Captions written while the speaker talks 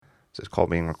Is this call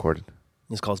being recorded?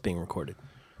 This call's being recorded.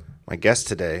 My guest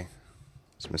today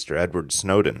is Mr. Edward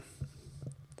Snowden.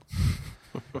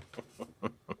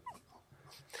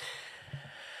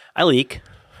 I'll leak.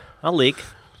 I'm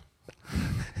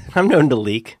known to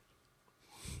leak.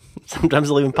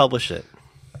 Sometimes I'll even publish it.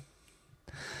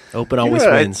 Open always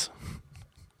wins.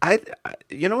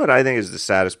 You know what I think is the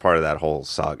saddest part of that whole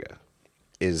saga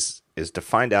is to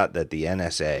find out that the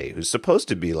NSA, who's supposed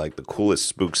to be like the coolest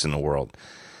spooks in the world,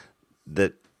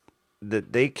 that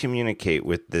they communicate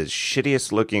with the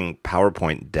shittiest looking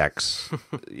PowerPoint decks.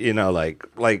 You know, like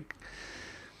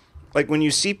when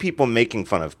you see people making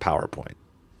fun of PowerPoint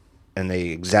and they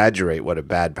exaggerate what a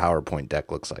bad PowerPoint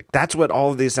deck looks like. That's what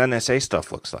all of this NSA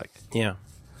stuff looks like. Yeah.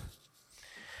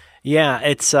 Yeah,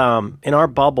 it's in our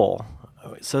bubble,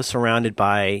 so surrounded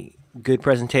by good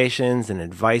presentations and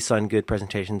advice on good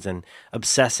presentations and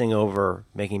obsessing over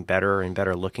making better and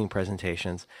better looking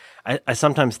presentations. I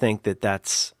sometimes think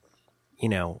that's, you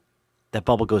know, that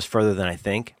bubble goes further than I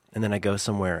think. And then I go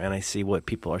somewhere and I see what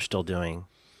people are still doing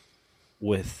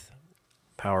with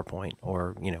PowerPoint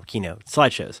or, you know, keynote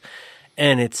slideshows.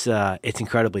 And it's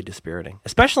incredibly dispiriting,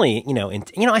 especially,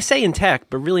 I say in tech,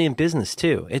 but really in business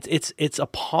too. It's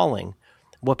appalling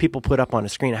what people put up on a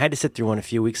screen. I had to sit through one a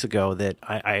few weeks ago that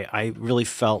I really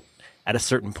felt at a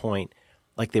certain point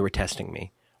like they were testing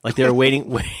me, like they were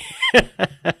waiting.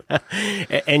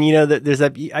 And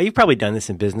you've probably done this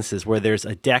in businesses where there's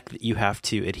a deck that you have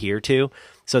to adhere to.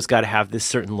 So it's got to have this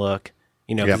certain look,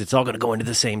 because it's all going to go into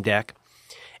the same deck.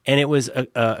 And it was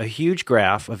a huge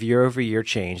graph of year-over-year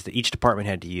change that each department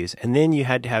had to use. And then you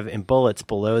had to have in bullets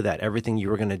below that everything you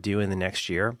were going to do in the next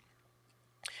year. And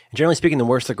generally speaking, the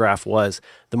worse the graph was,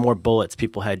 the more bullets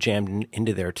people had jammed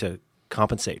into there to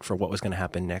compensate for what was going to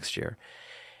happen next year.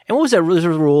 And what was that? There's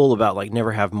a rule about like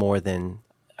never have more than,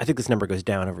 I think this number goes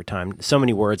down over time, so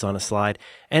many words on a slide.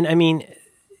 And I mean,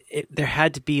 there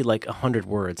had to be like 100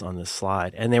 words on this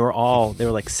slide. And they were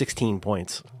like 16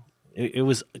 points. It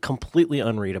was completely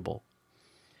unreadable.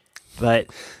 But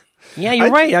yeah,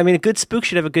 you're right. I mean, a good spook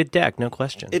should have a good deck, no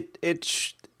question.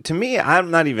 To me,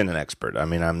 I'm not even an expert. I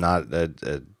mean, I'm not.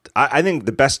 I think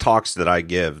the best talks that I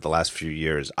give the last few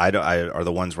years, are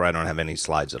the ones where I don't have any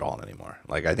slides at all anymore.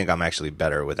 Like, I think I'm actually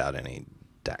better without any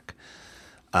deck.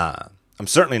 I'm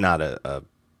certainly not an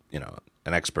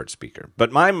expert speaker.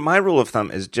 But my rule of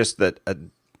thumb is just that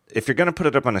if you're going to put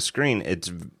it up on a screen, it's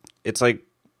like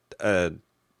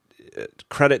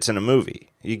credits in a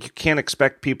movie. You can't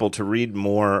expect people to read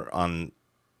more on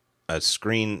a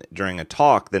screen during a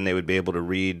talk than they would be able to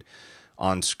read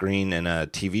on screen in a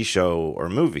TV show or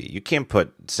movie. You can't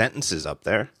put sentences up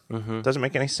there. Mm-hmm. It doesn't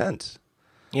make any sense.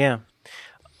 Yeah.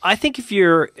 I think if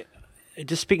you're,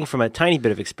 just speaking from a tiny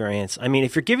bit of experience, I mean,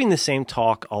 if you're giving the same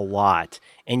talk a lot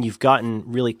and you've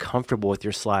gotten really comfortable with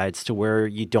your slides to where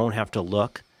you don't have to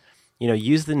look,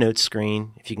 use the notes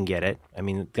screen if you can get it. I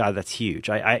mean, God, that's huge.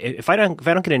 If I don't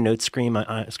get a notes screen,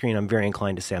 I'm very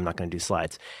inclined to say I'm not going to do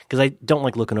slides because I don't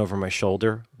like looking over my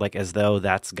shoulder, like as though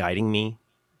that's guiding me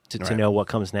to know what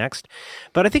comes next.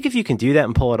 But I think if you can do that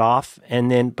and pull it off,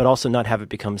 but also not have it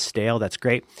become stale, that's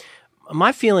great.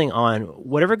 My feeling on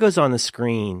whatever goes on the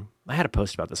screen, I had a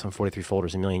post about this on 43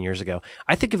 Folders a million years ago.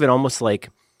 I think of it almost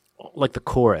like the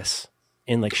chorus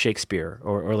in like Shakespeare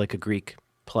or like a Greek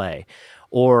play.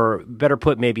 Or better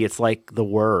put, maybe it's like the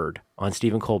word on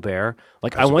Stephen Colbert.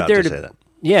 Like I want there to say that.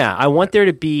 Yeah, I want there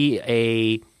to be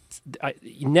if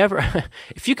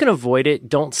you can avoid it,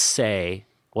 don't say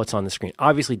what's on the screen.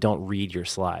 Obviously, don't read your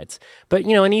slides. But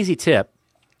an easy tip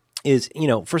is,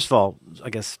 first of all, I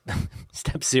guess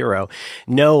step 0,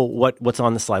 know what's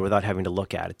on the slide without having to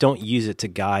look at it. Don't use it to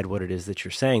guide what it is that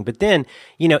you're saying. But then,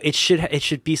 it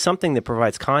should be something that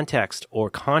provides context or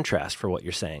contrast for what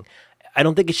you're saying. I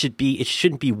don't think it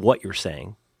shouldn't be what you're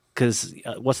saying, because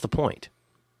what's the point?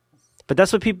 But I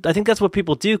think that's what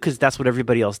people do because that's what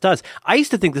everybody else does. I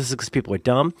used to think this is because people are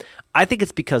dumb. I think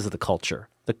it's because of the culture.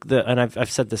 And I've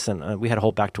said this, and we had a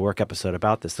whole Back to Work episode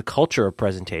about this, the culture of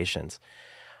presentations.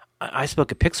 I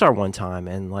spoke at Pixar one time,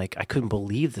 and like I couldn't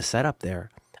believe the setup there.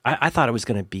 I thought it was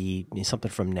going to be something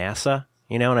from NASA,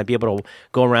 and I'd be able to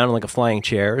go around in like a flying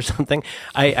chair or something.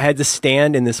 I had to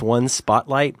stand in this one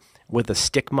spotlight with a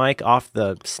stick mic off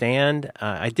the stand.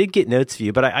 I did get notes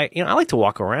view, but I like to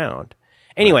walk around.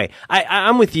 Anyway,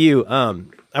 I'm with you.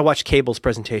 I watched Cable's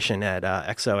presentation at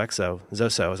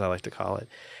XOXO, as I like to call it.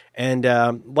 And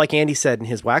like Andy said in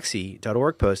his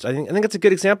waxy.org post, I think it's a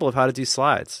good example of how to do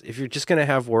slides. If you're just going to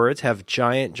have words, have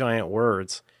giant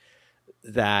words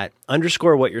that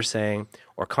underscore what you're saying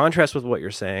or contrast with what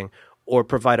you're saying or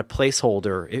provide a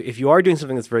placeholder. If you are doing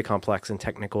something that's very complex and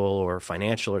technical or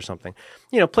financial or something,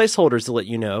 placeholders to let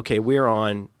you know, okay,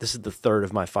 this is the third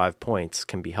of my 5 points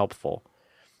can be helpful.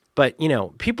 But,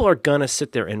 people are going to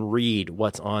sit there and read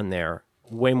what's on there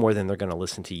way more than they're going to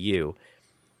listen to you.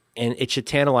 And it should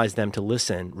tantalize them to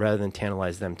listen rather than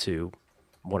tantalize them to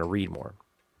want to read more.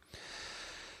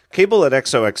 Cable at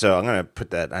XOXO, I'm going to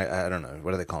put that, I don't know,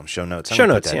 what do they call them, show notes? Show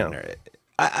notes, yeah. In there.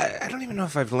 I don't even know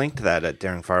if I've linked that at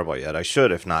Daring Fireball yet. I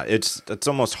should, if not. It's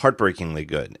almost heartbreakingly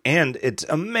good. And it's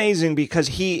amazing because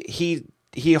he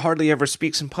hardly ever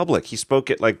speaks in public. He spoke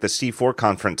at like the C4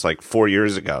 conference like 4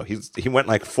 years ago. He went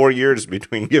like 4 years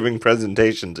between giving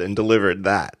presentations and delivered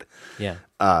that. Yeah.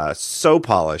 So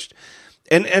polished.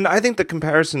 And I think the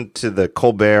comparison to the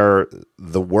Colbert,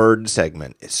 the word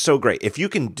segment is so great. If you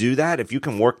can do that, if you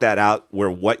can work that out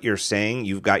where what you're saying,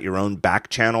 you've got your own back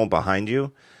channel behind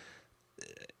you,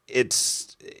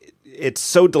 it's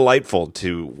so delightful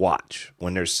to watch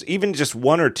when there's even just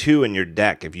one or two in your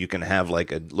deck. If you can have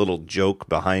like a little joke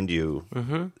behind you,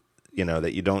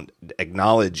 that you don't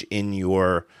acknowledge in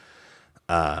your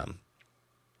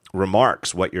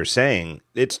remarks, what you're saying,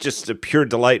 it's just a pure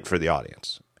delight for the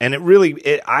audience. And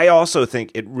I also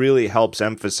think it really helps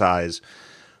emphasize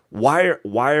why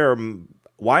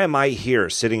am I here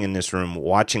sitting in this room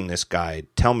watching this guy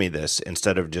tell me this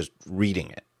instead of just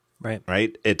reading it?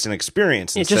 Right. It's an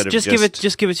experience. Instead of just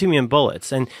give it to me in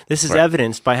bullets. And this is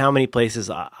evidenced by how many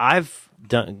places I've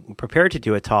prepared to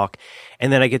do a talk,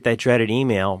 and then I get that dreaded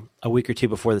email a week or two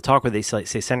before the talk where they say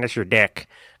send us your deck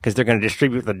because they're going to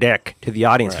distribute the deck to the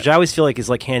audience, which I always feel like is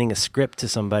like handing a script to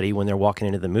somebody when they're walking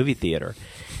into the movie theater.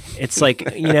 It's like,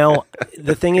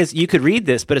 the thing is, you could read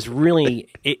this, but it's really,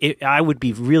 I would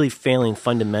be really failing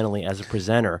fundamentally as a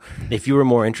presenter if you were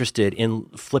more interested in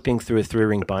flipping through a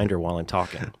 3-ring binder while I'm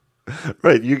talking.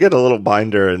 Right. You get a little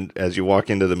binder and as you walk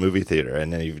into the movie theater,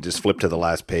 and then you just flip to the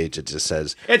last page. It just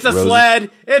says, "It's a sled.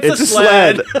 It's a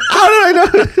sled." How did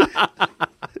I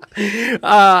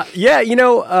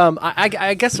know?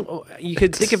 I guess you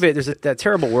could think of it. There's that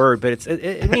terrible word, but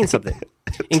it means something.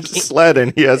 It's a sled,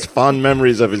 and he has fond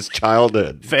memories of his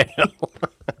childhood. Fail.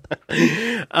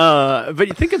 But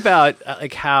you think about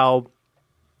like how,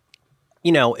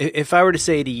 if I were to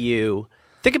say to you,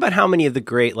 think about how many of the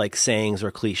great like sayings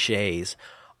or cliches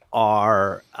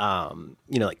are,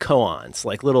 like koans,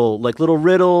 like little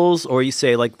riddles, or you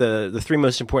say like the 3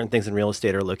 most important things in real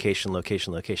estate are location,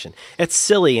 location, location. It's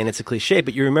silly and it's a cliche,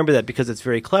 but you remember that because it's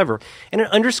very clever, and it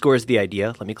underscores the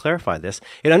idea. Let me clarify this.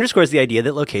 It underscores the idea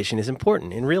that location is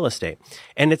important in real estate,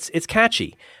 and it's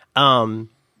catchy. And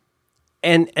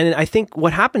I think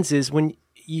what happens is when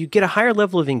you get a higher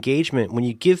level of engagement, when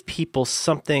you give people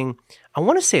something, I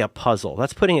want to say a puzzle.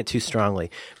 That's putting it too strongly.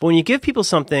 But when you give people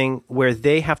something where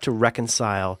they have to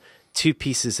reconcile 2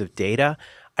 pieces of data,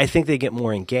 I think they get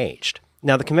more engaged.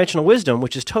 Now, the conventional wisdom,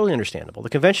 which is totally understandable, the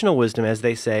conventional wisdom, as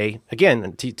they say,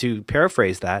 again, to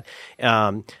paraphrase that,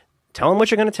 tell them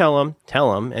what you're going to tell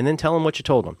them, and then tell them what you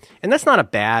told them. And that's not a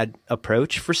bad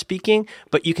approach for speaking,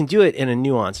 but you can do it in a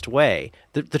nuanced way.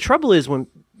 The trouble is when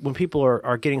people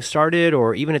are getting started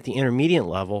or even at the intermediate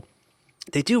level,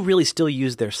 they do really still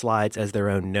use their slides as their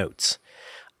own notes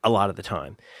a lot of the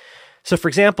time. So, for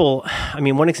example,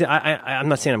 one example, I'm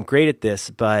not saying I'm great at this,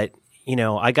 but,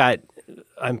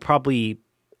 I'm probably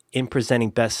in presenting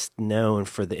best known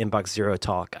for the Inbox Zero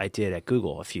talk I did at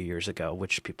Google a few years ago,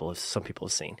 which some people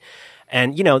have seen.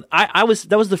 And, that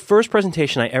was the first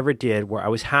presentation I ever did where I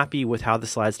was happy with how the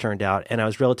slides turned out, and I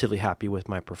was relatively happy with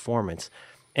my performance.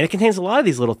 And it contains a lot of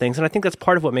these little things, and I think that's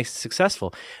part of what makes it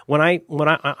successful. When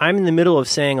I'm in the middle of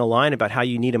saying a line about how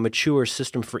you need a mature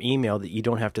system for email that you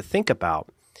don't have to think about,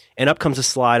 and up comes a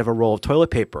slide of a roll of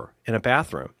toilet paper in a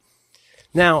bathroom.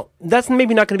 Now, that's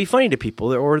maybe not going to be funny to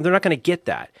people, or they're not going to get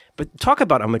that. But talk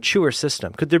about a mature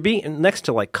system. Could there be, next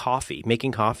to like coffee,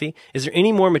 making coffee, is there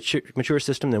any more mature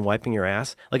system than wiping your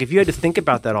ass? Like if you had to think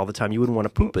about that all the time, you wouldn't want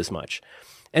to poop as much.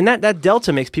 And that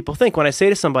delta makes people think. When I say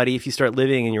to somebody, if you start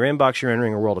living in your inbox, you're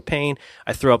entering a world of pain,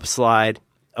 I throw up a slide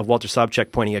of Walter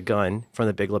Sobchak pointing a gun from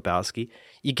The Big Lebowski,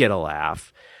 you get a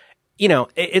laugh. You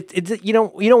don't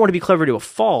want to be clever to a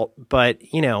fault, but,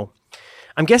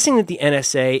 I'm guessing that the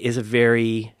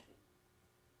NSA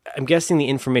I'm guessing the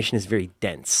information is very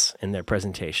dense in their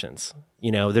presentations.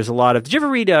 There's a lot of, did you ever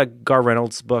read Gar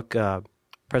Reynolds' book,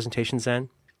 Presentation Zen?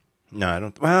 No, I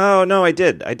don't. Well, no, I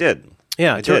did.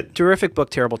 Yeah, terrific book,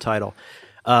 terrible title.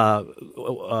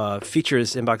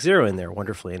 Features Inbox Zero in there,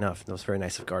 wonderfully enough. It was very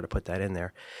nice of Gar to put that in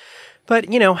there. But,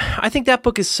 I think that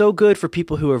book is so good for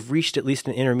people who have reached at least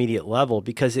an intermediate level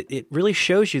because it really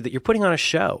shows you that you're putting on a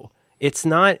show. It's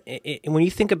not, when you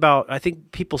think about, I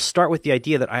think people start with the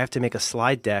idea that I have to make a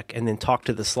slide deck and then talk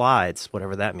to the slides,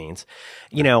 whatever that means,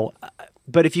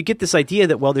 but if you get this idea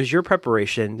that, well, there's your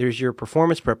preparation, there's your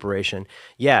performance preparation.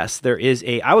 Yes, there is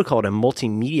I would call it a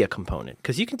multimedia component,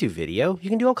 because you can do video, you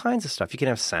can do all kinds of stuff. You can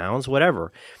have sounds,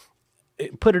 whatever.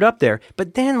 Put it up there.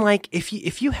 But then, like,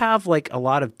 if you have like a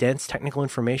lot of dense technical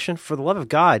information, for the love of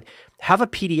God, have a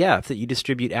PDF that you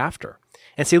distribute after.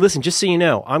 And say, listen, just so you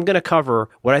know, I'm going to cover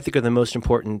what I think are the most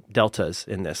important deltas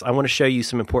in this. I want to show you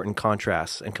some important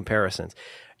contrasts and comparisons.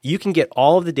 You can get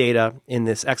all of the data in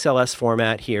this XLS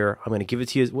format here. I'm going to give it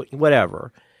to you,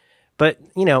 whatever. But,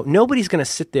 nobody's going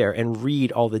to sit there and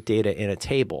read all the data in a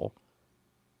table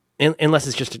unless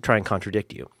it's just to try and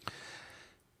contradict you.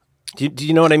 Do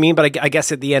you know what I mean? But I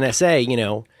guess at the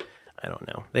NSA, I don't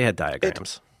know. They had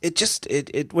diagrams.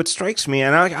 What strikes me,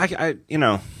 and I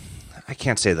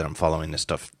can't say that I'm following this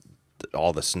stuff,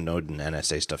 all the Snowden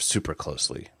NSA stuff super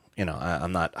closely.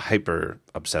 I'm not hyper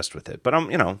obsessed with it, but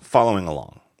I'm, following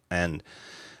along. And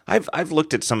I've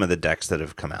looked at some of the decks that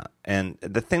have come out, and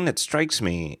the thing that strikes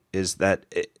me is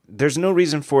that there's no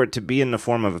reason for it to be in the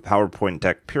form of a PowerPoint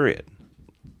deck, period.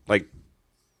 Like,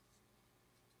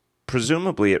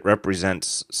 presumably it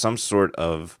represents some sort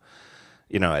of,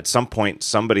 at some point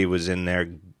somebody was in there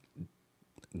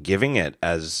giving it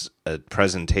as a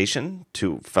presentation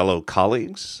to fellow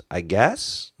colleagues, I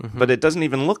guess, but it doesn't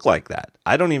even look like that.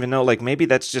 I don't even know, like, maybe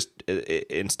that's just,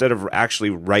 instead of actually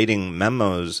writing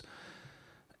memos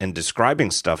and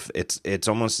describing stuff, it's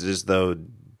almost as though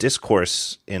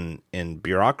discourse in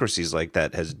bureaucracies like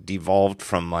that has devolved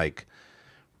from like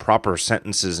proper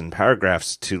sentences and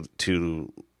paragraphs to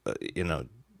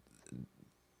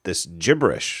this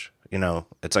gibberish.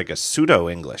 It's like a pseudo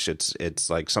English. It's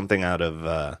like something out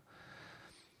of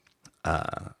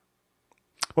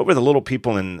what were the little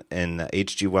people in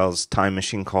H.G. Wells' Time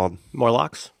Machine called?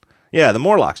 Morlocks. Yeah, the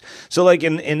Morlocks. So like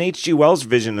in H.G. Wells'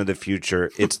 vision of the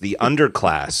future, it's the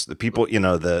underclass, the people,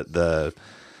 the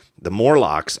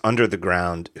Morlocks under the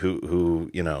ground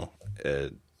who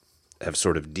have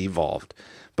sort of devolved.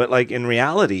 But like in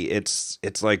reality, it's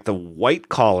like the white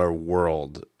collar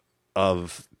world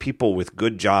of people with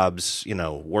good jobs,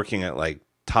 working at like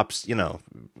tops,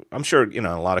 I'm sure,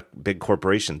 a lot of big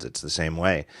corporations, it's the same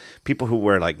way. People who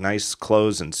wear like nice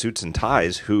clothes and suits and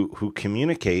ties who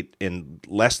communicate in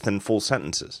less than full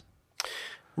sentences.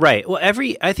 Right. Well,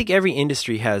 I think every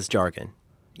industry has jargon.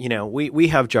 We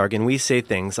have jargon. We say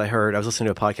things. I was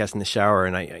listening to a podcast in the shower,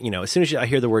 and as soon as I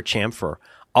hear the word chamfer,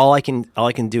 all I can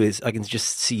do is I can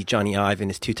just see Johnny Ive in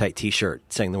his too tight T-shirt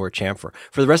saying the word chamfer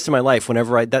for the rest of my life.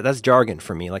 Whenever that's jargon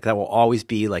for me. Like that will always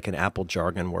be like an Apple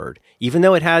jargon word, even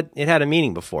though it had a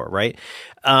meaning before, right?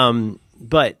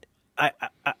 But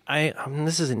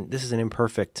this is an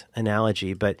imperfect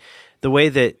analogy, but the way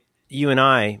that you and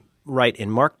I write in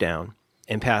Markdown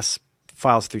and pass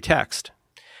files through text,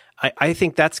 I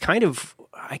think that's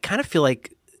I kind of feel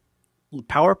like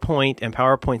PowerPoint and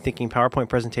PowerPoint thinking, PowerPoint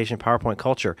presentation, PowerPoint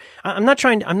culture. I'm not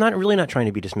really trying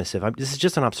to be dismissive. This is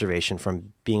just an observation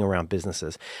from being around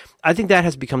businesses. I think that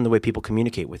has become the way people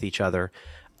communicate with each other,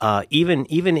 even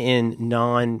in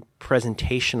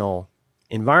non-presentational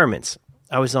environments.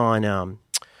 I was on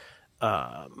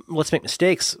Let's Make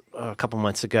Mistakes a couple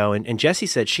months ago, and Jessie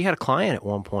said she had a client at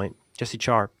one point. Jessie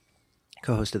Char,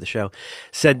 co-host of the show,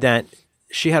 said that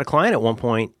she had a client at one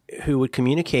point who would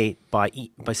communicate by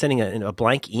sending a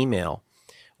blank email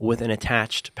with an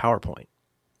attached PowerPoint.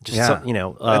 That's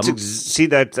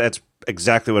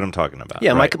exactly what I'm talking about.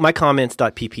 Yeah, right? my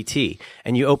comments.ppt,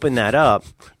 and you open that up,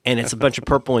 and it's a bunch of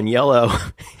purple and yellow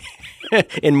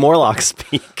in Morlock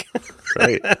speak.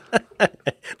 Right.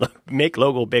 Make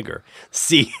logo bigger.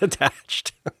 See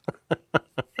attached.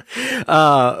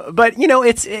 But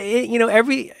this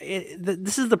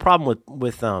is the problem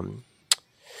with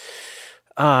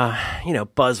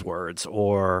buzzwords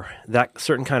or that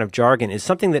certain kind of jargon is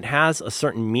something that has a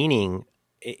certain meaning.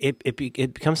 It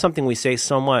becomes something we say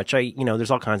so much.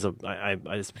 There's all kinds of.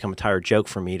 It's become a tired joke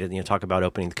for me to talk about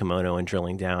opening the kimono and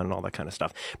drilling down and all that kind of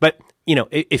stuff. But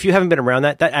if you haven't been around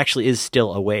that actually is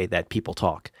still a way that people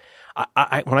talk.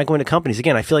 When I go into companies,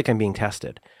 again, I feel like I'm being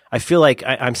tested. I feel like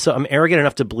I'm arrogant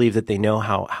enough to believe that they know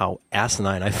how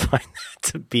asinine I find that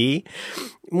to be.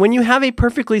 When you have a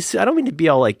perfectly, I don't mean to be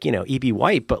all like, E.B.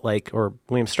 White, but or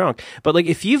William Strong, but like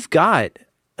if you've got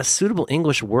a suitable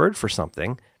English word for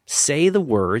something, say the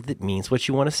word that means what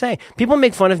you want to say. People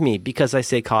make fun of me because I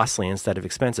say costly instead of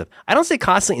expensive. I don't say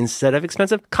costly instead of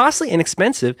expensive. Costly and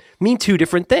expensive mean two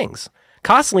different things.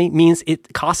 Costly means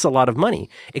it costs a lot of money.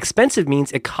 Expensive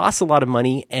means it costs a lot of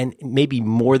money and maybe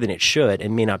more than it should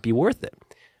and may not be worth it.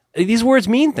 These words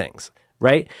mean things.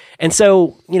 right? And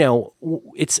so,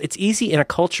 it's easy in a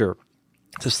culture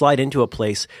to slide into a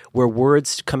place where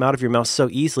words come out of your mouth so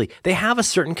easily. They have a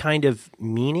certain kind of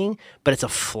meaning, but it's a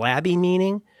flabby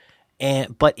meaning,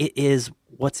 but it is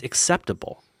what's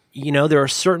acceptable. There are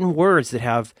certain words that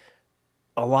have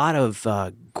a lot of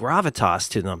gravitas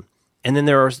to them. And then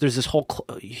there's this whole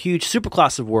huge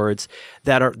superclass of words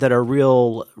that are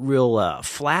real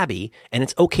flabby, and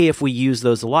it's okay if we use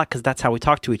those a lot because that's how we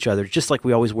talk to each other, just like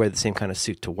we always wear the same kind of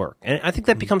suit to work. And I think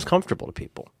that becomes comfortable to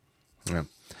people. Yeah.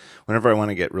 Whenever I want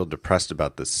to get real depressed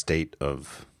about the state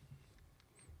of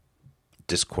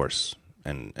discourse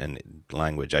and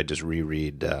language, I just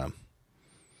reread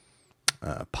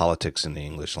Politics in the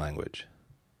English Language.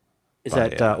 Is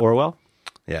that Orwell?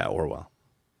 Yeah, Orwell.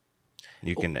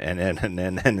 You can and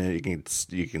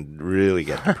you can really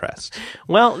get depressed.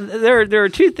 Well, there are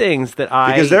two things that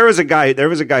because there was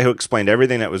a guy who explained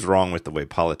everything that was wrong with the way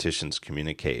politicians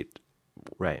communicate.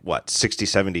 Right. 60,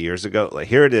 70 years ago? Like,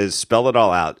 here it is, spell it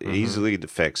all out, easily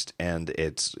fixed, and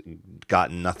it's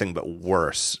gotten nothing but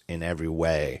worse in every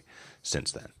way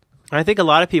since then. I think a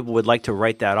lot of people would like to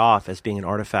write that off as being an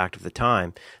artifact of the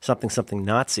time, something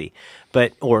Nazi,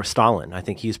 or Stalin. I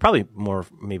think he was probably more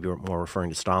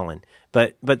referring to Stalin.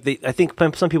 But I think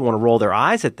some people want to roll their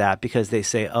eyes at that because they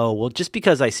say, oh, well, just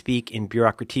because I speak in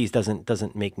bureaucraties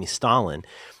doesn't make me Stalin.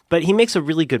 But he makes a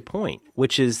really good point,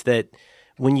 which is that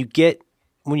when you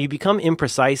become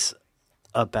imprecise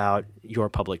about your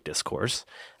public discourse,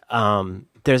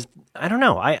 there's, I don't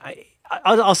know,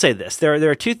 I'll say this.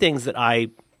 There are two things that I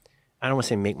don't want to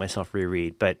say make myself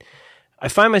reread, but I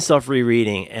find myself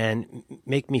rereading and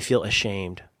make me feel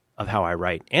ashamed of how I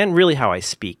write and really how I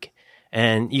speak.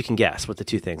 And you can guess what the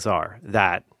two things are.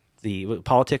 That the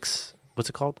politics, what's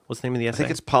it called? What's the name of the essay? I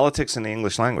think it's Politics in the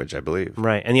English Language, I believe.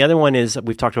 Right. And the other one is,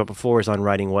 we've talked about before, is On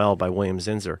Writing Well by William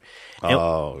Zinsser.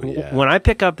 Yeah. When I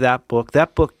pick up that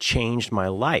book changed my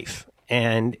life.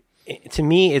 And to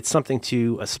me, it's something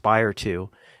to aspire to.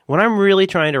 When I'm really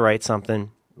trying to write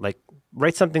something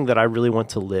that I really want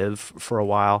to live for a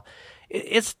while,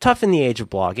 it's tough in the age of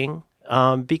blogging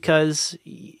because,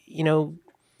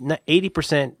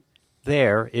 80%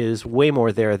 there is way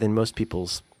more there than most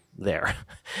people's there.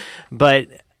 But,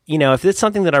 if it's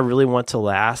something that I really want to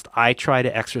last, I try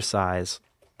to exercise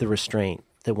the restraint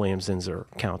that William Zinsser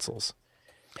counsels.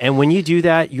 And when you do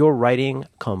that, your writing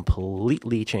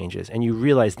completely changes and you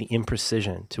realize the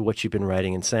imprecision to what you've been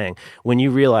writing and saying. When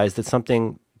you realize that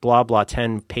something blah, blah,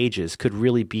 10 pages could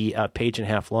really be a page and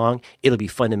a half long, it'll be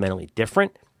fundamentally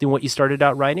different than what you started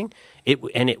out writing.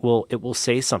 It will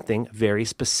say something very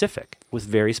specific with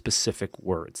very specific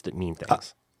words that mean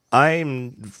things.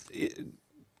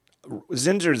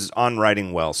 Zinsser's On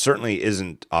Writing Well certainly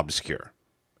isn't obscure.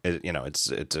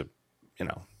 It's a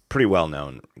pretty well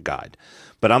known guide.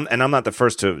 But I'm not the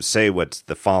first to say what's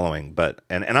the following. But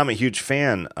and I'm a huge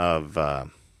fan of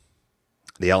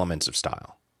The Elements of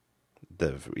Style,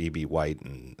 the E.B. White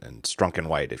and Strunk &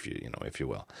 White, if you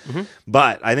will. Mm-hmm.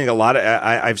 But I think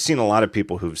I've seen a lot of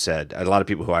people who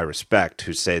I respect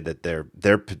who say that their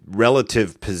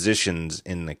relative positions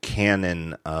in the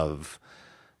canon of,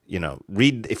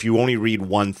 if you only read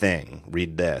one thing,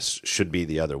 read this, should be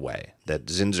the other way. That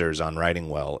Zinsser's On Writing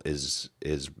Well is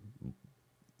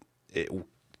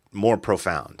more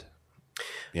profound.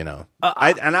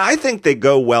 I think they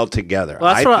go well together.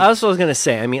 Well, that's what I was going to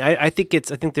say. I mean, I think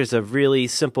there's a really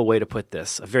simple way to put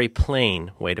this, a very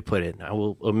plain way to put it. I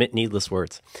will omit needless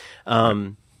words.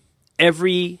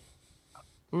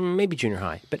 Maybe junior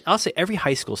high, but I'll say every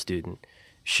high school student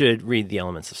should read The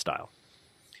Elements of Style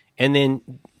and then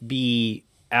be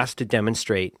asked to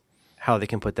demonstrate how they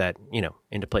can put that,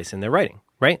 into place in their writing,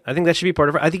 right? I think that should be part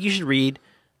of it. I think you should read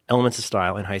Elements of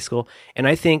Style in high school. And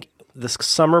I think the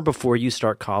summer before you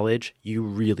start college, you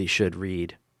really should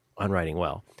read On Writing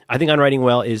Well. I think On Writing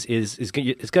Well is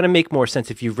going to make more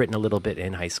sense if you've written a little bit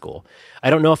in high school. I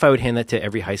don't know if I would hand that to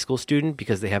every high school student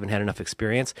because they haven't had enough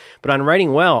experience. But On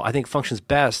Writing Well, I think functions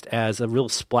best as a real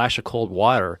splash of cold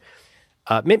water.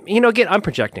 Again, I'm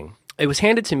projecting. It was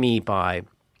handed to me by,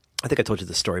 I think I told you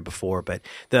this story before, but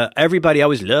everybody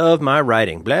always loved my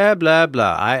writing, blah, blah,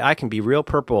 blah. I can be real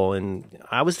purple, and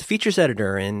I was the features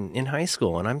editor in high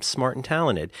school, and I'm smart and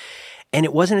talented. And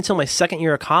it wasn't until my second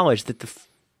year of college that the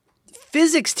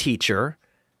physics teacher,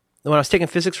 when I was taking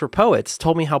physics for poets,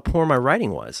 told me how poor my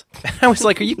writing was. And I was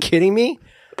like, are you kidding me?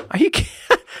 Are you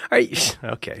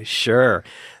okay, sure.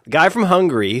 The guy from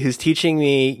Hungary who's teaching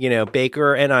me,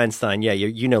 Baker and Einstein, yeah,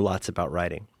 you know lots about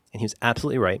writing. And he was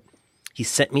absolutely right. He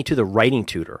sent me to the writing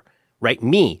tutor right?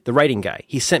 Me, the writing guy.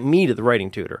 He sent me to the writing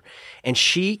tutor. And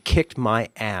she kicked my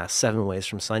ass 7 Ways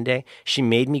from Sunday. She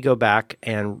made me go back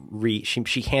and read.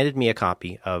 She handed me a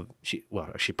copy of, she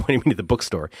pointed me to the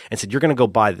bookstore and said, you're going to go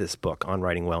buy this book on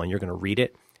writing well, and you're going to read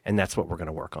it, and that's what we're going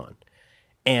to work on.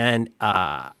 And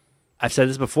I've said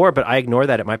this before, but I ignore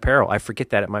that at my peril. I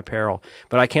forget that at my peril.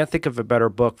 But I can't think of a better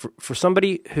book for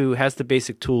somebody who has the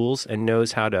basic tools and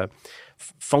knows how to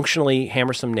functionally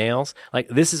hammer some nails. Like,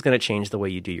 this is going to change the way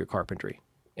you do your carpentry.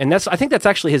 And I think that's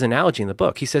actually his analogy in the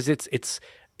book. He says it's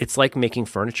like making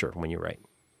furniture when you write.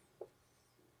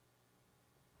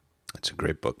 It's a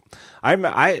great book.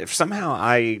 I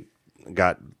somehow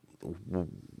got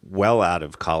well out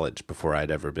of college before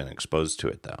I'd ever been exposed to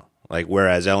it, though. Like,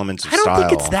 whereas Elements of Style, I don't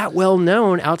think it's that well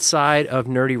known outside of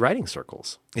nerdy writing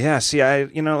circles. Yeah, see,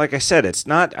 like I said, it's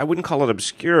not, I wouldn't call it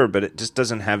obscure, but it just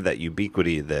doesn't have that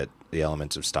ubiquity that the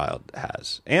Elements of Style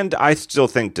has. And I still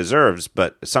think deserves,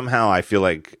 but somehow I feel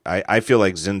like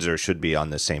Zinzer should be on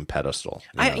the same pedestal.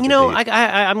 I'm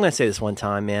going to say this one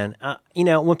time, man.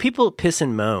 When people piss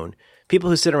and moan, people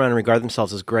who sit around and regard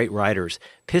themselves as great writers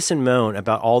piss and moan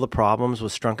about all the problems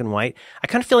with Strunk and White. I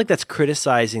kind of feel like that's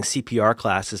criticizing CPR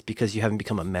classes because you haven't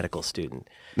become a medical student.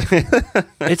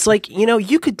 It's like,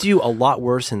 you could do a lot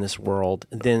worse in this world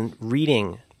than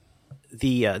reading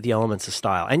the Elements of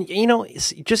Style. And,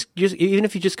 just even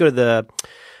if you just go to the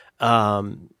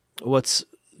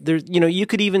you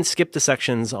could even skip the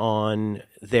sections on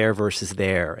there versus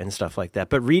there and stuff like that.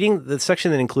 But reading the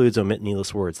section that includes omit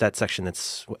needless words, that section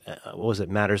that's,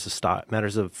 matters of style,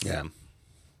 matters of, yeah.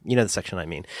 The section I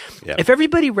mean. Yeah. If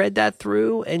everybody read that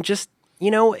through and just,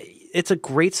 it's a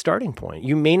great starting point.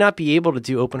 You may not be able to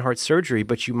do open heart surgery,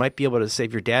 but you might be able to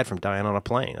save your dad from dying on a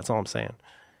plane. That's all I'm saying.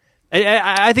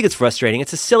 I think it's frustrating.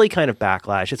 It's a silly kind of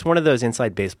backlash. It's one of those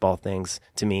inside baseball things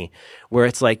to me, where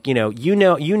it's like,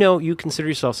 you consider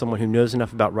yourself someone who knows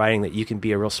enough about writing that you can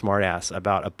be a real smartass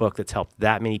about a book that's helped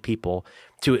that many people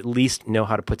to at least know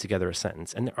how to put together a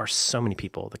sentence. And there are so many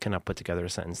people that cannot put together a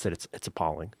sentence that it's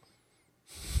appalling.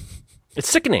 It's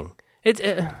sickening.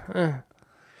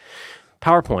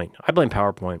 PowerPoint. I blame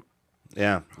PowerPoint.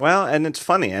 Yeah. Well, and it's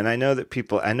funny, and I know that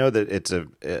it's a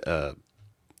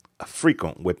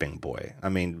frequent whipping boy. I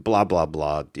mean, blah, blah,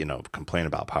 blah, complain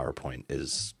about PowerPoint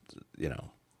is,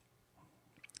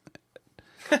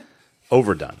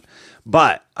 overdone.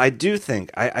 But I do think,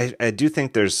 I do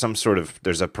think there's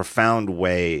a profound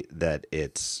way that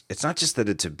it's not just that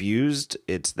it's abused,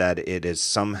 it's that it is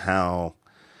somehow,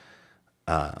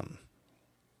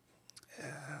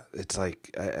 it's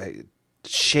like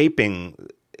shaping.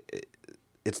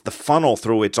 It's the funnel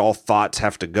through which all thoughts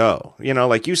have to go.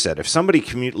 Like you said, if somebody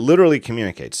literally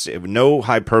communicates, no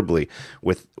hyperbole,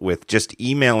 with just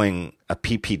emailing a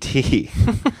PPT,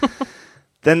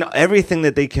 then everything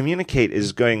that they communicate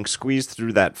is going squeezed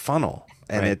through that funnel.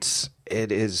 And right.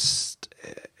 it is,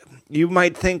 you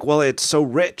might think, well, it's so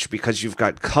rich because you've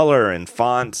got color and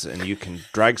fonts and you can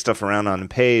drag stuff around on a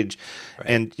page. Right.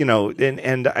 And,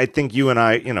 and I think you and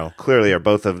I, clearly are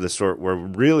both of the sort where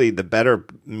really the better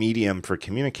medium for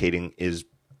communicating is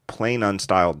plain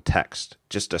unstyled text,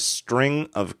 just a string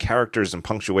of characters and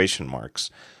punctuation marks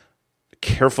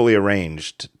carefully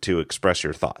arranged to express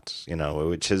your thoughts,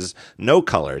 which is no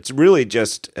color. It's really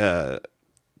just,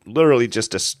 literally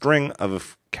just a string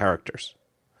of characters.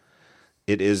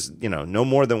 It is, no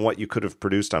more than what you could have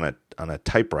produced on a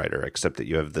typewriter, except that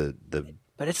you have the.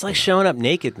 But it's like showing up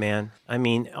naked, man. I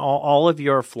mean, all of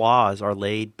your flaws are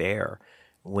laid bare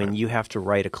when you have to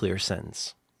write a clear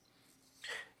sentence.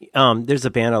 There's a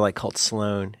band I like called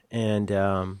Sloan, and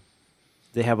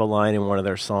they have a line in one of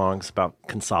their songs about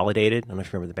Consolidated. I don't know if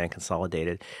you remember the band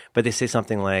Consolidated, but they say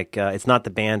something like, "It's not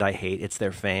the band I hate; it's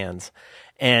their fans,"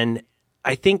 and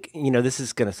I think, this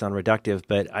is going to sound reductive,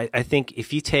 but I think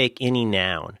if you take any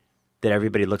noun that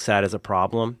everybody looks at as a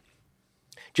problem,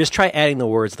 just try adding the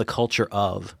words "the culture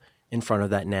of" in front of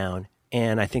that noun,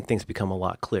 and I think things become a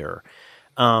lot clearer.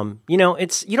 You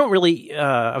don't really.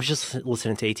 I was just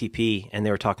listening to ATP, and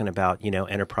they were talking about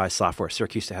enterprise software.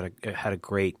 Syracuse had a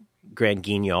great Grand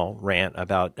Guignol rant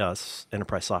about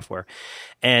enterprise software,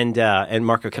 and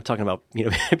Marco kept talking about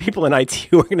people in IT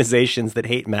organizations that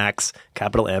hate Macs,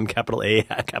 capital M, capital A,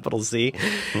 capital C,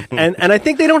 and I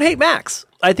think they don't hate Macs.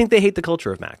 I think they hate the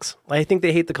culture of Macs. I think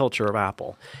they hate the culture of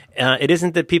Apple. It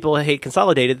isn't that people hate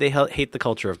Consolidated; they hate the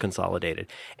culture of Consolidated.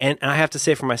 And I have to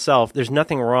say for myself, there's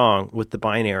nothing wrong with the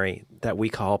binary that we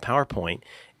call PowerPoint.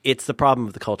 It's the problem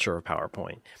of the culture of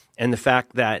PowerPoint, and the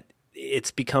fact that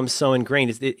it's become so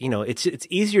ingrained. It's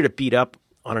easier to beat up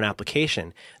on an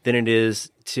application than it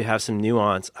is to have some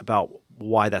nuance about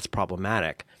why that's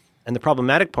problematic. And the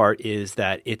problematic part is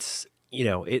that it's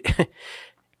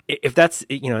if that's,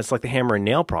 it's like the hammer and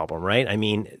nail problem, right? I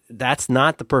mean, that's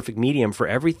not the perfect medium for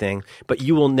everything, but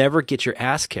you will never get your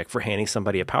ass kicked for handing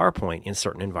somebody a PowerPoint in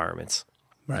certain environments.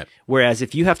 Right. Whereas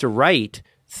if you have to write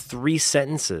 3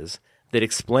 sentences that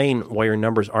explain why your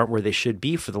numbers aren't where they should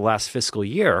be for the last fiscal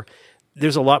year,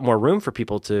 there's a lot more room for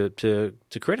people to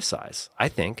criticize, I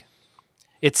think.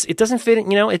 It doesn't fit,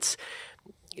 it's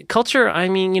culture. I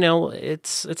mean,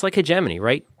 it's like hegemony,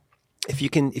 right? If you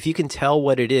can tell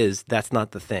what it is, that's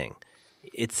not the thing.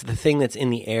 It's the thing that's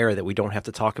in the air that we don't have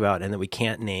to talk about and that we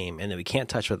can't name and that we can't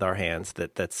touch with our hands.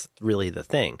 That's really the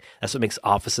thing. That's what makes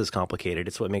offices complicated.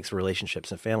 It's what makes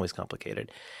relationships and families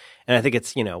complicated. And I think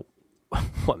it's,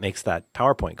 what makes that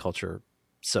PowerPoint culture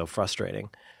so frustrating.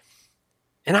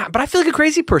 But I feel like a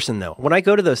crazy person though. When I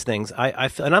go to those things, I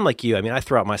feel, and I'm like you. I mean, I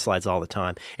throw out my slides all the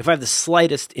time. If I have the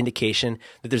slightest indication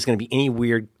that there's going to be any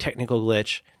weird technical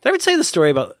glitch, did I ever tell you the story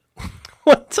about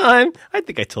one time? I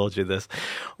think I told you this.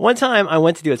 One time I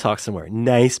went to do a talk somewhere.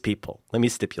 Nice people. Let me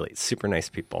stipulate, super nice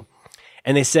people.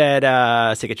 And they said,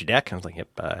 "So get your deck." I was like,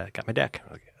 "Yep, got my deck." I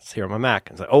was like, "It's here on my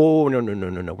Mac." I was like, "Oh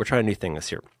no. We're trying a new thing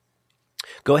this year.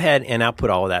 Go ahead and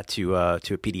output all of that to a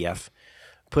PDF.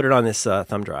 Put it on this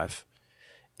thumb drive."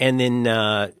 And then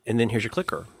here's your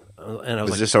clicker. And I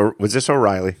was was this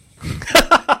O'Reilly?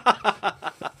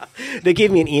 They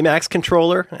gave me an Emacs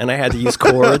controller, and I had to use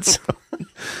chords.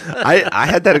 I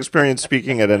had that experience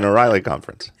speaking at an O'Reilly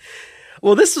conference.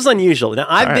 Well, this was unusual. Now,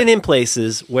 I've been in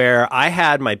places where I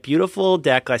had my beautiful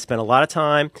deck. I spent a lot of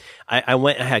time. I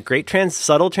had great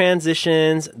subtle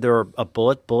transitions. There were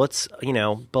bullet builds,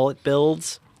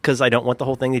 because I don't want the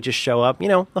whole thing to just show up,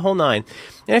 the whole nine.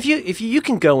 And if you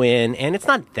can go in, and it's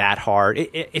not that hard.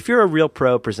 If you're a real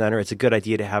pro presenter, it's a good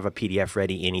idea to have a PDF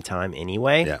ready anytime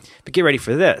anyway. Yeah. But get ready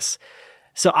for this.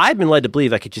 So I've been led to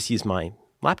believe I could just use my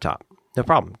laptop. No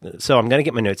problem. So I'm going to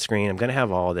get my note screen. I'm going to have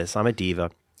all of this. I'm a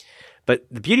diva. But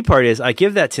the beauty part is I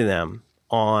give that to them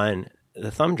on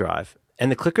the thumb drive. And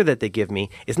the clicker that they give me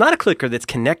is not a clicker that's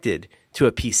connected to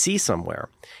a PC somewhere.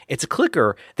 It's a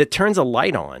clicker that turns a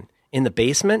light on in the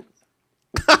basement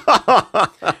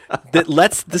that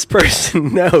lets this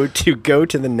person know to go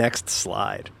to the next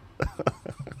slide.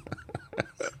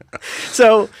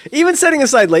 So even setting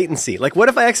aside latency, like what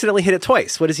if I accidentally hit it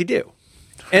twice? What does he do?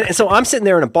 And so I'm sitting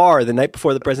there in a bar the night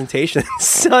before the presentation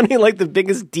sounding like the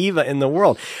biggest diva in the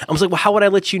world. I was like, well, how would I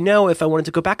let you know if I wanted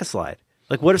to go back a slide?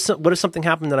 Like what if something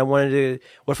happened that what if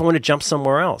I wanted to jump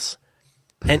somewhere else?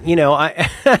 And,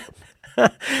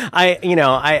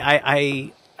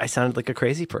 I sounded like a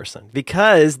crazy person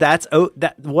because that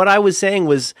what I was saying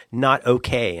was not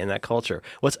okay in that culture.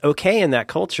 What's okay in that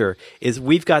culture is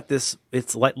we've got this.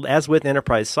 It's like as with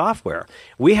enterprise software,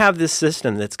 we have this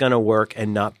system that's going to work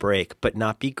and not break, but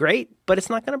not be great, but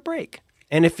it's not going to break.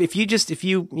 And if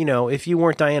you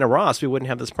weren't Diana Ross, we wouldn't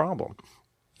have this problem.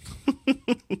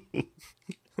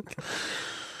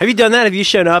 Have you done that? Have you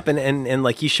shown up and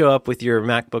like you show up with your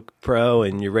MacBook Pro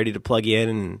and you're ready to plug in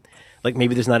and like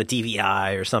maybe there's not a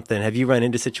DVI or something. Have you run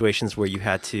into situations where you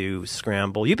had to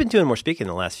scramble? You've been doing more speaking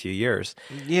the last few years.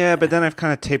 Yeah, but then I've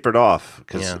kind of tapered off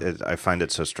because I find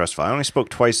it so stressful. I only spoke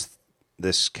twice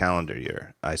this calendar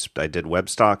year. I did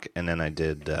Webstock and then I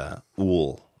did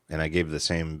OOL, and I gave the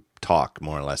same talk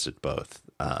more or less at both.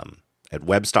 At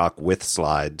Webstock with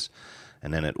slides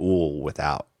and then at OOL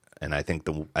without. And I think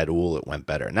at OOL it went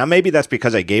better. Now maybe that's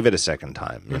because I gave it a second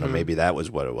time. Maybe that was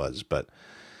what it was, but...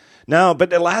 No, but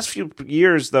the last few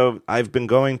years, though, I've been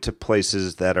going to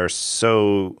places that are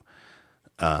so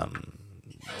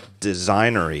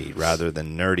designery rather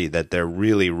than nerdy that they're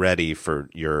really ready for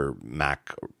your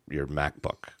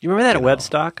MacBook. You remember that at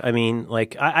Webstock? I mean,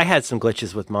 like I had some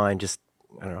glitches with mine. Just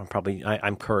I don't know. Probably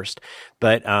I'm cursed,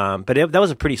 but that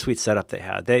was a pretty sweet setup they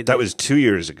had. That was 2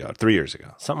 years ago, 3 years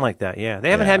ago, something like that. Yeah,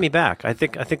 they haven't had me back. I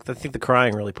think the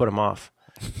crying really put them off.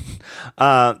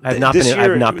 I've not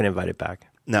been invited back.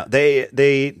 No, they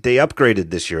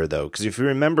upgraded this year, though, because if you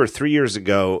remember 3 years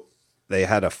ago, they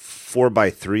had a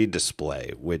 4:3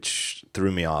 display, which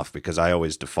threw me off because I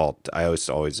always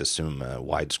assume a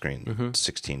widescreen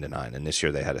 16:9, and this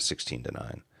year they had a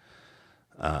 16:9.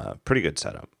 Pretty good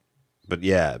setup. But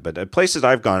yeah, places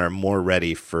I've gone are more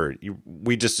ready for you.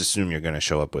 We just assume you're going to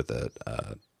show up with a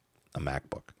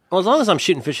MacBook. Well, as long as I'm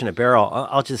shooting fish in a barrel,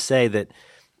 I'll just say that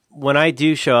when I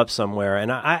do show up somewhere,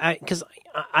 and because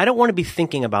I don't want to be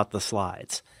thinking about the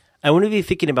slides. I want to be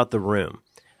thinking about the room.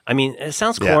 I mean, it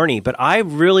sounds corny, but I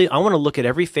want to look at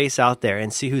every face out there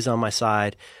and see who's on my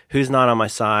side, who's not on my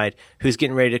side, who's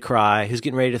getting ready to cry, who's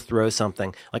getting ready to throw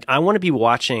something. Like, I want to be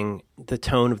watching the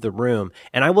tone of the room,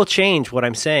 and I will change what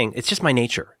I'm saying. It's just my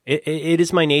nature. It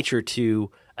is my nature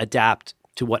to adapt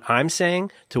to what I'm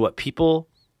saying, to what people.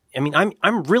 I mean,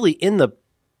 I'm really in the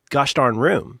gosh darn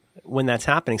room when that's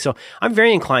happening. So I'm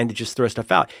very inclined to just throw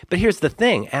stuff out. But here's the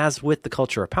thing, as with the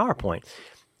culture of PowerPoint,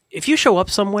 if you show up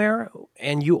somewhere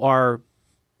and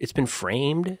it's been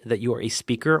framed that you are a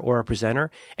speaker or a presenter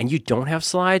and you don't have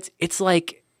slides, it's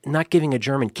like not giving a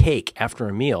German cake after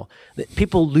a meal.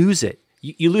 People lose it.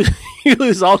 You lose you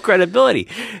lose all credibility.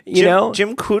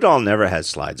 Jim Coudal never has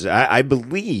slides. I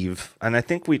believe, and I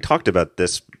think we talked about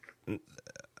this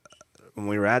when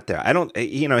we were out there. I don't,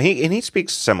 he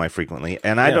speaks semi-frequently,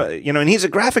 and I don't, and he's a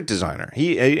graphic designer.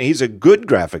 He's a good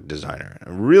graphic designer,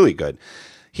 really good.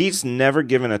 He's never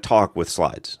given a talk with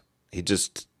slides. He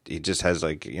just has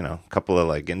a couple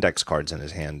of index cards in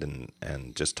his hand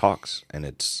and just talks. And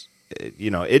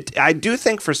I do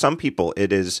think for some people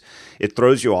it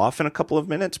throws you off in a couple of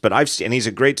minutes, but and he's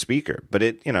a great speaker, but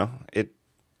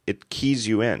it keys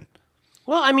you in.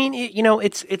 Well, I mean,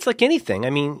 it's like anything. I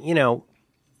mean,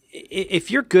 if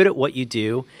you're good at what you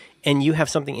do and you have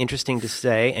something interesting to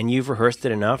say and you've rehearsed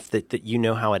it enough that you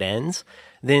know how it ends,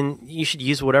 then you should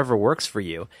use whatever works for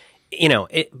you.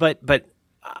 But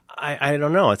I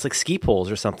don't know. It's like ski poles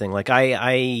or something. Like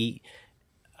I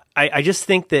just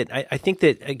think that I think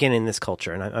that again in this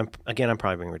culture, and I'm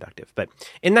probably being reductive, but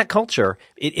in that culture,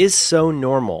 it is so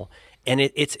normal and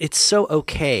it's so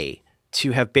okay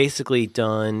to have basically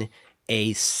done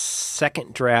a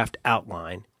second draft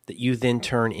outline that you then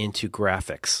turn into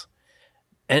graphics.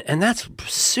 And that's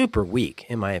super weak,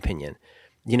 in my opinion.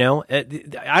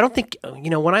 I don't think,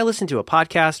 when I listen to a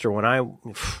podcast or when I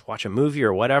watch a movie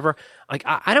or whatever,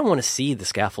 I don't want to see the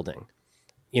scaffolding.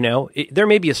 There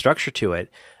may be a structure to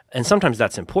it, and sometimes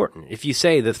that's important. If you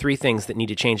say the 3 things that need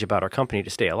to change about our company to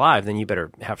stay alive, then you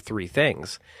better have 3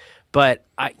 things. But,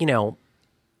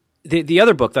 the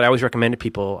other book that I always recommend to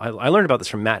people, I learned about this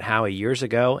from Matt Howey years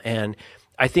ago, and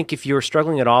I think if you're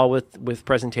struggling at all with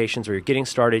presentations or you're getting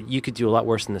started, you could do a lot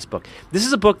worse than this book. This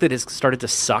is a book that has started to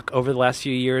suck over the last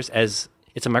few years, as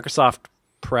it's a Microsoft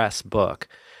Press book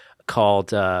called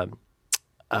Beyond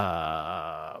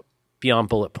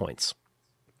Bullet Points.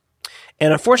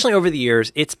 And unfortunately, over the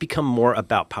years, it's become more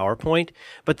about PowerPoint,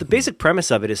 but the basic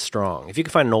premise of it is strong. If you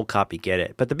can find an old copy, get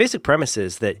it. But the basic premise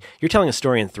is that you're telling a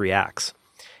story in 3 acts.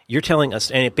 You're telling us,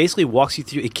 and it basically walks you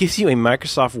through, it gives you a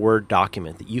Microsoft Word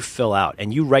document that you fill out,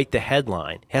 and you write the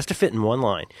headline. It has to fit in one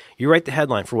line. You write the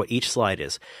headline for what each slide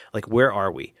is. Like, where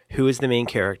are we? Who is the main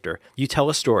character? You tell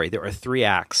a story. There are 3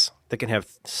 acts that can have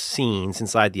scenes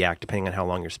inside the act, depending on how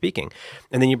long you're speaking.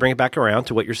 And then you bring it back around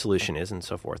to what your solution is and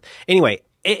so forth. Anyway,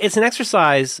 it's an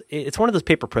exercise. It's one of those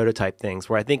paper prototype things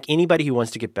where I think anybody who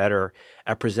wants to get better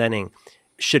at presenting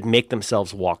should make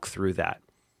themselves walk through that,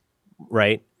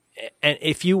 right? And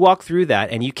if you walk through that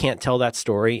and you can't tell that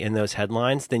story in those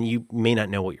headlines, then you may not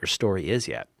know what your story is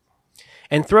yet.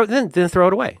 And throw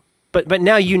it away. But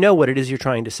now you know what it is you're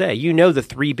trying to say. You know the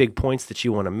 3 big points that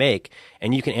you want to make,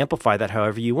 and you can amplify that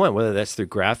however you want, whether that's through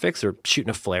graphics or shooting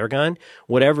a flare gun,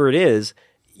 whatever it is.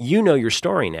 You know your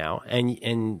story now,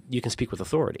 and you can speak with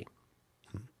authority.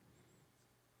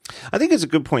 I think it's a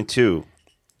good point too.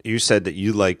 You said that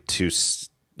you like to.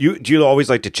 Do you always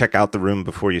like to check out the room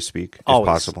before you speak, if always.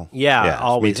 possible? Yeah,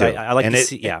 always. Me too. I like to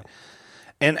see. Yeah.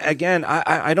 And again,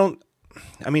 I don't.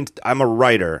 I mean, I'm a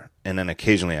writer, and then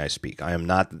occasionally I speak. I am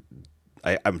not.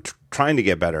 I'm trying to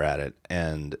get better at it,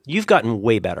 and You've gotten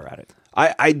way better at it.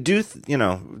 I do.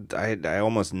 I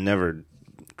almost never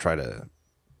try to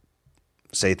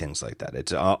say things like that.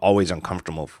 It's always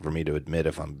uncomfortable for me to admit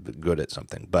if I'm good at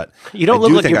something. But you don't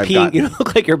look like you're peeing. You don't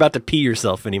look like you're about to pee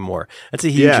yourself anymore. That's a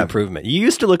huge improvement. You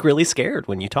used to look really scared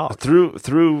when you talked.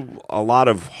 Through a lot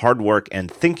of hard work and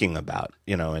thinking about,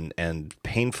 and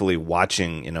painfully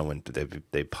watching, when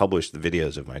they publish the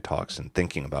videos of my talks and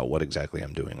thinking about what exactly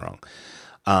I'm doing wrong.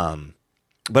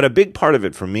 But a big part of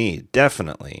it for me,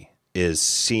 definitely, is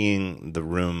seeing the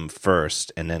room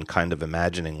first and then kind of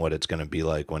imagining what it's going to be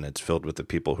like when it's filled with the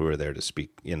people who are there to speak,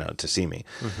 to see me.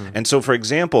 Mm-hmm. And so, for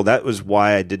example, that was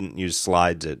why I didn't use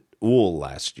slides at UL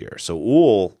last year. So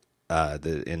UL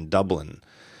in Dublin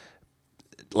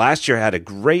last year had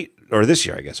this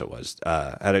year I guess it was,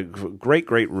 had a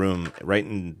great room right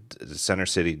in Center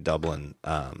City, Dublin,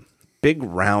 big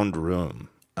round room.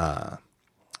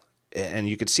 And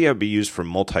you could see how it'd be used for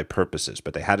multi-purposes,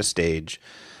 but they had a stage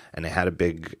and they had a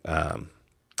big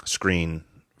screen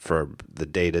for the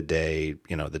day-to-day,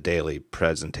 the daily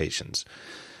presentations.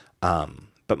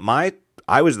 But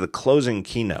I was the closing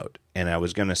keynote, and I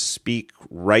was going to speak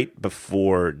right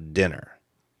before dinner.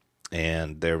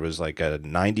 And there was like a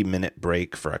 90-minute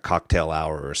break for a cocktail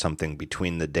hour or something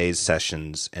between the day's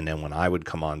sessions and then when I would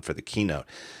come on for the keynote.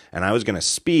 And I was going to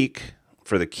speak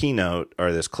for the keynote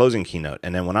or this closing keynote,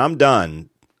 and then when I'm done,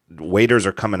 waiters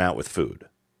are coming out with food.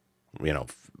 You know,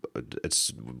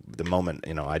 it's the moment,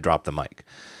 you know, I drop the mic.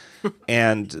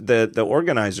 And the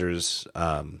organizers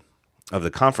of the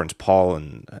conference, Paul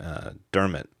and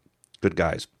Dermot, good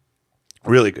guys,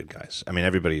 really good guys. I mean,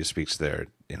 everybody who speaks there,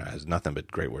 you know, has nothing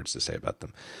but great words to say about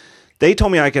them. They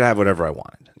told me I could have whatever I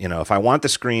wanted. You know, if I want the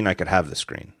screen, I could have the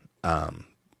screen.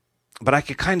 But I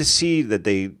could kind of see that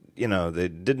they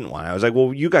didn't want it. I was like,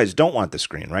 well, you guys don't want the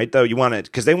screen, right? Though you want it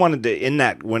because they wanted to, in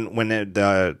that when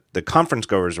the conference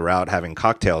goers were out having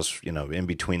cocktails, you know, in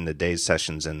between the day's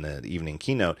sessions and the evening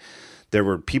keynote, there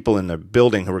were people in the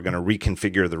building who were going to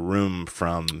reconfigure the room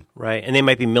from right, and they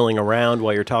might be milling around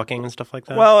while you're talking and stuff like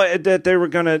that. Well, that they were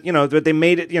going to, you know, but they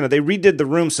made it, you know, they redid the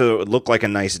room so it would look like a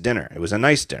nice dinner. It was a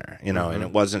nice dinner, you know, and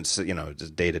it wasn't, you know,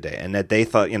 just day to day. And that they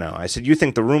thought, you know, I said, you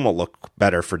think the room will look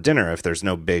better for dinner if there's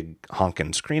no big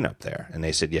honking screen up there? And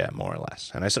they said, yeah, more or less.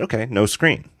 And I said, okay, no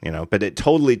screen, you know, but it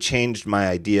totally changed my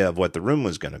idea of what the room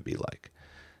was going to be like.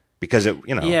 Because it,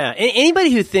 you know. Yeah,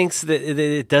 anybody who thinks that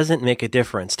it doesn't make a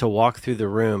difference to walk through the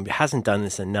room hasn't done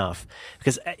this enough.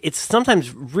 Because it's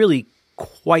sometimes really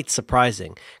quite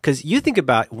surprising. Because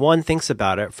one thinks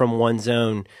about it from one's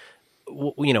own,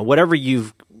 you know, whatever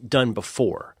you've done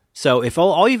before. So if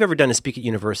all you've ever done is speak at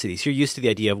universities, you're used to the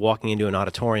idea of walking into an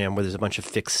auditorium where there's a bunch of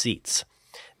fixed seats,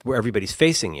 where everybody's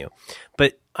facing you.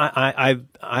 But or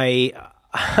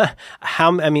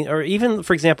even,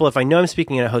 for example, if I know I'm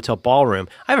speaking in a hotel ballroom,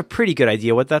 I have a pretty good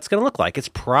idea what that's going to look like. It's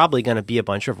probably going to be a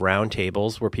bunch of round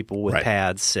tables where people with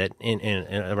pads sit in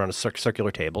around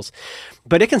circular tables.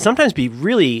 But it can sometimes be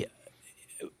really,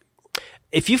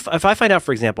 if I find out,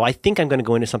 for example, I think I'm going to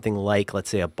go into something like, let's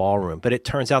say, a ballroom, but it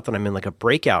turns out that I'm in like a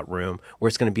breakout room where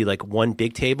it's going to be like one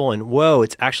big table, and whoa,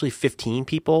 it's actually 15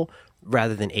 people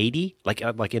rather than 80,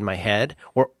 like in my head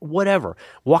or whatever.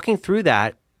 Walking through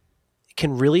that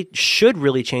should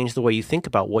really change the way you think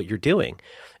about what you're doing.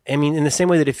 I mean, in the same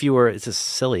way that if you were, it's just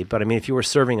silly, but I mean, if you were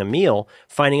serving a meal,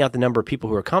 finding out the number of people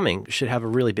who are coming should have a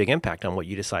really big impact on what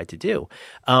you decide to do.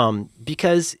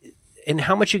 Because and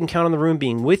how much you can count on the room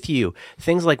being with you.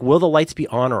 Things like, will the lights be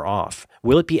on or off?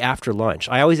 Will it be after lunch?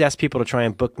 I always ask people to try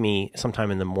and book me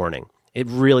sometime in the morning. It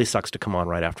really sucks to come on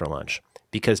right after lunch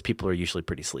because people are usually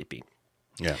pretty sleepy.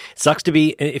 Yeah. It sucks to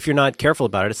be, if you're not careful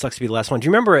about it, it sucks to be the last one. Do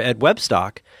you remember at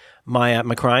Webstock, my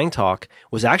crying talk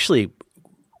was actually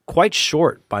quite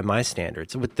short by my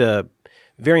standards. With the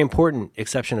very important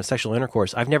exception of sexual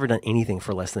intercourse, I've never done anything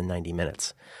for less than 90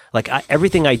 minutes. Like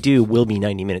everything I do will be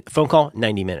 90 minutes. Phone call,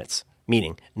 90 minutes.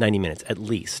 Meeting, 90 minutes at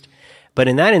least. But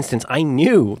in that instance, I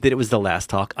knew that it was the last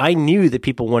talk. I knew that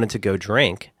people wanted to go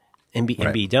drink and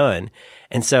be done.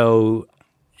 And so,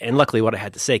 and luckily what I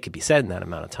had to say could be said in that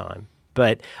amount of time.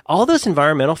 But all those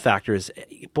environmental factors,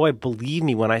 boy, believe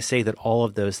me when I say that all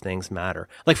of those things matter.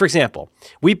 Like, for example,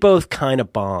 we both kind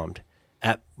of bombed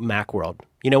at Macworld.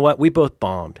 You know what? We both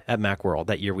bombed at Macworld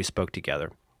that year we spoke together.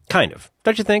 Kind of.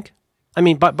 Don't you think? I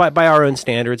mean, by our own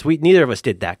standards, neither of us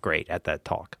did that great at that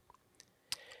talk.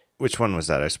 Which one was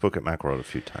that? I spoke at Macworld a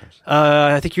few times.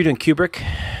 I think you were doing Kubrick.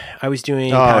 I was doing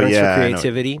Patterns for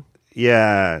Creativity.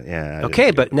 Yeah.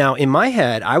 Okay, but now in my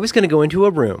head, I was going to go into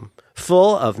a room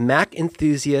full of Mac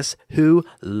enthusiasts who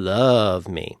love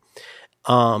me.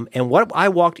 And what I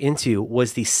walked into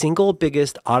was the single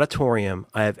biggest auditorium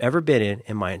I have ever been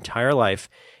in my entire life.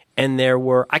 And there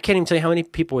were, I can't even tell you how many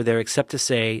people were there except to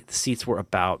say the seats were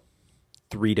about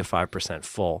 3 to 5%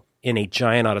 full in a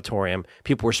giant auditorium.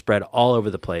 People were spread all over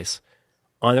the place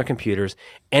on their computers.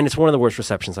 And it's one of the worst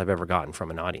receptions I've ever gotten from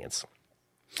an audience.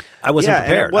 I wasn't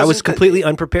prepared. I was completely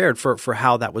unprepared for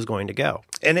how that was going to go.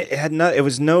 And there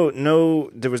was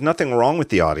nothing wrong with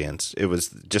the audience. It was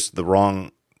just the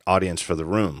wrong audience for the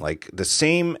room. Like the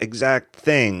same exact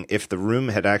thing if the room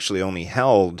had actually only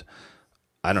held,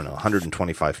 I don't know,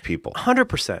 125 people.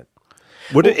 100%.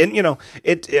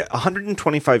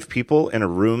 125 people in a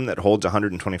room that holds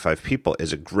 125 people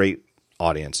is a great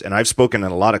audience. And I've spoken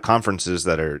at a lot of conferences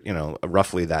that are,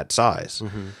 roughly that size.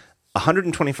 Mm-hmm.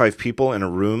 125 people in a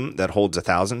room that holds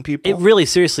 1,000 people. It really,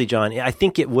 seriously, John, I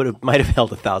think it might have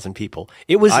held 1,000 people.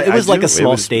 It was like a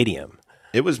small stadium.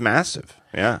 It was massive.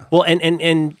 Yeah. Well,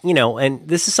 and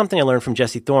this is something I learned from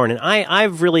Jesse Thorne, and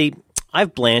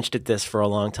I've blanched at this for a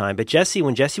long time. But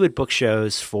when Jesse would book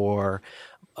shows for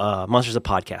Monsters of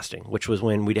Podcasting, which was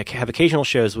when we'd have occasional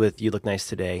shows with You Look Nice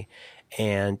Today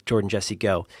and Jordan Jesse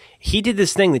Go, he did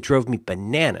this thing that drove me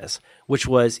bananas, which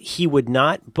was he would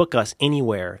not book us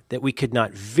anywhere that we could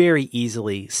not very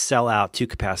easily sell out to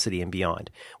capacity and beyond,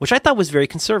 which I thought was very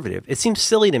conservative. It seems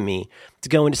silly to me to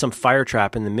go into some fire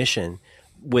trap in the Mission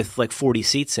with like 40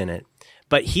 seats in it.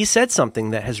 But he said something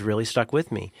that has really stuck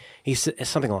with me. He said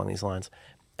something along these lines.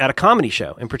 At a comedy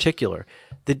show in particular,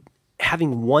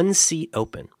 having one seat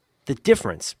open, the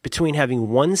difference between having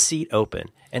one seat open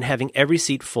and having every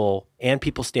seat full and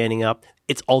people standing up,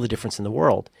 it's all the difference in the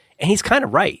world. And he's kind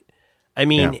of right. I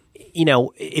mean,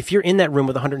 if you're in that room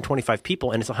with 125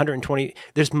 people and it's 120,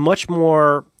 there's much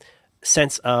more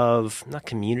sense of not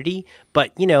community,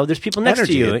 but there's people next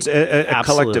to you. It's a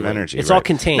collective energy. It's all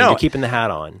contained. You're keeping the hat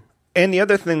on. And the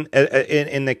other thing,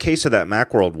 in the case of that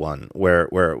Macworld one, where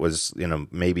it was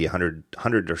maybe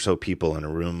 100 or so people in a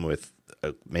room with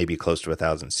maybe close to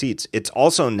 1,000 seats, it's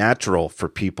also natural for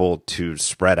people to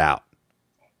spread out.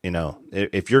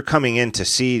 If you're coming in to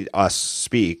see us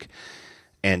speak,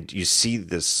 and you see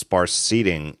this sparse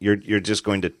seating, you're just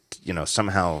going to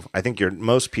somehow. I think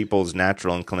most people's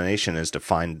natural inclination is to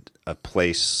find a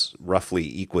place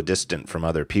roughly equidistant from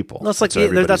other people. No, it's like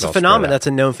that's a phenomenon. That's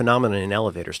a known phenomenon in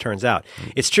elevators. Turns out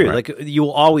it's true. Right. Like you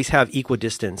will always have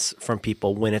equidistance from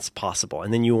people when it's possible,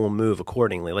 and then you will move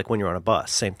accordingly. Like when you're on a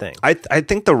bus, same thing. I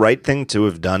think the right thing to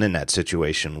have done in that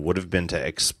situation would have been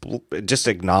to just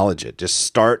acknowledge it. Just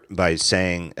start by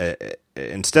saying.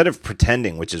 Instead of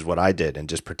pretending, which is what I did, and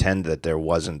just pretend that there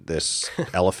wasn't this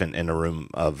elephant in a room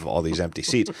of all these empty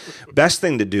seats, best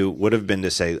thing to do would have been to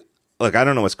say, look, I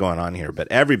don't know what's going on here, but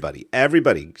everybody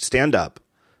stand up,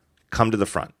 come to the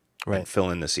front, and fill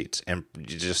in the seats. And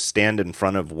you just stand in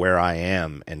front of where I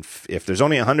am, and if there's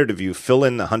only 100 of you, fill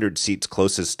in the 100 seats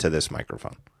closest to this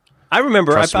microphone. I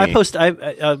remember I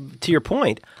to your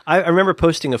point, I remember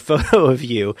posting a photo of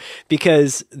you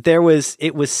because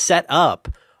it was set up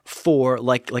for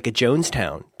like a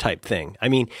Jonestown type thing. I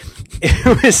mean,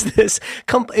 it was this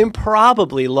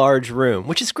improbably large room,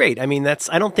 which is great. I mean, I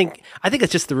think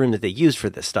it's just the room that they used for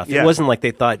this stuff. Yeah. It wasn't like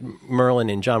they thought Merlin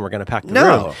and John were going to pack the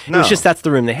room. It was just that's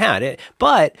the room they had.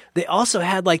 But they also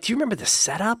had do you remember the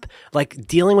setup? Like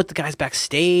dealing with the guys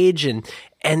backstage and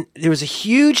there was a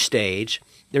huge stage,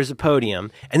 there's a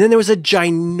podium, and then there was a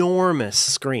ginormous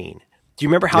screen. Do you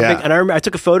remember how big? And I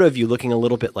took a photo of you looking a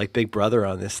little bit like Big Brother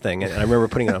on this thing, and I remember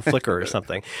putting it on Flickr or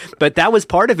something. But that was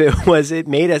part of it. Was it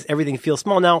made everything feel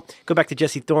small? Now go back to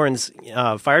Jesse Thorne's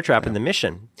fire trap in the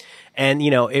Mission, and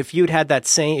if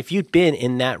if you'd been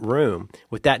in that room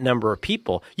with that number of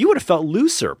people, you would have felt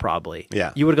looser probably.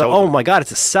 Yeah, you would have gone, oh my God,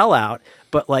 it's a sellout.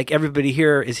 But everybody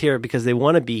here is here because they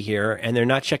want to be here, and they're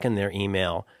not checking their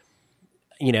email.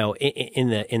 In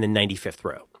the 95th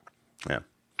row. Yeah.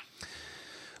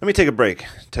 Let me take a break,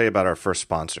 tell you about our first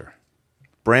sponsor.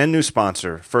 Brand new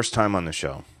sponsor, first time on the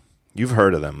show. You've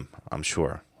heard of them, I'm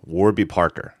sure. Warby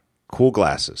Parker. Cool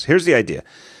glasses. Here's the idea.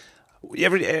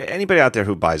 Anybody out there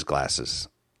who buys glasses,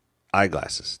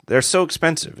 eyeglasses, they're so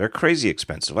expensive. They're crazy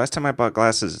expensive. Last time I bought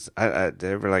glasses,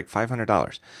 they were like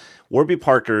 $500. Warby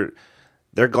Parker,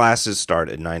 their glasses start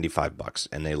at $95,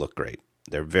 and they look great.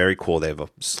 They're very cool. They have a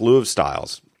slew of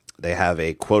styles. They have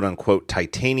a quote-unquote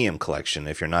titanium collection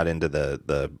if you're not into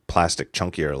the plastic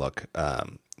chunkier look,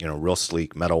 real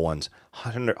sleek metal ones,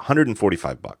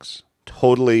 $145.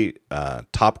 Totally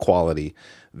top quality,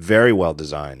 very well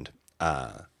designed.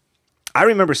 I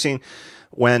remember seeing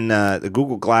when the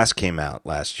Google Glass came out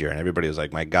last year, and everybody was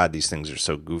like, my God, these things are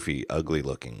so goofy, ugly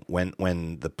looking. When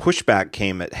the pushback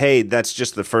came at, hey, that's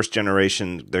just the first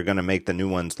generation, they're going to make the new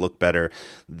ones look better.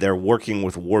 They're working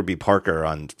with Warby Parker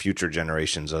on future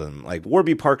generations of them. Like,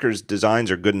 Warby Parker's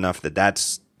designs are good enough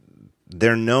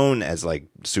they're known as like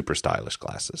super stylish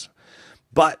glasses.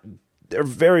 But they're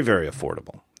very, very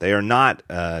affordable. They are not,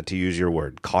 to use your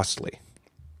word, costly.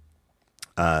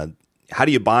 How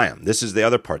do you buy them? This is the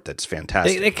other part that's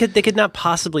fantastic. They could not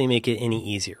possibly make it any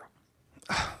easier.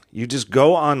 You just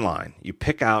go online. You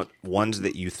pick out ones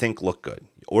that you think look good.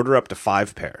 You order up to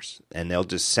 5 pairs, and they'll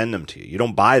just send them to you. You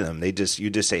don't buy them. You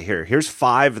just say, here's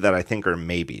 5 that I think are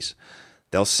maybes.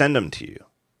 They'll send them to you.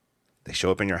 They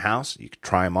show up in your house. You can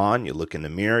try them on. You look in the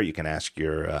mirror. You can ask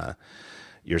your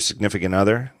significant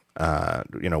other,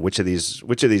 which of these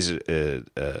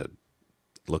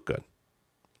look good.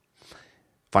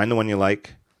 Find the one you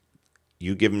like.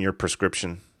 You give them your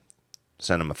prescription.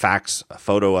 Send them a fax, a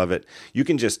photo of it. You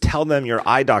can just tell them your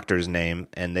eye doctor's name,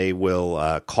 and they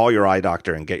will call your eye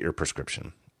doctor and get your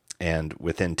prescription. And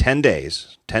within 10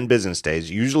 business days,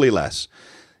 usually less,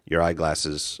 your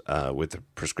eyeglasses with the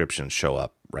prescriptions show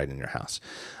up right in your house.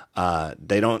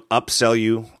 They don't upsell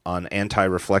you on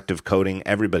anti-reflective coating.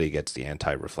 Everybody gets the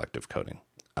anti-reflective coating.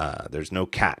 There's no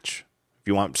catch. If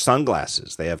you want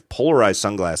sunglasses, they have polarized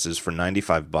sunglasses for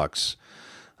 $95,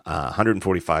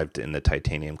 $145 in the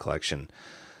titanium collection,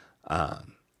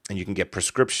 and you can get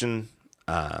prescription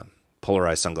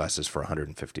polarized sunglasses for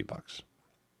 $150.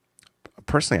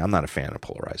 personally, I'm not a fan of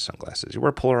polarized sunglasses. You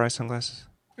wear polarized sunglasses?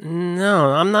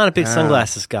 No, I'm not a big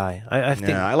sunglasses guy. I think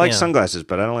I like sunglasses,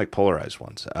 but I don't like polarized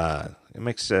ones. It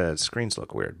makes screens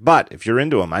look weird. But if you're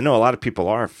into them, I know a lot of people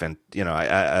are.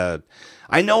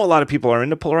 I know a lot of people are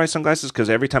into polarized sunglasses because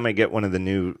every time I get one of the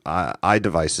new eye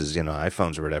devices,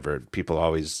 iPhones or whatever,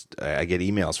 I get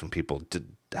emails from people.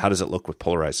 How does it look with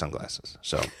polarized sunglasses?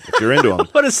 So if you're into them,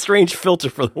 what a strange filter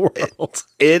for the world.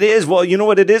 It is. Well, you know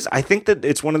what it is? I think that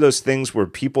it's one of those things where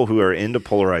people who are into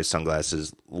polarized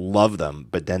sunglasses love them,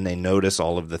 but then they notice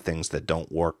all of the things that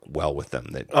don't work well with them.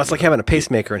 It's like having a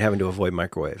pacemaker and having to avoid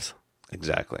microwaves.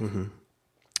 Exactly.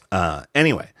 Mm-hmm.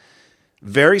 Anyway,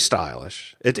 very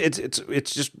stylish.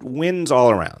 It's just wins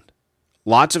all around.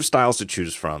 Lots of styles to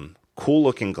choose from. Cool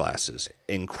looking glasses,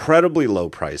 incredibly low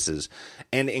prices,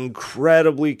 and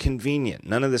incredibly convenient.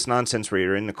 None of this nonsense where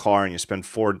you're in the car and you spend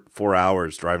four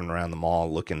hours driving around the mall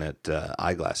looking at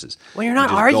eyeglasses. Well, you're not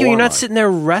arguing. You're not sitting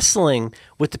there wrestling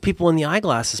with the people in the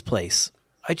eyeglasses place.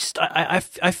 I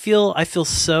feel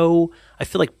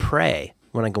like prey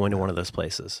when I go into one of those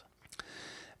places.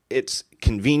 It's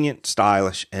convenient,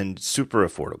 stylish, and super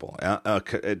affordable.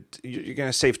 You're going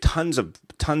to save tons of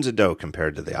dough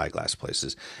compared to the eyeglass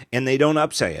places, and they don't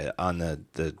upsell it on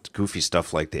the goofy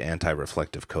stuff like the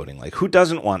anti-reflective coating. Like, who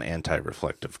doesn't want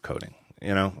anti-reflective coating?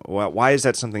 Why is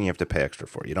that something you have to pay extra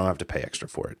for? You don't have to pay extra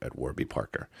for it at Warby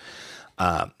Parker.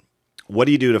 What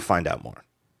do you do to find out more?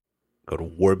 Go to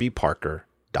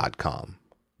warbyparker.com.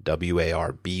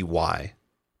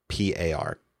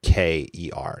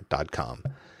 WARBYPARKER.com.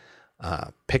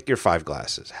 Pick your 5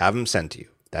 glasses. Have them sent to you.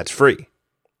 That's free.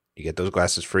 You get those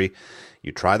glasses free.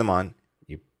 You try them on.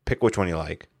 You pick which one you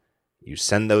like. You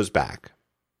send those back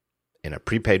in a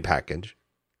prepaid package.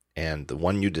 And the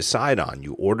one you decide on,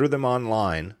 you order them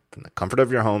online from the comfort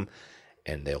of your home,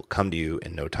 and they'll come to you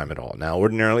in no time at all. Now,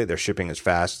 ordinarily, their shipping is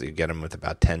fast. You get them with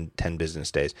about 10 business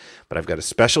days. But I've got a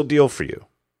special deal for you,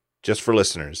 just for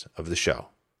listeners of the show.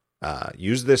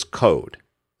 Use this code,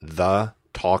 The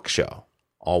Talk Show.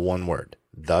 All one word,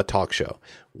 The Talk Show.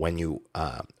 When you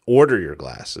order your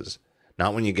glasses,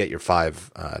 not when you get your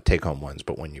 5 take-home ones,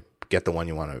 but when you get the one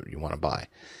you want to buy,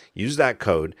 use that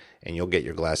code, and you'll get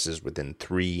your glasses within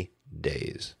 3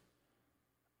 days.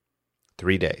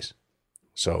 3 days.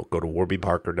 So go to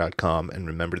warbyparker.com and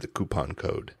remember the coupon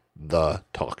code, The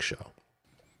Talk Show.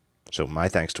 So my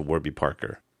thanks to Warby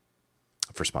Parker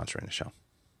for sponsoring the show.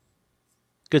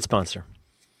 Good sponsor.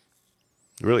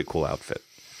 Really cool outfit.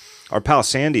 Our pal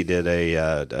Sandy did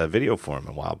a video for him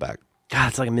a while back. God,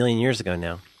 it's like a million years ago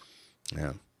now.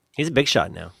 Yeah. He's a big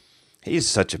shot now. He's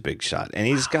such a big shot. And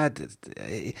he's got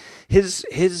his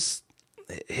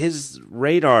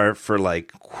radar for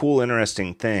like cool,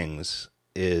 interesting things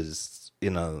is,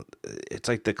 it's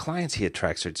like the clients he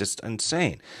attracts are just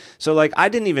insane. So like, I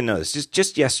didn't even know this.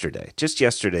 Just yesterday,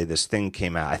 this thing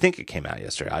came out. I think it came out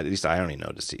yesterday. At least I only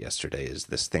noticed it yesterday. Is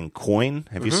this thing Coin?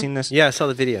 Have you seen this? Yeah, I saw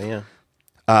the video, yeah.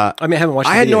 I haven't watched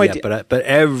the video yet, but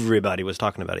everybody was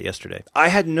talking about it yesterday. I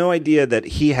had no idea that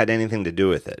he had anything to do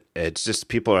with it. It's just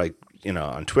people are like,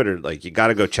 on Twitter, like, you got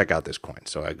to go check out this coin.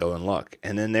 So I go and look,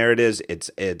 and then there it is.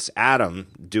 It's Adam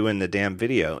doing the damn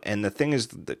video, and the thing is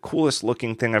the coolest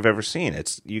looking thing I've ever seen.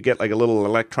 You get like a little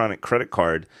electronic credit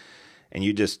card, and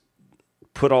you just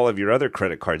put all of your other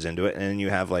credit cards into it, and then you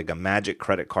have like a magic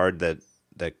credit card that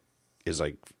is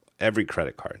like every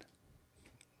credit card.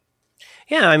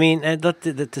 Yeah, I mean,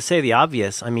 to say the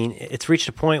obvious, I mean, it's reached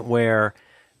a point where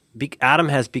Adam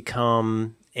has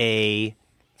become a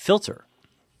filter.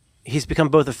 He's become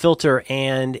both a filter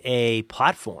and a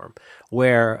platform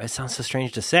where, it sounds so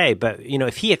strange to say, but,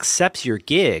 if he accepts your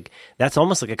gig, that's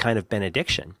almost like a kind of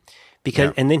benediction.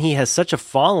 And then he has such a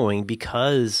following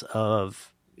because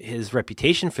of his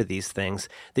reputation for these things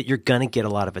that you're going to get a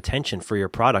lot of attention for your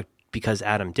product because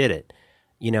Adam did it.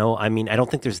 I mean, I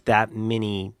don't think there's that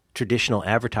many traditional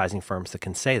advertising firms that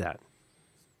can say that.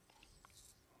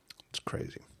 It's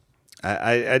crazy.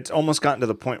 It's almost gotten to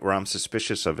the point where I'm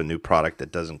suspicious of a new product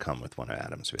that doesn't come with one of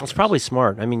Adam's videos. It's probably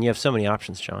smart. I mean, you have so many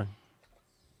options, John.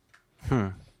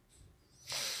 I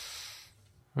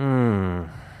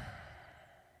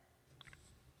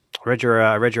read your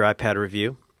iPad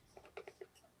review.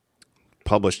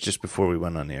 Published just before we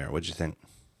went on the air. What'd you think?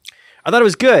 I thought it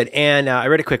was good, and I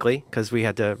read it quickly because we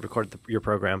had to record your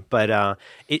program. But I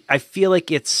feel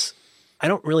like I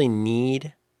don't really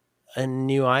need a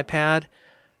new iPad.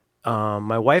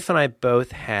 My wife and I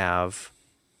both have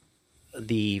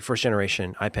the first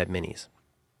generation iPad minis,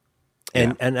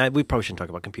 and we probably shouldn't talk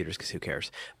about computers because who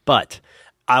cares? But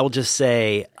I will just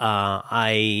say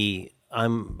I'm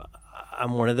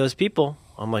one of those people.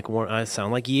 I'm like, I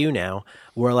sound like you now.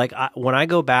 Where like when I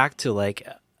go back to like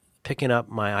picking up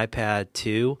my iPad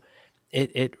 2,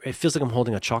 it feels like I'm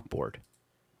holding a chalkboard.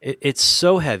 It's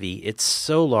so heavy. It's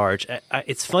so large.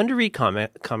 It's fun to read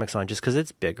comics on just because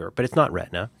it's bigger, but it's not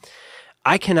Retina.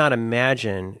 I cannot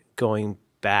imagine going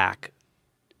back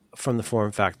from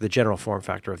the general form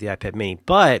factor of the iPad Mini.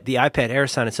 But the iPad Air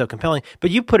sounded so compelling.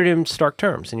 But you put it in stark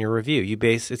terms in your review.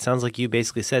 It sounds like you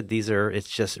basically said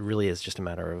it really is just a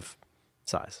matter of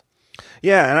size.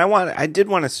 Yeah, and I did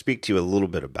want to speak to you a little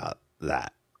bit about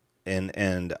that.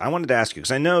 And I wanted to ask you,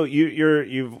 because I know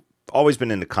you've always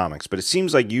been into comics, but it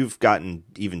seems like you've gotten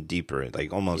even deeper,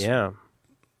 like almost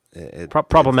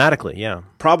problematically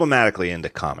into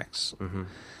comics. Mm-hmm.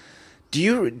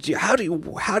 How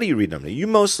do you read them? You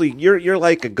mostly you're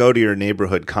like a go to your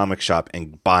neighborhood comic shop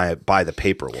and buy the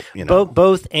paper. You know,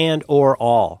 both and or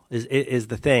all is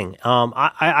the thing. I'm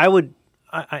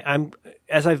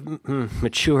as I've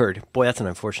matured. Boy, that's an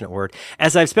unfortunate word.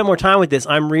 As I've spent more time with this,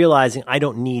 I'm realizing I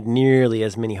don't need nearly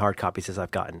as many hard copies as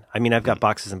I've gotten. I mean, I've got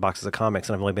boxes and boxes of comics,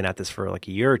 and I've only been at this for like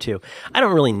a year or two. I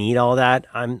don't really need all that.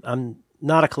 I'm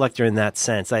not a collector in that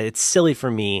sense. It's silly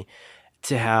for me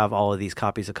to have all of these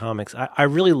copies of comics. I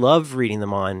really love reading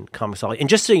them on Comixology. And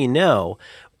just so you know,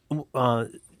 I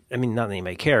mean, not that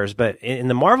anybody cares, but in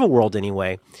the Marvel world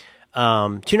anyway,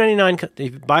 $2.99.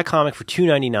 If you buy a comic for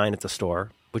 $2.99 at the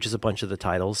store, which is a bunch of the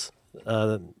titles,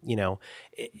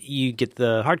 you get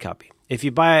the hard copy. If you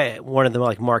buy one of the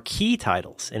like marquee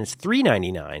titles and it's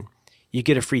 $3.99, you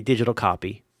get a free digital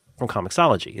copy from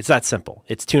Comixology. It's that simple.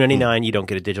 It's $2.99, you don't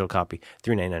get a digital copy.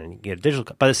 $3.99, you get a digital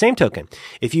copy. By the same token,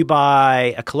 if you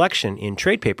buy a collection in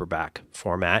trade paperback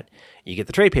format, you get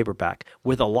the trade paperback.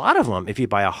 With a lot of them, if you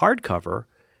buy a hardcover,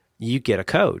 you get a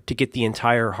code to get the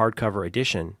entire hardcover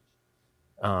edition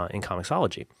in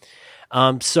Comixology.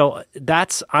 So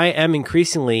I am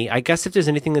increasingly, I guess if there's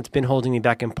anything that's been holding me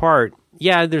back in part,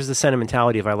 yeah, there's the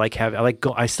sentimentality of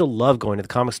I still love going to the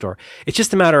comic store. It's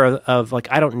just a matter of like,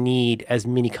 I don't need as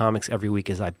many comics every week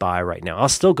as I buy right now. I'll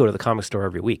still go to the comic store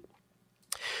every week.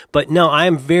 But no, I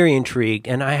am very intrigued,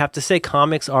 and I have to say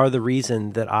comics are the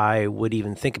reason that I would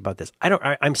even think about this.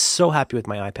 I'm so happy with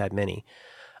my iPad Mini.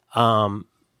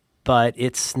 But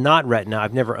it's not Retina.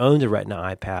 I've never owned a Retina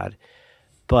iPad,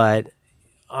 but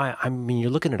I mean,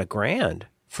 you're looking at $1,000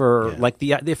 for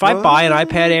if I buy an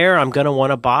iPad Air, I'm going to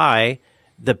want to buy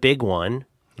the big one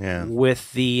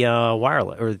with the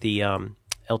wireless or the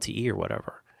LTE or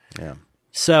whatever. Yeah.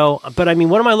 So, but I mean,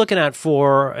 what am I looking at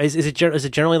for? Is it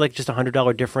generally like just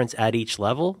 $100 difference at each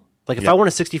level? Like if I want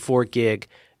a 64 gig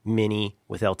mini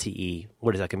with LTE,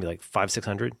 what is that going to be like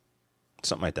 $500-$600?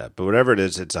 Something like that. But whatever it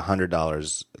is, it's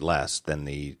 $100 less than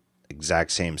the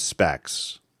exact same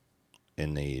specs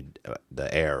in the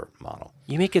Air model.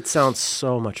 You make it sound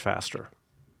so much faster.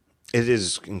 It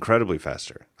is incredibly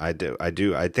faster. I do.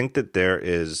 I think that there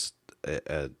is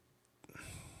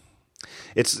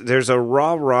there's a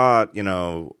raw, we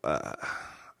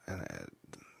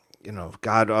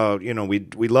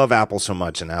love Apple so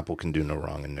much, and Apple can do no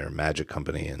wrong, and they're a magic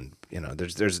company, and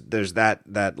there's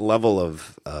that level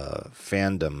of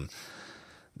fandom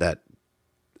that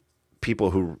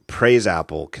people who praise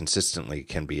Apple consistently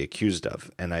can be accused of,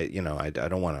 and I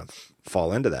don't want to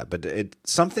fall into that, but it's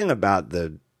something about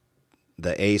the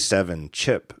A7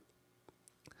 chip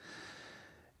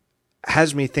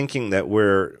has me thinking that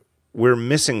we're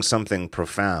missing something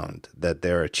profound that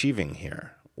they're achieving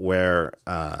here, where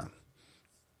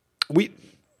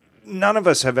none of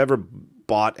us have ever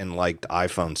bought and liked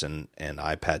iPhones and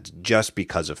iPads just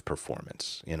because of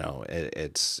performance.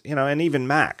 And even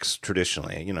Macs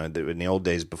traditionally, in the old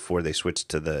days before they switched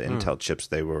to the Intel chips,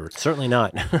 they were certainly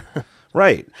not.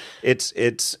 Right. It's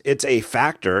a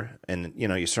factor, and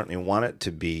you certainly want it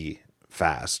to be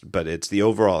fast, but it's the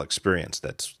overall experience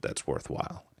that's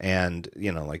worthwhile. And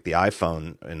like the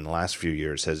iPhone in the last few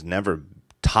years has never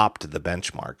topped the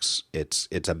benchmarks.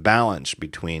 It's a balance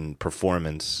between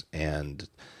performance and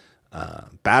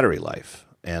battery life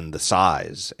and the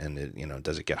size, and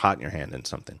does it get hot in your hand and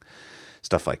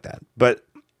stuff like that. But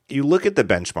you look at the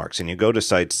benchmarks and you go to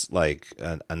sites like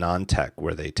AnonTech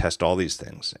where they test all these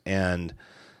things, and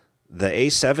the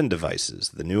A7 devices,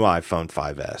 the new iPhone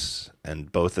 5S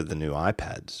and both of the new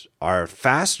iPads, are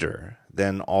faster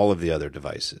than all of the other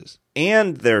devices.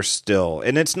 And they're still,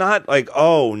 and it's not like,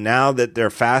 oh, now that they're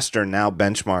faster, now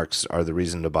benchmarks are the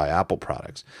reason to buy Apple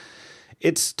products.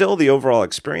 It's still the overall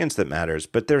experience that matters,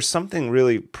 but there's something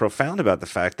really profound about the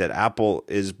fact that Apple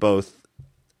is both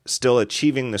still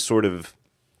achieving the sort of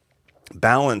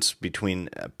balance between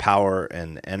power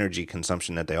and energy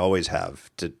consumption that they always have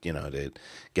to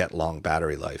get long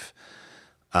battery life,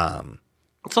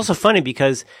 It's also funny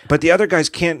because But the other guys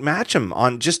can't match him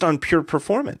on pure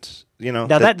performance. You know,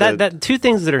 now that two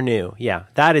things that are new. Yeah,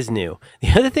 that is new. The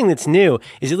other thing that's new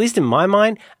is, at least in my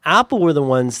mind, Apple were the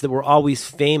ones that were always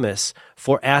famous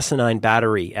for asinine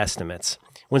battery estimates.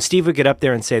 When Steve would get up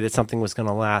there and say that something was going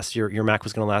to last, your Mac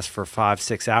was going to last for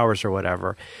 5-6 hours or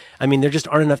whatever, I mean, there just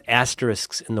aren't enough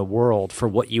asterisks in the world for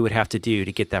what you would have to do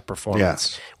to get that performance.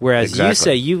 Yes, Whereas exactly. you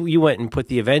say you went and put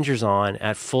the Avengers on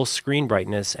at full screen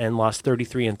brightness and lost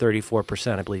 33 and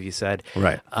 34%, I believe you said.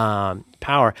 Right.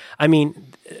 Power. I mean,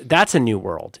 that's a new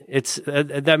world. It's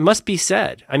that must be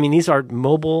said. I mean, these are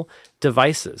mobile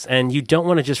devices, and you don't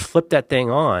want to just flip that thing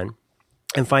on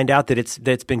and find out that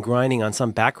it's been grinding on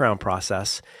some background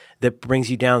process that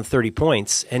brings you down 30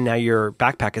 points, and now your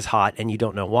backpack is hot and you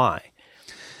don't know why.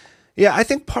 Yeah, I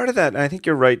think part of that, and I think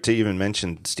you're right to even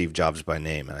mention Steve Jobs by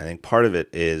name, and I think part of it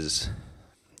is,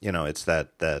 you know, it's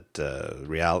that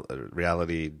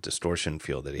reality distortion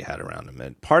field that he had around him.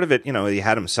 And part of it, you know, he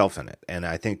had himself in it. And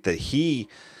I think that he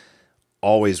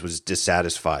always was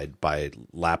dissatisfied by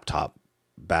laptop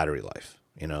battery life.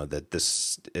 You know, that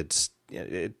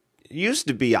it used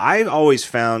to be, I always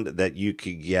found that you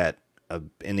could get,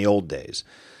 in the old days,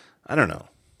 I don't know,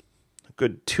 a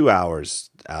good 2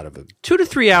 hours out of it. 2 to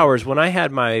 3 hours when I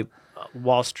had my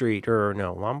Wall Street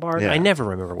Lombard. Yeah. I never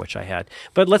remember which I had.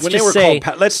 But let's When just they were say,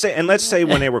 called, let's say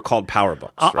when they were called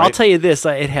PowerBooks. I'll tell you this: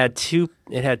 it had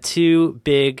two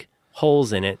big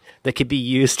holes in it that could be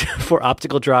used for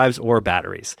optical drives or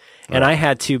batteries. And I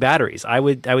had 2 batteries. I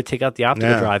would take out the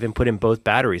optical drive and put in both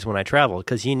batteries when I traveled,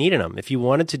 because you needed them if you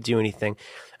wanted to do anything.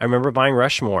 I remember buying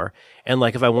Rushmore, and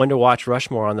like if I wanted to watch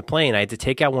Rushmore on the plane, I had to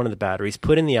take out one of the batteries,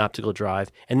 put in the optical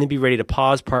drive, and then be ready to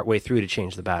pause partway through to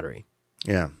change the battery.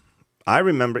 Yeah. I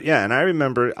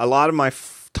remember a lot of my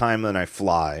time when I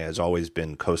fly has always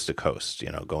been coast to coast, you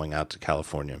know, going out to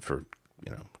California for,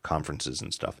 you know, conferences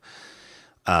and stuff.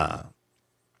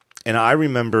 And I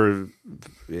remember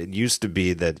it used to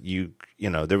be that you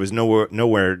know, there was no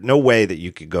way that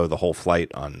you could go the whole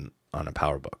flight on a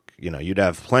PowerBook. You know, you'd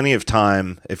have plenty of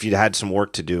time if you had some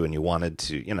work to do and you wanted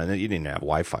to, you know, you didn't have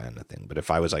Wi-Fi on the thing. But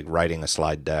if I was like writing a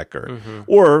slide deck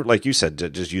or like you said,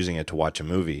 just using it to watch a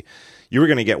movie, you were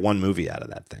going to get one movie out of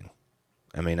that thing.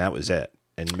 I mean, that was it.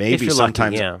 And maybe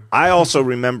sometimes I also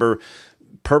remember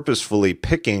purposefully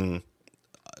picking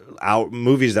out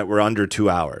movies that were under 2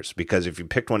 hours, because if you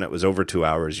picked one that was over 2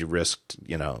 hours, you risked,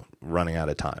 you know, running out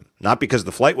of time. Not because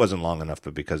the flight wasn't long enough,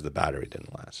 but because the battery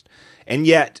didn't last. And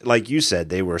yet, like you said,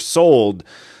 they were sold,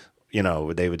 you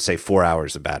know, they would say 4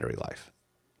 hours of battery life,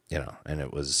 you know, and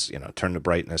it was, you know, turn the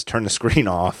brightness, turn the screen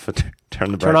off,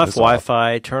 turn off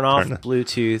Wi-Fi, turn off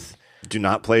Bluetooth. Do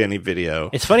not play any video.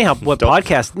 It's funny how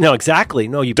podcast. No, exactly.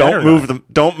 No, you don't move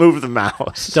the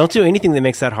mouse. Don't do anything that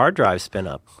makes that hard drive spin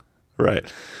up. Right.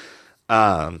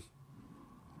 And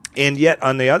yet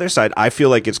on the other side, I feel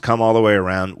like it's come all the way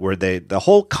around where the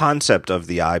whole concept of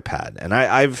the iPad, and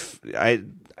I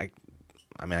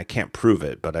mean, I can't prove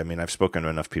it, but I mean, I've spoken to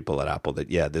enough people at Apple that,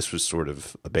 yeah, this was sort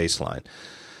of a baseline,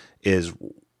 is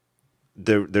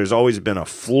there's always been a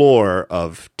floor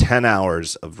of 10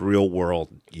 hours of real world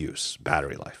use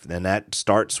battery life. And that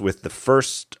starts with the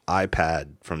first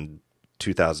iPad from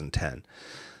 2010.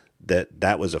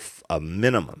 That was a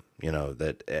minimum, you know,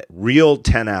 that real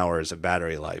 10 hours of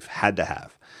battery life had to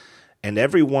have. And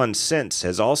every one since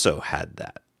has also had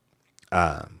that.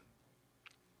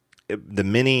 The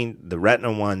Mini, the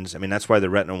Retina ones, I mean, that's why the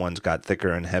Retina ones got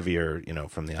thicker and heavier, you know,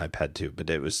 from the iPad 2. But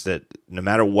it was that no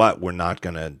matter what, we're not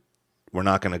gonna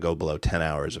go below 10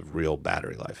 hours of real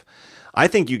battery life. I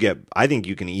think you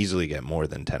can easily get more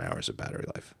than 10 hours of battery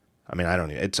life. I mean,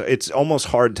 it's almost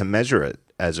hard to measure it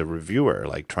as a reviewer,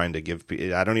 like trying to give,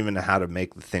 I don't even know how to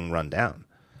make the thing run down.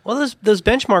 Well, those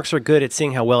benchmarks are good at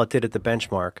seeing how well it did at the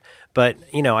benchmark. But,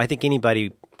 you know, I think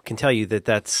anybody can tell you that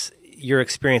that's your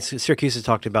experience. Syracuse has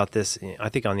talked about this, I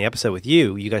think, on the episode with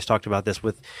you. You guys talked about this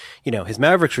with, you know, his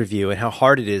Mavericks review and how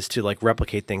hard it is to like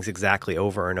replicate things exactly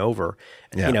over and over.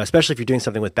 Yeah. You know, especially if you're doing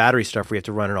something with battery stuff where you have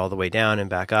to run it all the way down and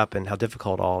back up, and how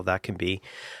difficult all of that can be.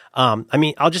 I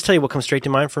mean, I'll just tell you what comes straight to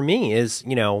mind for me is,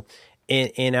 you know,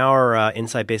 in our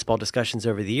Inside Baseball discussions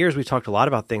over the years, we've talked a lot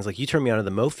about things like you turned me on to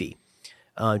the Mophie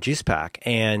juice pack.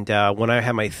 And when I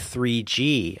had my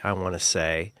 3G, I want to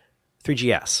say,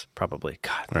 3GS probably.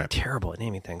 God, I'm terrible at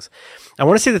naming things. I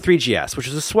want to say the 3GS, which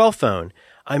was a swell phone.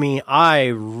 I mean, I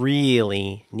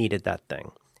really needed that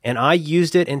thing. And I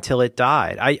used it until it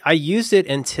died. I used it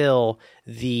until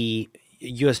the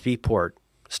USB port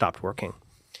stopped working.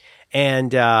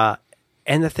 And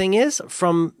the thing is,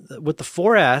 with the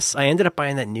 4S, I ended up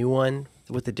buying that new one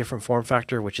with the different form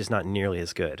factor, which is not nearly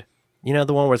as good. You know,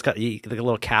 the one where it's got the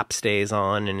little cap stays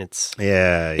on, and it's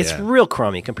Yeah. real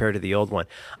crummy compared to the old one.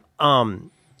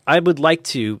 I would like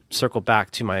to circle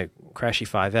back to my crashy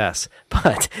 5S,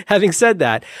 but having said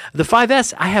that, the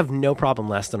 5S, I have no problem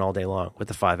lasting all day long with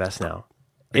the 5S now.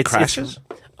 It crashes?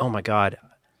 Oh my God.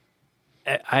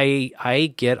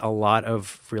 I get a lot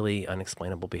of really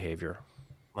unexplainable behavior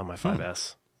on my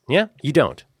 5S. Yeah, you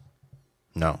don't.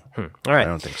 No. All right. I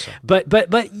don't think so.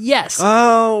 But yes.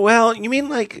 Oh, well, you mean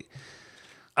like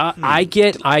I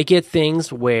get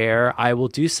things where I will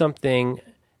do something.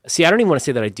 See, I don't even want to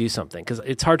say that I do something because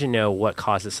it's hard to know what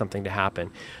causes something to happen.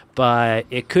 But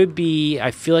it could be, I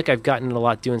feel like I've gotten a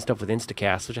lot doing stuff with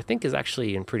Instacast, which I think is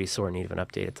actually in pretty sore need of an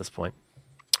update at this point.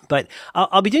 But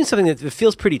I'll be doing something that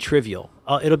feels pretty trivial.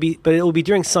 It'll be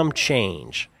during some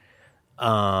change,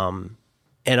 and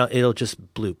it'll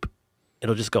just bloop.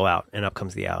 It'll just go out, and up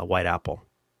comes the white apple.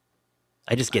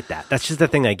 I just get that. That's just the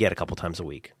thing I get a couple times a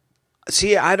week.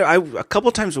 See, a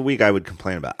couple times a week I would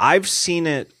complain about. I've seen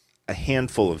it a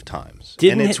handful of times.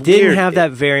 Didn't weird. have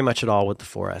that very much at all with the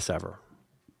 4S ever.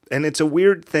 And it's a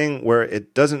weird thing where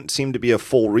it doesn't seem to be a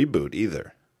full reboot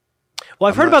either. Well,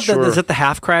 I've heard about is that the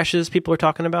half crashes people are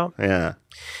talking about? Yeah.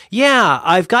 Yeah,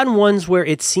 I've gotten ones where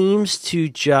it seems to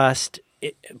just...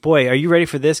 boy, are you ready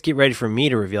for this? Get ready for me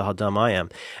to reveal how dumb I am.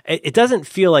 It doesn't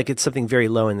feel like it's something very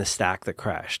low in the stack that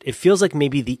crashed. It feels like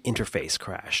maybe the interface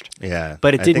crashed. Yeah.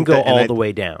 But it didn't go all the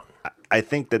way down. I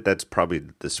think that's probably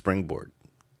the springboard.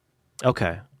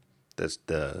 Okay. That's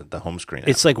the home screen.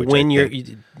 It's like when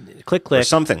you click or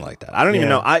something like that. I don't even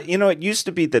know. It used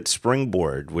to be that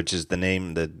Springboard, which is the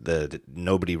name that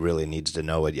nobody really needs to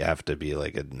know it. You have to be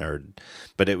like a nerd.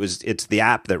 But it's the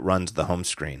app that runs the home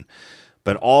screen.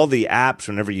 But all the apps,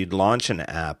 whenever you'd launch an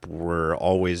app, were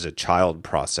always a child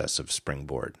process of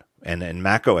Springboard. And in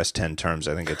Mac OS 10 terms,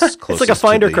 I think it's closest it's like a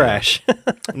Finder crash.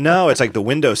 No, it's like the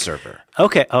Windows server.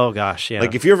 Okay. Oh, gosh, yeah.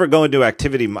 Like if you ever go into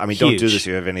Activity, don't do this if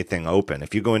you have anything open.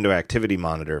 If you go into Activity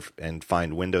Monitor and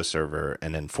find Windows Server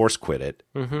and then force quit it,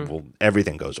 well,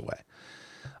 everything goes away.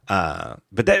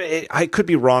 But I could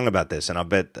be wrong about this, and I'll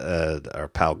bet our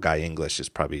pal Guy English is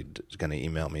probably going to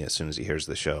email me as soon as he hears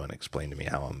the show and explain to me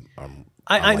how I'm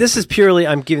this is purely.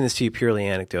 I'm giving this to you purely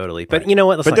anecdotally, but you know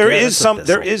what? But there is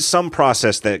some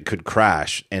process that could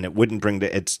crash, and it wouldn't bring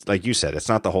to. It's like you said, it's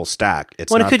not the whole stack.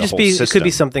 It's not it could the just whole be. system. It could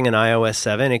be something in iOS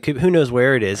 7. It could. Who knows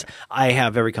where it is? I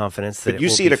have every confidence that. But you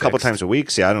see it a couple times a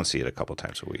week. See, I don't see it a couple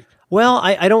times a week. Well,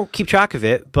 I don't keep track of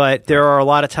it, but there are a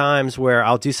lot of times where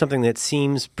I'll do something that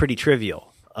seems pretty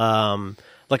trivial.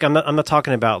 Like I'm not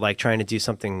talking about like trying to do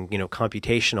something,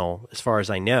 computational as far as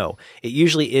I know. It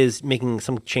usually is making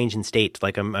some change in state.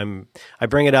 Like I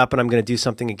bring it up and I'm going to do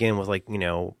something again with like,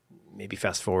 maybe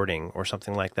fast forwarding or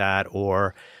something like that.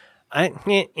 Or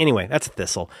anyway, that's a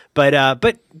thistle. But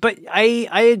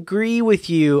I agree with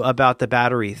you about the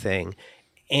battery thing.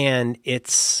 And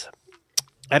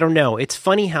I don't know. It's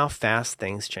funny how fast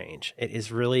things change. It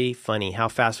is really funny how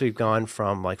fast we've gone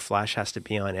from like Flash has to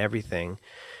be on everything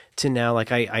to now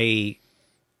like I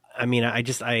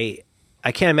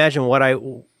can't imagine what I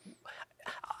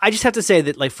just have to say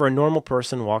that like for a normal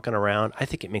person walking around, I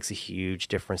think it makes a huge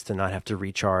difference to not have to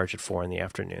recharge at 4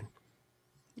 p.m.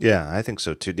 Yeah, I think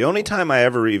so too. The only time I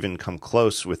ever even come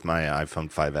close with my iPhone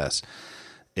 5S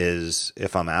is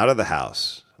if I'm out of the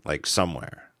house, like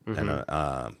somewhere,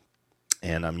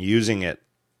 and I'm using it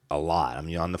a lot.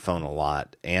 I'm on the phone a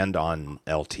lot and on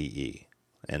LTE.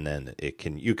 And then I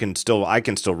can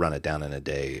still run it down in a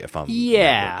day if I'm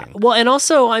working. Well, and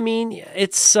also, I mean,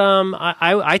 it's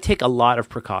I take a lot of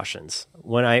precautions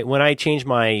when I change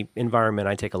my environment.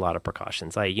 I take a lot of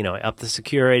precautions. I up the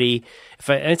security.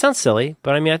 And it sounds silly,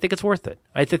 but I mean, I think it's worth it.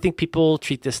 I think people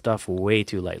treat this stuff way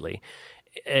too lightly.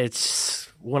 It's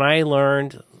when I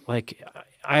learned like.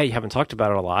 I haven't talked about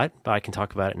it a lot, but I can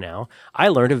talk about it now. I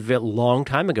learned a long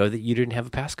time ago that you didn't have a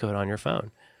passcode on your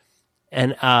phone.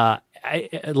 And a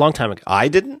long time ago. I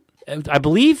didn't? I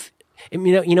believe,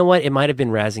 you know what? It might have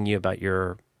been razzing you about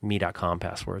your me.com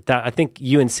password. I think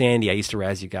you and Sandy, I used to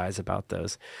razz you guys about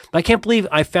those. But I can't believe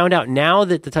I found out now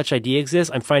that the Touch ID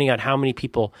exists, I'm finding out how many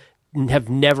people have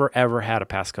never, ever had a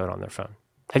passcode on their phone.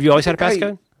 Have you always had a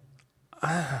passcode?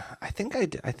 I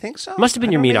think so. Must have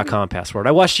been your me.com password.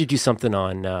 I watched you do something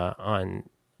on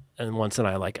and once,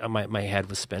 and my head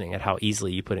was spinning at how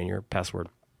easily you put in your password.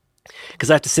 Because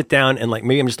I have to sit down and like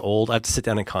maybe I'm just old. I have to sit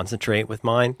down and concentrate with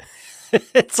mine.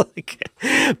 It's like,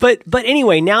 but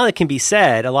anyway, now it can be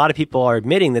said. A lot of people are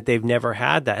admitting that they've never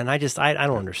had that, and I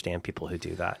don't understand people who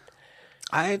do that.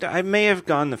 I may have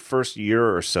gone the first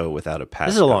year or so without a passcode.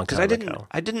 This is a long time ago.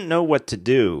 I didn't know what to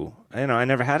do. I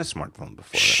never had a smartphone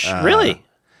before. Really?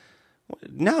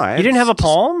 No, You didn't have a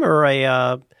Palm or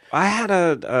a... I had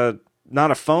a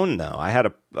not a phone though. I had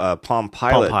a Palm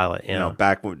Pilot. Palm Pilot, yeah.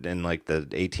 Back in like the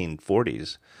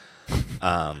 1840s.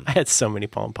 I had so many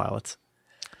Palm Pilots.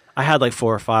 I had like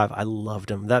 4 or 5. I loved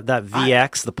them. That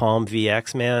VX, the Palm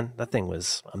VX, man, that thing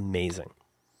was amazing.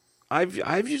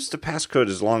 I've used the passcode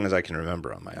as long as I can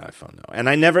remember on my iPhone though, and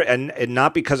I never and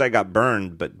not because I got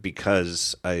burned, but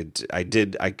because it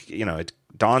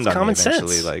dawned on me eventually.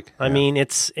 Sense. Like, I mean,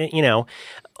 it's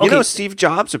Steve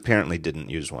Jobs apparently didn't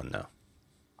use one though.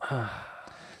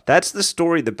 That's the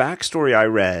story. The backstory I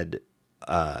read.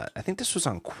 I think this was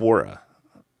on Quora.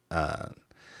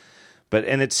 But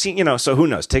it's, so who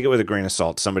knows? Take it with a grain of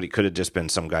salt. Somebody could have just been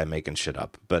some guy making shit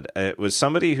up. But it was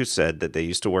somebody who said that they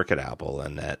used to work at Apple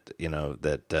and that,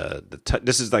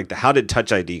 this is like how did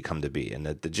Touch ID come to be? And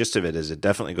that the gist of it is it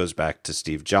definitely goes back to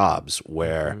Steve Jobs,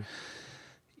 where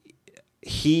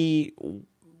he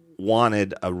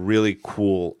wanted a really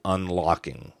cool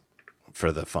unlocking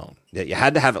for the phone. You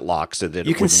had to have it locked so that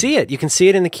you can see it. You can see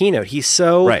it in the keynote. He's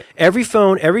so right. Every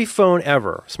phone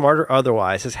ever, smart or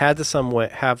otherwise, has had to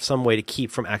have some way to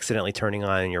keep from accidentally turning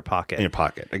on in your pocket.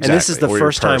 Exactly. And this is the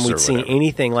first time we'd seen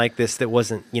anything like this that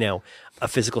wasn't, a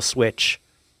physical switch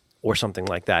or something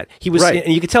like that. He was, right.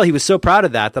 And you could tell he was so proud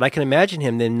of that I can imagine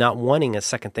him then not wanting a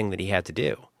second thing that he had to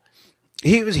do.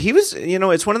 He was,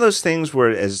 it's one of those things where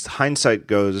as hindsight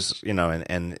goes,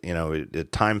 and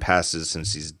time passes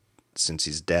since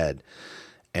he's dead,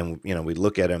 and we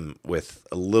look at him with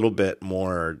a little bit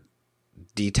more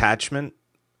detachment,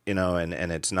 and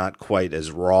it's not quite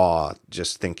as raw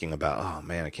just thinking about, oh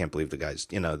man, I can't believe the guy's,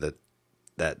 that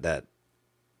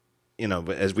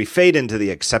but as we fade into the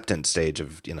acceptance stage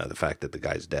of the fact that the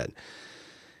guy's dead,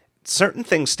 certain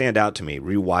things stand out to me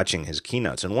rewatching his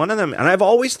keynotes. And one of them, and I've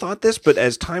always thought this, but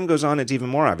as time goes on it's even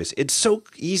more obvious, it's so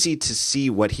easy to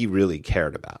see what he really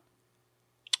cared about.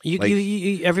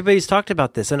 Everybody's talked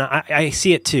about this, and I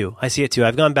see it too.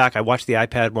 I've gone back. I watched the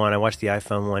iPad one. I watched the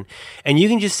iPhone one, and you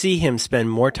can just see him spend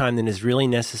more time than is really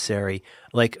necessary,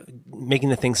 like making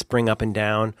the thing spring up and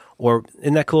down. Or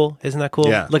isn't that cool?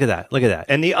 Yeah. Look at that.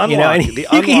 And the unlock,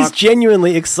 he's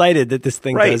genuinely excited that this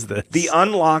thing does this. The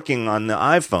unlocking on the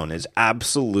iPhone is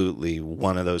absolutely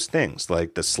one of those things.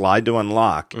 Like the slide to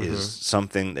unlock is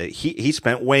something that he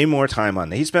spent way more time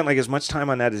on. He spent like as much time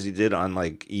on that as he did on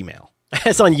like email.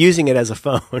 It's on using it as a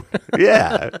phone.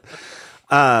 Yeah.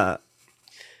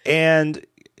 And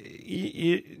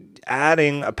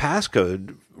adding a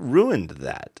passcode ruined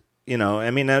that. Typing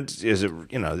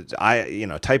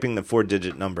the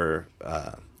 4-digit number,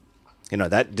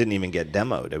 that didn't even get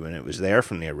demoed. I mean, it was there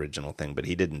from the original thing, but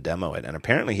he didn't demo it. And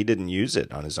apparently he didn't use it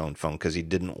on his own phone because he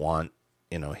didn't want,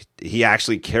 he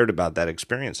actually cared about that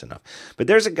experience enough. But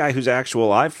there's a guy whose actual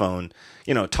iPhone,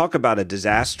 talk about a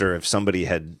disaster if somebody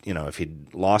had, if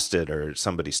he'd lost it or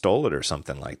somebody stole it or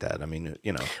something like that. I mean,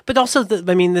 But also,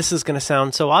 this is going to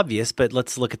sound so obvious, but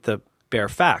let's look at the bare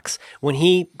facts. When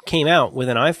he came out with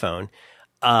an iPhone,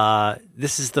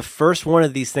 this is the first one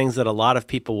of these things that a lot of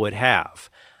people would have.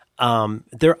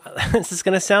 This is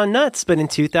going to sound nuts, but in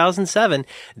 2007,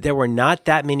 there were not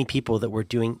that many people that were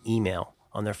doing email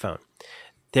on their phone.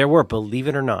 There were, believe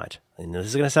it or not, and this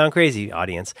is going to sound crazy,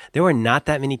 audience, there were not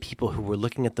that many people who were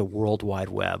looking at the World Wide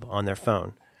Web on their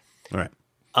phone. Right.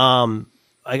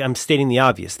 I'm stating the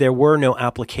obvious. There were no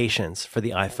applications for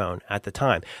the iPhone at the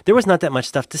time. There was not that much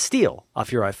stuff to steal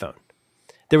off your iPhone.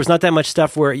 There was not that much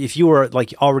stuff where if you were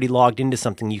like already logged into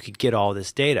something, you could get all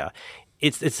this data.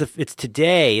 It's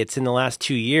today, it's in the last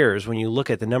 2 years when you look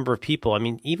at the number of people, I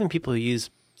mean, even people who use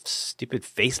stupid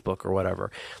Facebook or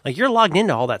whatever, like you're logged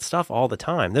into all that stuff all the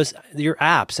time. Your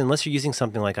apps, unless you're using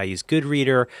something like I use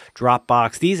Goodreader,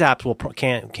 Dropbox, these apps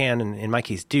can and in my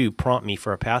case do prompt me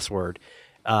for a password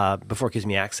before it gives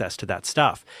me access to that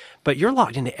stuff. But you're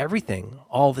logged into everything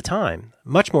all the time,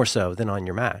 much more so than on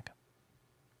your Mac.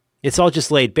 It's all just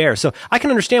laid bare. So I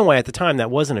can understand why at the time that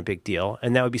wasn't a big deal,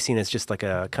 and that would be seen as just like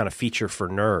a kind of feature for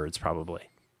nerds, probably.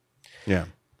 Yeah.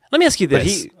 Let me ask you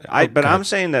this. But I'm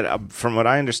saying that from what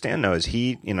I understand, though, is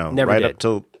he, never right did.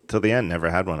 up till the end,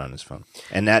 never had one on his phone.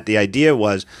 And that the idea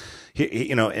was,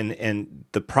 and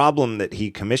the problem that he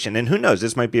commissioned, and who knows,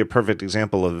 this might be a perfect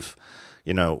example of,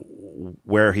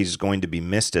 where he's going to be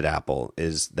missed at Apple,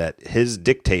 is that his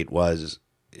dictate was,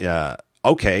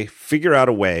 okay, figure out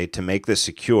a way to make this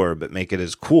secure, but make it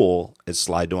as cool as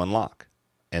slide to unlock.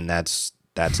 And that's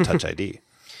Touch ID.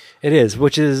 It is,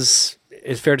 which is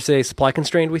fair to say supply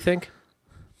constrained, we think?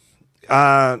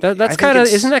 That's kind of,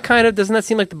 doesn't that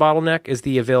seem like the bottleneck is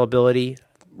the availability?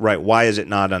 Right. Why is it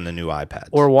not on the new iPads?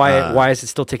 Or why is it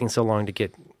still taking so long to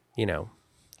get,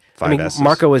 5S.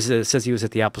 Marco says he was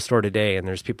at the Apple Store today, and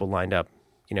there's people lined up,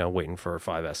 waiting for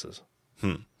 5Ss.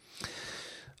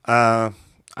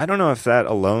 I don't know if that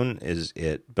alone is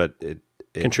it, but it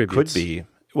Contributes. could be.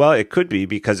 Well, it could be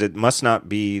because it must not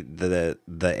be the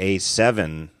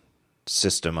A7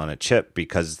 system on a chip,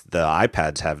 because the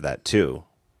iPads have that too,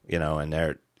 and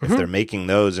if they're making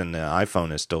those and the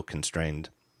iPhone is still constrained,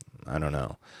 I don't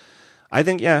know. I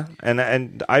think, yeah,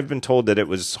 and I've been told that it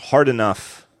was hard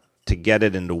enough to get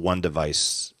it into one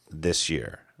device this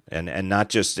year. And not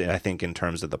just, I think, in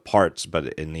terms of the parts,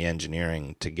 but in the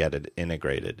engineering to get it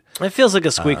integrated. It feels like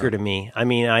a squeaker to me. I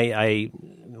mean, I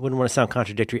wouldn't want to sound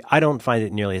contradictory. I don't find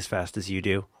it nearly as fast as you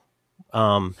do.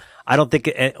 I don't think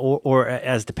it, or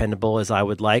as dependable as I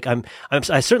would like.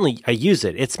 I certainly use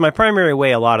it. It's my primary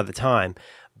way a lot of the time,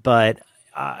 but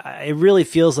it really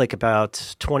feels like about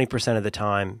 20% of the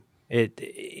time, it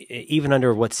even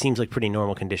under what seems like pretty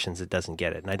normal conditions, it doesn't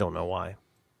get it, and I don't know why.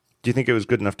 Do you think it was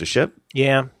good enough to ship?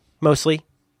 Yeah, mostly.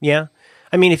 Yeah.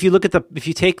 I mean, if you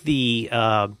take the,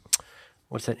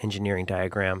 what's that engineering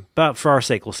diagram? But for our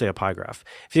sake, we'll say a pie graph.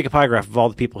 If you take a pie graph of all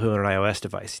the people who own an iOS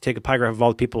device, you take a pie graph of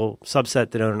all the people,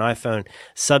 subset that own an iPhone,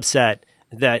 subset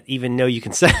that even know you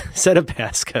can set a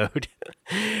passcode,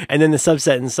 and then the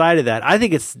subset inside of that, I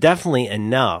think it's definitely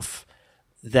enough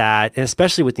that, and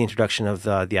especially with the introduction of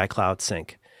the iCloud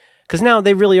sync, because now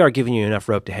they really are giving you enough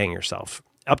rope to hang yourself.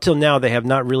 Up till now, they have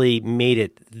not really made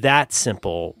it that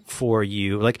simple for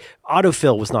you. Like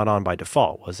autofill was not on by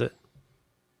default, was it?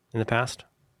 In the past?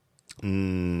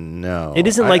 No. It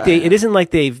isn't like it isn't like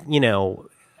they've,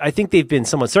 I think they've been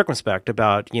somewhat circumspect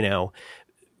about,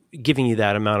 giving you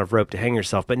that amount of rope to hang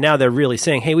yourself. But now they're really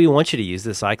saying, hey, we want you to use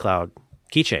this iCloud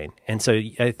keychain. And so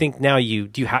I think now you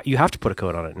have to put a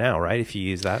code on it now, right? If you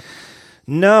use that.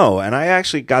 No, and I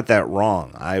actually got that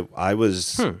wrong.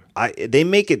 They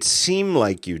make it seem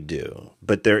like you do,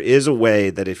 but there is a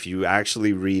way that if you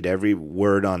actually read every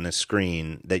word on the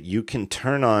screen, that you can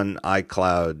turn on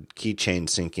iCloud keychain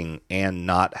syncing and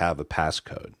not have a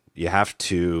passcode. You have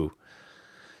to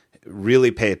really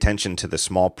pay attention to the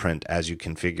small print as you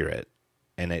configure it.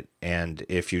 And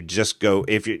if you just go,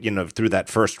 through that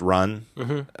first run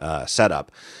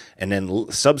setup, and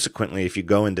then subsequently, if you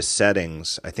go into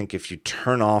settings, I think if you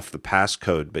turn off the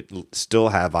passcode but still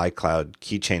have iCloud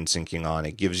keychain syncing on,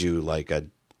 it gives you like a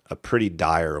pretty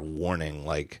dire warning.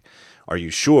 Like, are you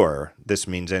sure this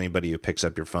means anybody who picks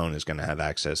up your phone is going to have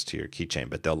access to your keychain?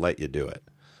 But they'll let you do it.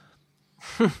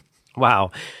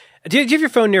 Wow. Do you have your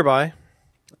phone nearby?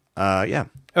 Yeah.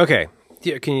 Okay.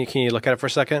 Can you look at it for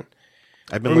a second?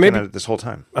 I've been looking at it this whole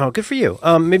time. Oh, good for you.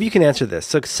 Maybe you can answer this.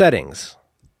 So settings.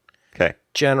 Okay.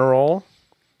 General,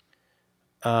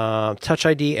 Touch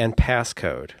ID, and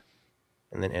passcode.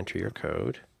 And then enter your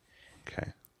code.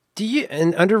 Okay.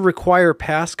 And under require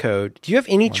passcode, do you have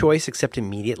any choice except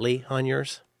immediately on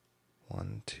yours?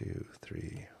 1, 2,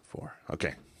 3, 4.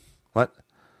 Okay. What?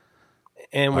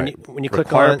 And when you click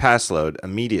require on passload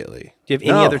immediately. Do you have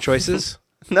any other choices?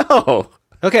 No.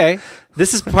 Okay,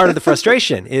 this is part of the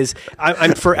frustration. Is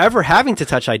I'm forever having to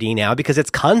Touch ID now because it's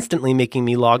constantly making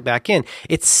me log back in.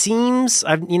 It seems,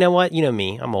 you know what? You know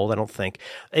me, I'm old. I don't think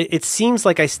it seems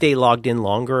like I stay logged in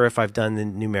longer if I've done the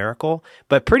numerical.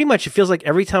 But pretty much, it feels like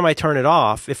every time I turn it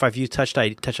off, if I've used Touch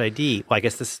ID, well, I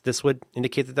guess this would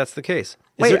indicate that that's the case.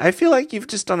 I feel like you've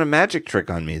just done a magic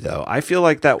trick on me, though. I feel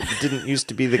like that didn't used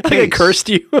to be the case. I think I cursed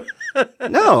you.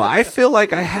 No, I feel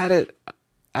like I had it.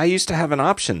 I used to have an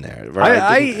option there.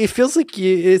 Right? It feels like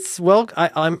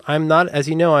I'm not, as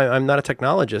you know, I'm not a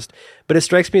technologist, but it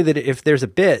strikes me that if there's a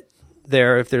bit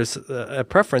there, if there's a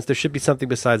preference, there should be something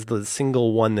besides the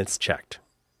single one that's checked.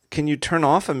 Can you turn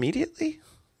off immediately?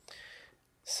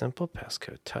 Simple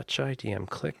passcode, Touch ID. I'm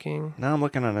clicking. Now I'm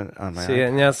looking on it on my. See,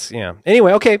 and yeah.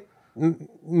 Anyway, okay.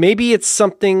 Maybe it's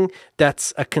something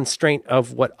that's a constraint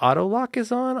of what auto lock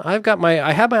is on. I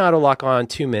have my auto lock on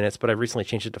 2 minutes, but I've recently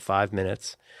changed it to 5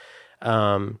 minutes.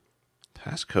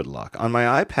 Passcode lock on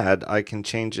my iPad. I can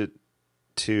change it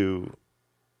to,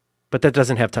 but that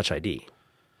doesn't have Touch ID.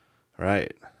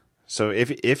 Right. So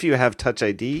if you have Touch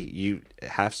ID, you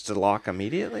have to lock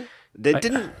immediately.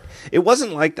 It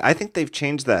wasn't like, I think they've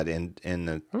changed that in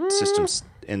the systems,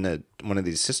 in one of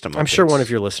these system updates. I'm sure one of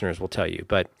your listeners will tell you,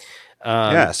 but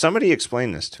yeah, somebody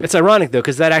explain this to me. It's ironic though,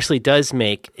 because that actually does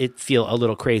make it feel a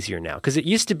little crazier now. Because it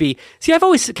used to be, I've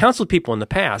always counseled people in the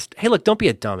past, hey, look, don't be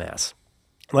a dumbass.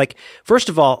 Like, first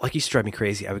of all, like, used to drive me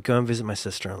crazy. I would go and visit my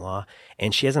sister-in-law,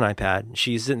 and she has an iPad.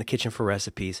 She uses it in the kitchen for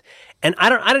recipes, and I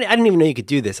didn't even know you could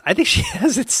do this. I think she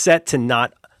has it set to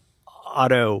not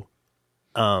auto.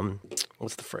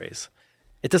 What's the phrase?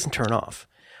 It doesn't turn off.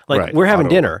 Like Right. we're having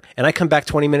Auto dinner and I come back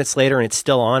 20 minutes later and it's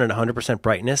still on at 100%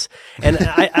 brightness. And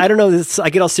I don't know, I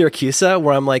get all Syracusa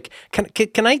where I'm like,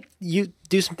 you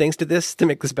do some things to this to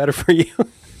make this better for you?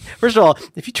 First of all,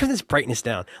 if you turn this brightness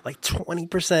down, like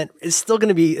 20%, it's still going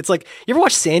to be, it's like, you ever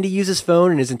watch Sandy use his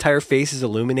phone and his entire face is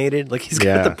illuminated? Like he's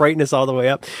got the brightness all the way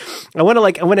up. I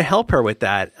want to help her with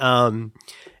that.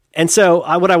 And so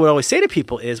what I would always say to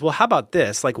people is, well, how about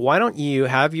this? Like, why don't you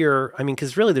have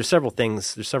because really there's several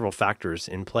factors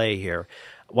in play here.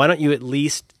 Why don't you at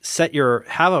least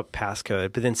have a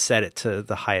passcode, but then set it to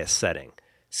the highest setting?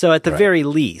 So at the very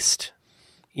least,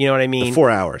 you know what I mean? The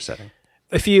 4-hour setting.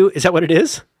 Is that what it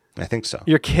is? I think so.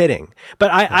 You're kidding.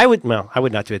 But I would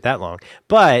not do it that long.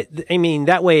 But I mean,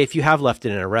 that way, if you have left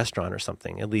it in a restaurant or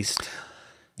something, at least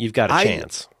you've got a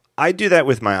chance. I do that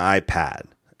with my iPad.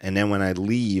 And then when I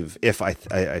leave, if I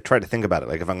try to think about it,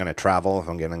 like if I'm going to travel, if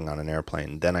I'm getting on an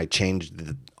airplane, then I change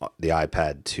the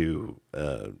iPad to,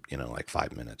 like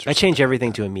 5 minutes. I change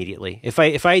everything to immediately.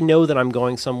 If I know that I'm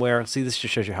going somewhere, see, this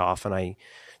just shows you how often I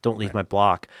don't leave my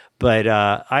block. But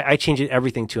I change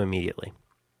everything to immediately.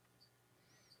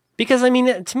 Because, I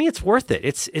mean, to me, it's worth it.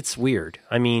 It's weird.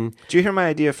 I mean... Did you hear my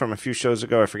idea from a few shows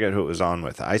ago? I forget who it was on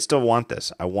with. I still want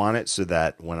this. I want it so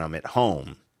that when I'm at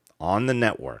home on the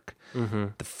network,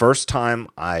 the first time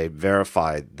I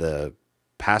verify the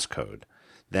passcode,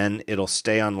 then it'll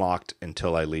stay unlocked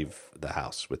until I leave the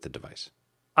house with the device.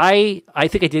 I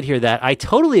think I did hear that. I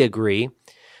totally agree.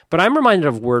 But I'm reminded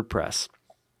of WordPress.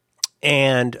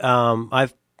 And I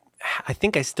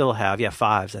think I still have,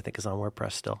 Fives, I think is on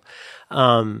WordPress still.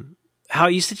 How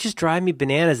it used to just drive me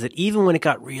bananas that even when it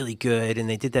got really good and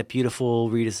they did that beautiful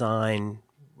redesign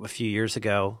a few years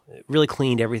ago, it really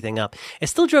cleaned everything up. It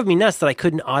still drove me nuts that I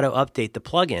couldn't auto update the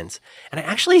plugins. And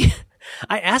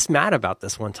I asked Matt about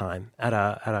this one time at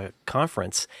a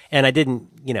conference, and I didn't,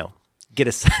 get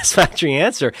a satisfactory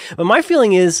answer. But my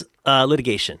feeling is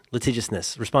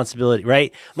litigiousness, responsibility,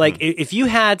 right? Like if you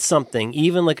had something,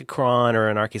 even like a cron or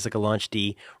in our case like a launch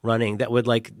D running that would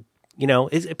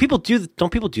don't people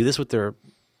do this with their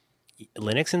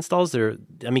Linux installs? There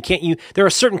are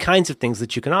certain kinds of things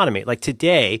that you can automate. Like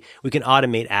today, we can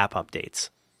automate app updates.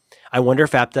 I wonder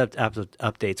if app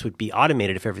updates would be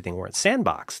automated if everything weren't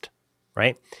sandboxed,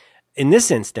 right? In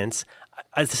this instance,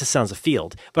 this sounds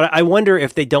afield, but I wonder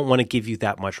if they don't want to give you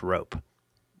that much rope.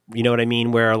 You know what I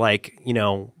mean? Where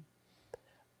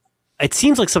it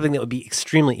seems like something that would be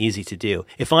extremely easy to do.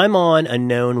 If I'm on a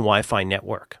known Wi-Fi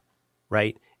network,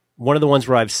 right? One of the ones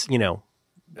where I've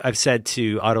said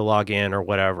to auto log in or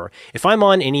whatever. If I'm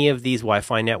on any of these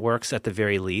Wi-Fi networks at the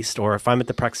very least, or if I'm at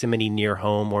the proximity near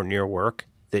home or near work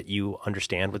that you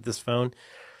understand with this phone,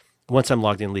 once I'm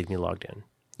logged in, leave me logged in.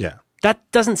 Yeah.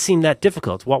 That doesn't seem that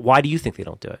difficult. Why do you think they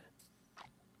don't do it?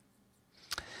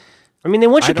 I mean, they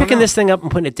want you picking this thing up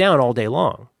and putting it down all day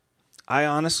long. I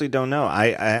honestly don't know.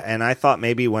 I thought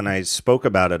maybe when I spoke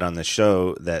about it on the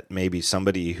show that maybe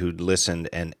somebody who'd listened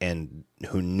and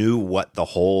who knew what the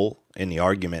hole in the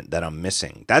argument that I'm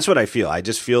missing. That's what I feel. I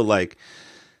just feel like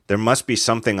there must be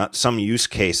some use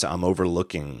case I'm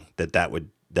overlooking that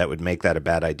would make that a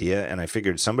bad idea. And I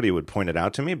figured somebody would point it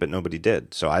out to me, but nobody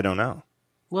did. So I don't know.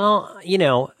 Well,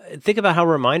 think about how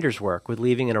reminders work with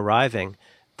leaving and arriving.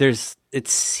 It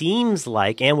seems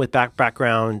like, and with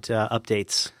background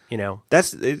updates, I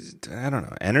don't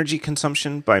know, energy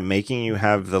consumption by making you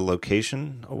have the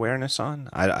location awareness on.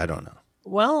 I don't know.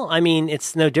 Well, I mean,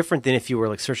 it's no different than if you were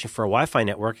like searching for a Wi-Fi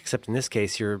network, except in this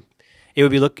case, it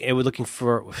would be looking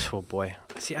for. Oh boy,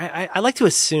 see, I like to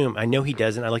assume. I know he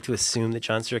doesn't. I like to assume that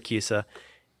John Syracusa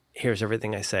hears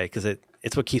everything I say because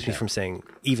it's what keeps me from saying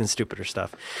even stupider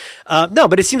stuff. No,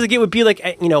 but it seems like it would be like,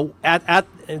 at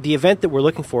the event that we're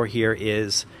looking for here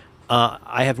is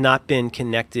I have not been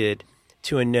connected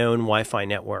to a known Wi-Fi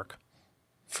network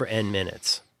for N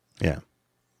minutes. Yeah.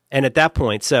 And at that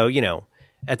point,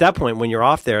 when you're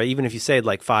off there, even if you say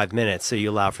like 5 minutes, so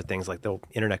you allow for things like the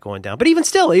internet going down, but even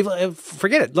still,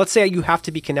 forget it. Let's say you have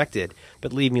to be connected,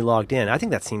 but leave me logged in. I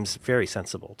think that seems very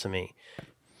sensible to me.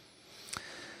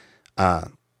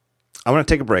 I want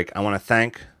to take a break. I want to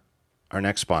thank our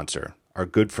next sponsor, our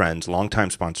good friends, longtime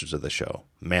sponsors of the show,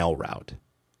 MailRoute.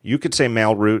 You could say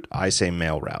MailRoute. I say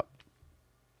MailRoute.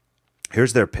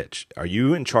 Here's their pitch. Are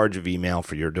you in charge of email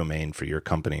for your domain, for your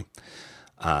company?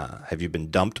 Have you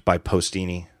been dumped by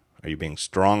Postini? Are you being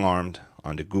strong-armed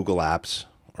onto Google Apps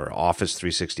or Office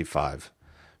 365?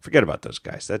 Forget about those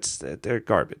guys. They're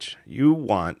garbage. You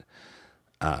want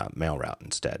MailRoute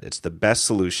instead. It's the best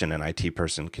solution an IT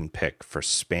person can pick for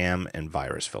spam and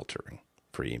virus filtering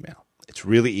for email. It's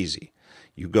really easy.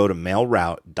 You go to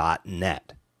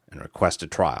mailroute.net and request a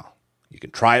trial. You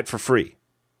can try it for free.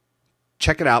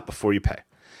 check it out before you pay.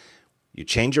 You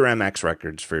change your MX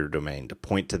records for your domain to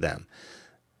point to them.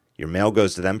 Your mail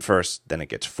goes to them first, then it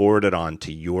gets forwarded on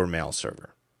to your mail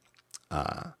server.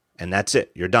 And that's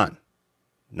it. You're done.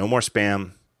 No more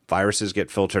spam. Viruses get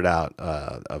filtered out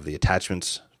of the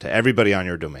attachments to everybody on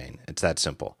your domain. It's that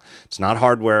simple. It's not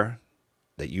hardware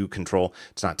that you control.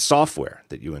 It's not software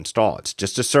that you install. It's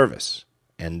just a service.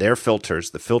 And their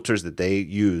filters, the filters that they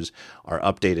use, are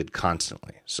updated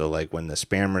constantly. So like when the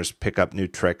spammers pick up new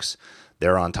tricks,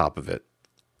 they're on top of it.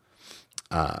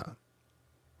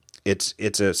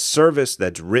 It's a service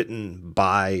that's written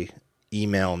by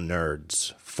email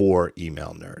nerds for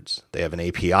email nerds. They have an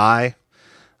API.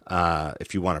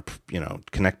 If you want to,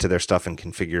 connect to their stuff and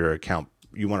configure your account,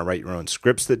 you want to write your own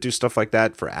scripts that do stuff like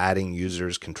that for adding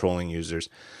users, controlling users.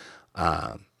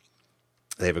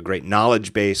 They have a great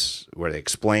knowledge base where they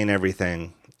explain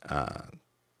everything.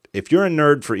 If you're a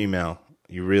nerd for email,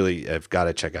 you really have got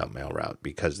to check out MailRoute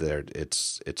because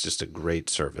it's just a great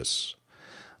service.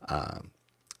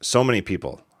 So many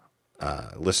people,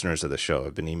 listeners of the show,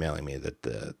 have been emailing me that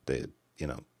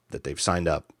that they've signed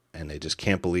up and they just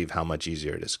can't believe how much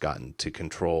easier it has gotten to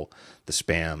control the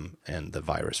spam and the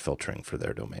virus filtering for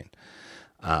their domain.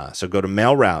 So go to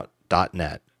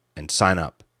mailroute.net and sign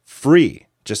up free.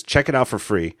 Just check it out for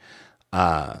free.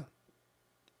 And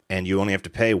you only have to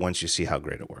pay once you see how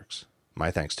great it works.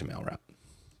 My thanks to MailRoute.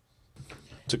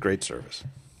 It's a great service.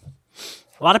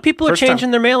 A lot of people are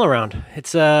changing their mail around.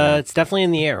 It's definitely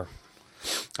in the air.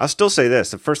 I'll still say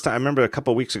this. The first time, I remember a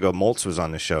couple of weeks ago, Moltz was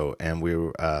on the show, and we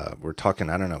were talking,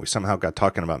 I don't know, we somehow got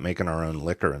talking about making our own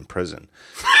liquor in prison.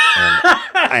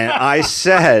 And I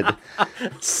said...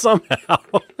 Somehow.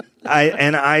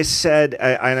 I said,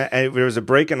 there was a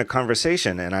break in the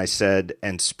conversation, and I said,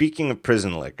 and speaking of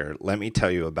prison liquor, let me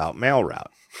tell you about MailRoute,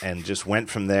 and just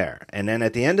went from there. And then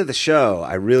at the end of the show,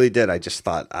 I really did. I just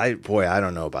thought, I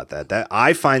don't know about that.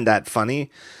 I find that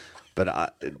funny,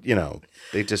 but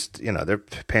they just, they're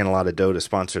paying a lot of dough to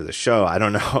sponsor the show. I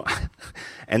don't know.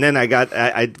 And then I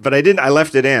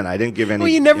left it in. I didn't give any. Well,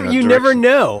 you never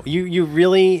know. You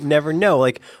really never know.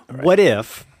 Like, right. What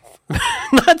if?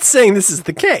 Not saying this is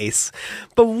the case,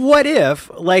 but what if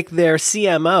like their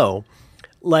CMO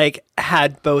like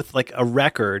had both like a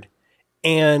record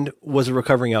and was a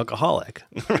recovering alcoholic?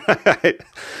 Right.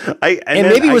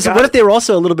 What if they were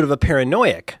also a little bit of a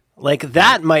paranoiac? Like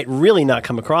that might really not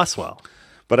come across well.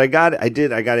 But I got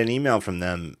an email from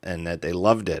them and that they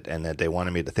loved it and that they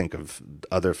wanted me to think of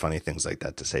other funny things like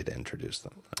that to say to introduce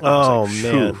them. Oh, like,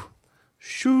 man.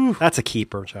 Shoo. That's a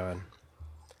keeper, John.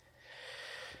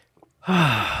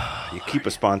 You keep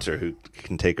a sponsor who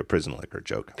can take a prison liquor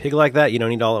joke. Pig like that, you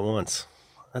don't eat all at once.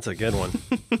 That's a good one.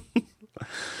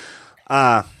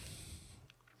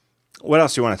 What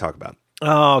else do you want to talk about?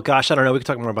 Oh, gosh, I don't know. We could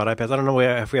talk more about iPads. I don't know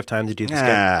if we have time to do the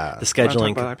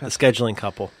scheduling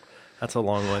couple. That's a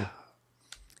long one.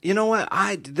 You know what?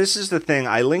 This is the thing.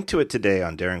 I linked to it today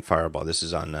on Daring Fireball. This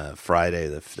is on Friday,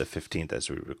 the 15th, as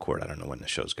we record. I don't know when the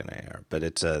show's going to air. But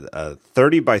it's a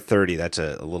 30 by 30. That's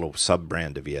a little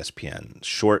sub-brand of ESPN.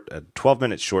 A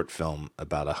 12-minute short film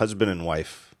about a husband and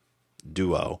wife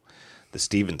duo, the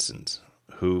Stevensons,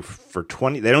 who for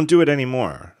 20... They don't do it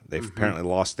anymore. They've apparently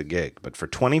lost the gig. But for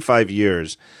 25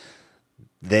 years,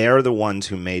 they are the ones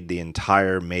who made the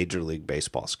entire Major League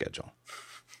Baseball schedule,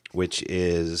 which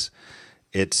is...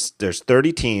 There's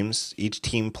 30 teams. Each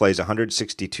team plays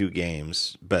 162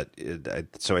 games,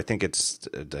 so I think it's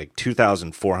like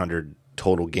 2,400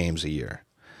 total games a year.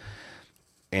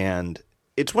 And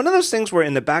it's one of those things where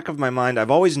in the back of my mind, I've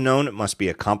always known it must be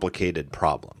a complicated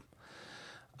problem.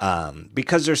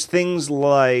 Because there's things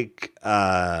like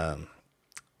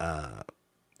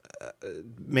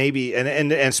maybe,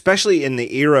 and especially in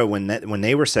the era when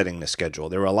they were setting the schedule,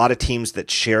 there were a lot of teams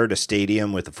that shared a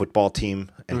stadium with a football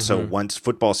team, and so once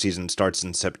football season starts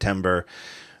in September,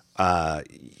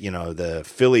 the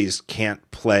Phillies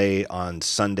can't play on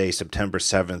Sunday, September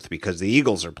 7th because the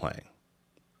Eagles are playing,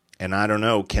 and I don't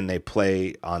know, can they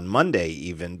play on Monday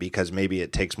even because maybe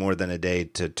it takes more than a day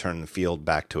to turn the field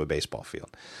back to a baseball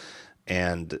field.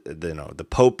 And the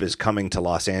Pope is coming to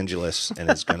Los Angeles, and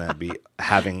it's going to be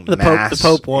having mass. The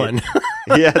Pope won.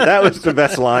 Yeah, that was the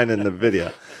best line in the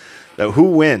video. So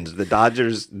who wins? The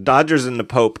Dodgers and the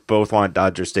Pope both want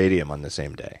Dodger Stadium on the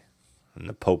same day, and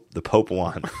the Pope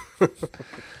won.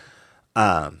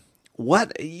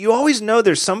 What you always know,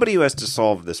 there's somebody who has to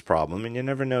solve this problem, and you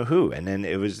never know who. And then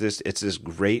it's this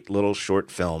great little short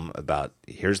film about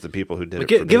here's the people who did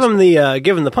it. Give them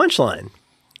the punchline.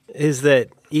 Is that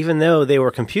even though they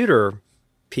were computer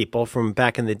people from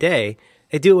back in the day,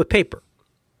 they do it with paper.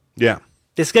 Yeah.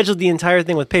 They scheduled the entire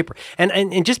thing with paper.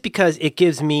 And just because it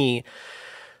gives me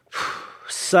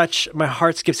my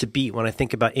heart skips a beat when I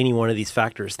think about any one of these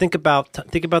factors. Think about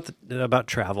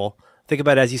travel. Think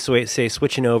about, as you say,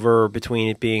 switching over between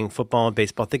it being football and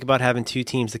baseball. Think about having two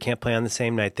teams that can't play on the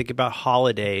same night. Think about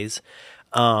holidays,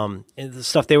 and the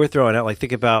stuff they were throwing out. Like,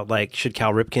 think about, like, should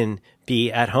Cal Ripken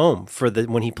be at home for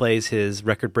when he plays his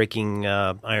record-breaking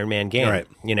Ironman game? Right.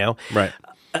 You know, right?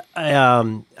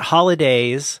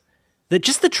 Holidays.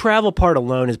 Just the travel part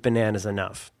alone is bananas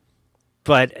enough.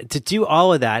 But to do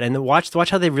all of that and watch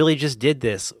how they really just did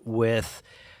this with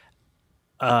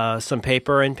some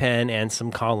paper and pen and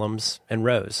some columns and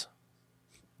rows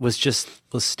was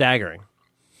staggering.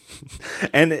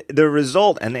 And the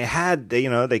result, and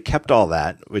they kept all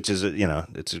that, which is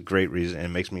it's a great reason. And it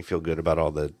makes me feel good about all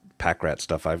the pack rat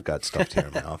stuff I've got stuffed here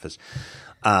in my office.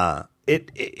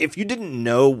 If you didn't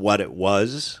know what it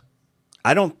was,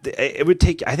 I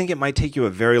think it might take you a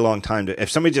very long time if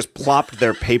somebody just plopped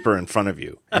their paper in front of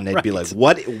you and they'd be like,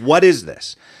 what is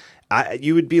this?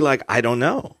 You would be like, I don't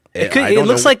know. It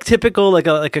looks like typical, like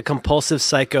a compulsive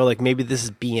psycho. Like, maybe this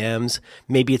is BMs.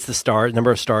 Maybe it's the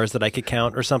number of stars that I could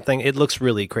count or something. It looks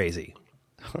really crazy.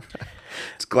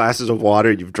 It's glasses of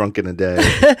water you've drunk in a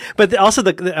day. But also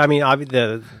the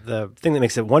thing that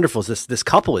makes it wonderful is this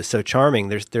couple is so charming.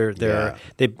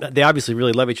 They obviously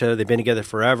really love each other. They've been together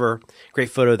forever. Great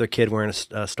photo of their kid wearing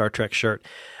a Star Trek shirt.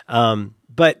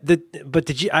 But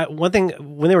did you? One thing,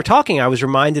 when they were talking, I was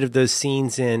reminded of those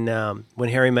scenes in When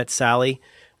Harry Met Sally,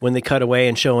 when they cut away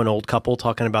and show an old couple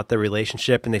talking about their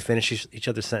relationship and they finish each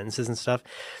other's sentences and stuff.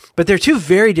 But they're two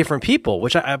very different people,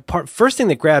 which first thing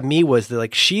that grabbed me was that,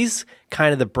 like, she's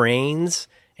kind of the brains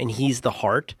and he's the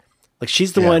heart. Like,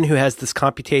 she's the one who has this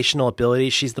computational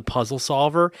ability. She's the puzzle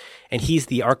solver, and he's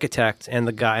the architect and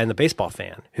the guy and the baseball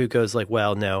fan who goes like,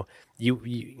 well, no,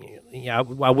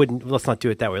 I wouldn't, let's not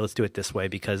do it that way. Let's do it this way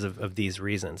because of these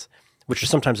reasons, which are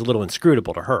sometimes a little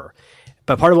inscrutable to her.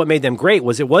 But part of what made them great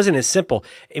was it wasn't as simple.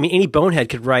 I mean, any bonehead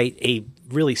could write a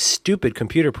really stupid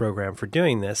computer program for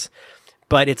doing this,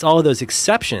 but it's all of those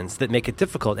exceptions that make it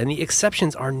difficult. And the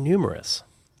exceptions are numerous.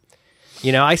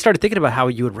 You know, I started thinking about how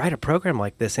you would write a program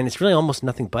like this, and it's really almost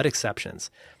nothing but exceptions.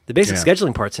 The basic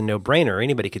scheduling part's a no-brainer.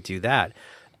 Anybody could do that.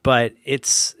 But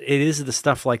it is the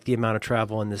stuff like the amount of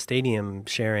travel and the stadium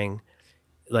sharing.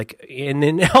 Like, and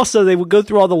then also they would go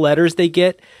through all the letters they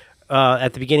get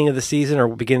at the beginning of the season or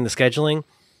beginning of the scheduling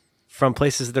from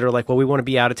places that are like, well, we want to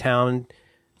be out of town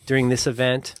during this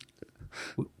event,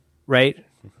 right?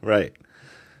 Right.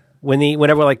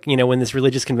 Whenever, like, you know, when this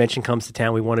religious convention comes to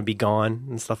town, we want to be gone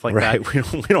and stuff like that.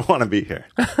 Right. We don't want to be here.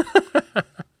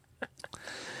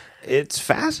 It's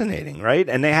fascinating, right?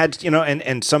 And they had, you know,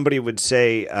 and somebody would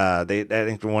say, I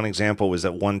think one example was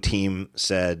that one team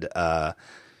said,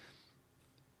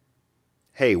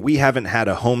 hey, we haven't had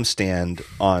a homestand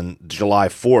on July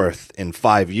 4th in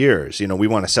 5 years. You know, we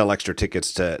want to sell extra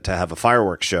tickets to have a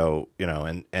fireworks show, you know,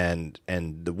 and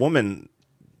the woman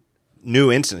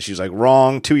knew instantly. She was like,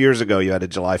 wrong. 2 years ago, you had a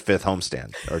July 5th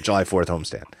homestand or July 4th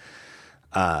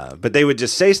homestand. But they would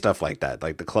just say stuff like that.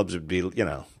 Like, the clubs would be, you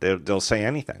know, they'll say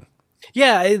anything.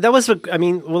 Yeah, that was, a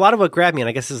lot of what grabbed me, and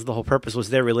I guess this is the whole purpose, was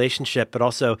their relationship, but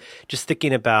also just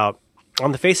thinking about,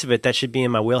 on the face of it, that should be in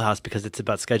my wheelhouse because it's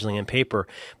about scheduling and paper,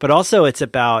 but also it's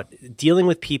about dealing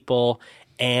with people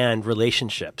and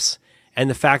relationships. And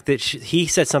the fact that he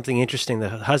said something interesting, the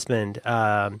husband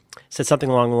said something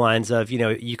along the lines of, you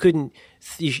know,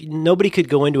 nobody could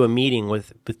go into a meeting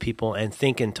with people and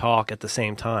think and talk at the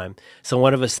same time. So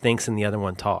one of us thinks and the other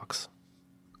one talks.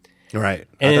 Right.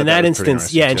 And in that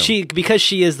instance, yeah, and because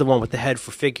she is the one with the head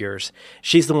for figures,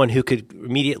 she's the one who could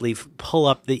immediately pull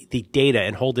up the data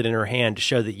and hold it in her hand to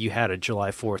show that you had a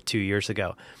July 4th 2 years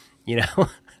ago, you know?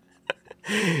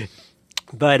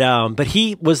 But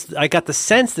I got the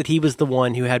sense that he was the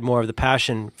one who had more of the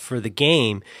passion for the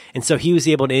game. And so he was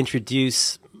able to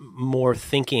introduce more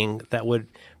thinking that would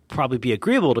probably be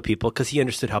agreeable to people because he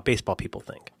understood how baseball people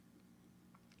think.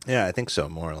 Yeah, I think so,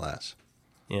 more or less.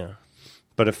 Yeah.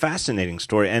 But a fascinating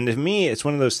story. And to me, it's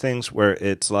one of those things where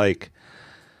it's like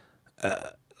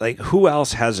who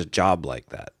else has a job like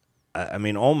that? I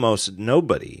mean, almost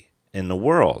nobody in the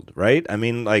world, right? I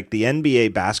mean, like, the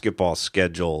NBA basketball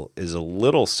schedule is a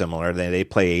little similar. They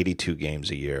play 82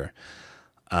 games a year.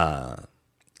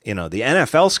 You know, the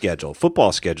NFL schedule,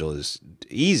 football schedule, is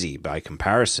easy by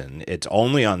comparison. It's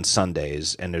only on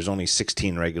Sundays, and there's only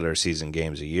 16 regular season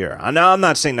games a year. I know, I'm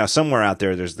not saying now somewhere out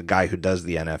there's the guy who does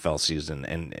the NFL season,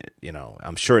 and, you know,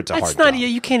 I'm sure it's a hard job.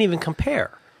 You can't even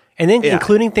compare. And then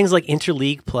including things like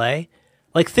interleague play,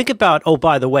 Like, think about, oh,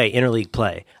 by the way, interleague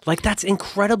play. Like, that's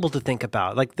incredible to think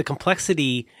about. Like, the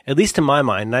complexity, at least to my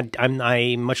mind, and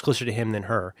I'm much closer to him than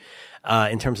her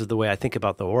in terms of the way I think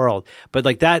about the world. But,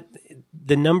 like, that,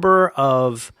 the number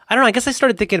of, I don't know, I guess I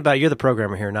started thinking about, you're the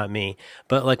programmer here, not me.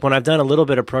 But, like, when I've done a little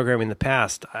bit of programming in the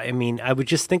past, I mean, I would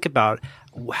just think about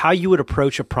how you would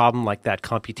approach a problem like that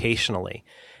computationally.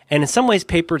 And in some ways,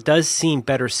 paper does seem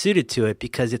better suited to it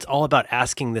because it's all about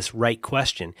asking this right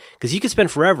question. Because you could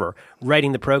spend forever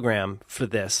writing the program for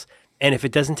this. And if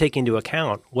it doesn't take into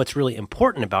account what's really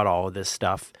important about all of this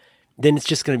stuff, then it's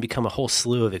just going to become a whole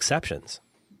slew of exceptions.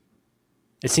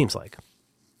 It seems like.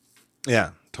 Yeah,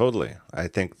 totally. I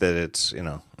think that it's,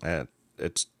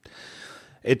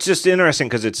 it's just interesting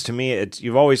because it's, to me, it's,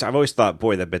 I've always thought,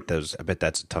 boy, I bet that's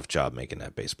a tough job making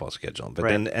that baseball schedule. But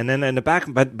right. then in the back,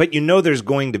 but there's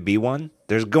going to be one.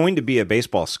 There's going to be a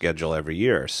baseball schedule every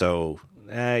year. So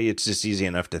it's just easy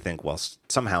enough to think, well,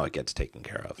 somehow it gets taken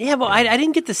care of. Yeah, well, I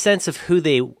didn't get the sense of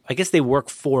I guess they work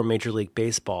for Major League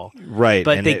Baseball. Right.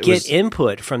 But they get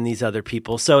input from these other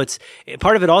people. So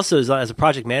part of it also is, as a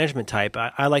project management type,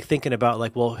 I like thinking about,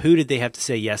 like, well, who did they have to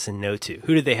say yes and no to?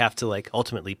 Who did they have to, like,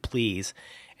 ultimately please?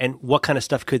 And what kind of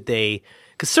stuff could they,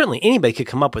 because certainly anybody could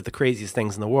come up with the craziest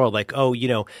things in the world. Like, oh,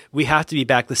 we have to be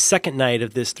back the second night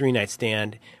of this 3-night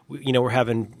stand. We're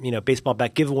having, baseball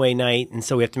bat giveaway night. And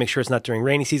so we have to make sure it's not during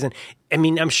rainy season. I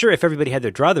mean, I'm sure if everybody had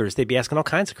their druthers, they'd be asking all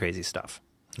kinds of crazy stuff.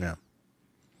 Yeah.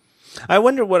 I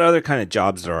wonder what other kind of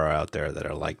jobs there are out there that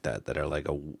are like that are like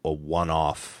a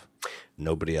one-off,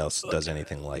 nobody else does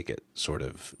anything like it sort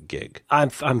of gig. I'm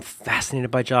fascinated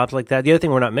by jobs like that. The other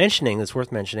thing we're not mentioning that's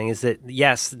worth mentioning is that,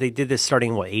 yes, they did this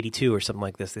starting in 82 or something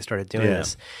like this. They started doing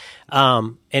this.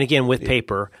 And again, with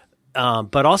paper.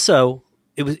 But also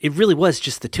it really was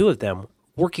just the two of them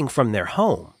working from their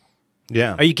home.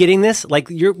 Yeah. Are you getting this? Like,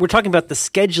 we're talking about the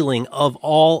scheduling of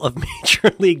all of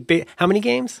Major League how many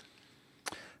games?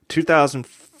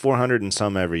 2,400 and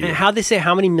some every year. And how they say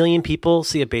how many million people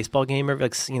see a baseball game every,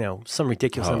 like, some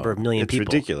ridiculous number of million people.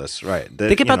 It's ridiculous, right?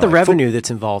 Think about the revenue that's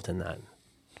involved in that.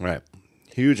 Right.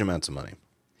 Huge amounts of money.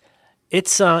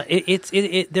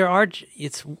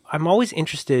 I'm always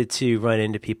interested to run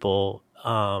into people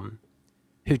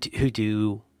who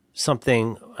do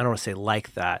something, I don't want to say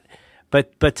like that,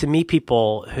 but to meet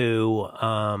people who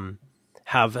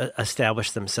have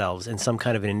established themselves in some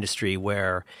kind of an industry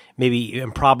where maybe,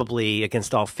 and probably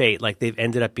against all fate, like they've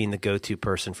ended up being the go-to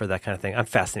person for that kind of thing. I'm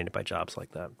fascinated by jobs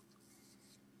like that.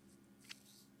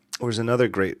 There was another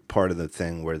great part of the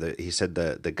thing where he said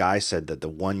the guy said that the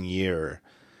 1 year,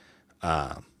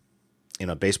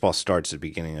 baseball starts at the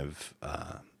beginning of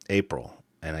April,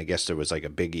 and I guess there was like a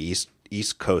big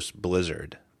East Coast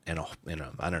blizzard, and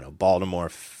I don't know, Baltimore,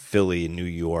 Philly, New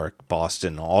York,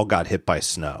 Boston all got hit by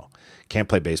snow. Can't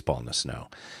play baseball in the snow,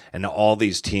 and all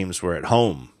these teams were at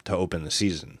home to open the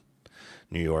season.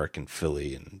 New York and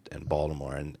Philly and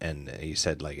Baltimore, and he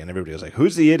said, like, and everybody was like,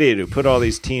 "Who's the idiot who put all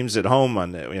these teams at home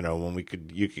on when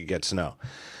you could get snow?"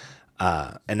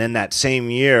 And then that same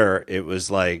year, it was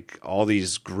like all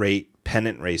these great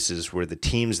pennant races where the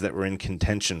teams that were in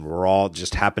contention were all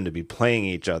just happened to be playing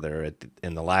each other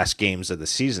in the last games of the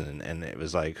season, and it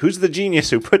was like, "Who's the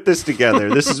genius who put this together?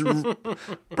 This is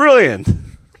brilliant."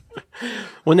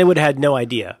 When they would have had no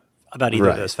idea about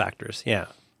either of those factors, yeah,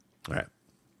 right.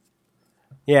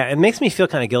 Yeah, it makes me feel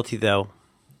kind of guilty, though,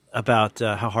 about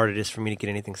how hard it is for me to get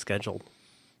anything scheduled.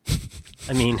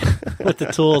 I mean, with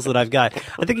the tools that I've got.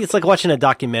 I think it's like watching a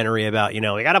documentary about, we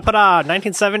got to put a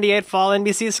 1978 fall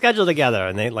NBC schedule together,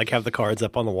 and they like have the cards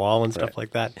up on the wall and stuff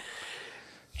like that.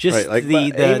 Just like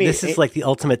this is like the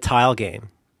ultimate tile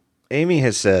game. Amy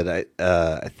has said,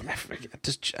 I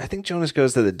think Jonas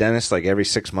goes to the dentist like every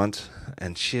 6 months,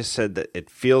 and she has said that it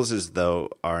feels as though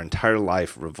our entire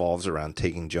life revolves around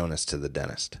taking Jonas to the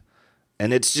dentist.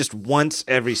 And it's just once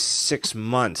every 6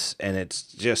 months, and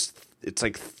it's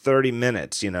like 30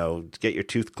 minutes, get your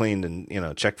tooth cleaned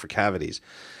and, check for cavities.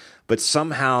 But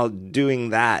somehow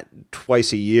doing that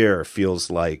twice a year feels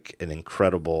like an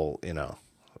incredible,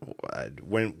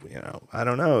 when I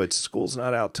don't know. It's school's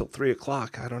not out till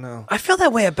 3:00. I don't know. I feel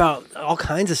that way about all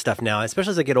kinds of stuff now,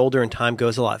 especially as I get older and time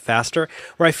goes a lot faster.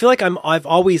 Where I feel like I've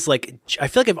always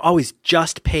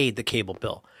just paid the cable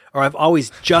bill, or I've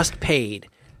always just paid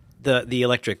the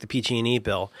electric, the PG&E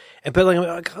bill. But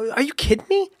like, are you kidding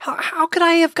me? How could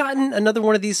I have gotten another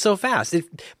one of these so fast?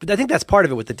 But I think that's part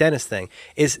of it with the dentist thing.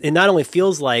 Is it not only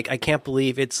feels like I can't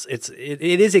believe it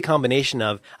is a combination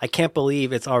of I can't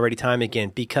believe it's already time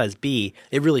again, because B,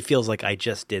 it really feels like I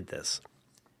just did this.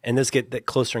 and those get that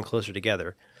closer and closer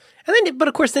together. And then, but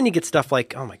of course, then you get stuff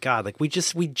like, oh my God, like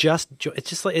it's like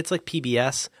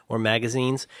PBS or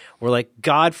magazines where like,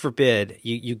 God forbid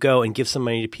you go and give some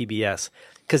money to PBS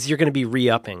because you're going to be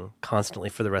re-upping constantly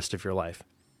for the rest of your life.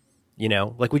 You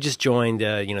know, like we just joined,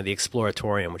 the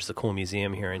Exploratorium, which is a cool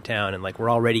museum here in town. And like,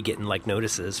 we're already getting like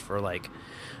notices for like,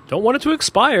 don't want it to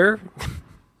expire.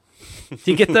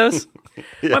 Do you get those?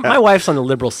 Yeah. My wife's on the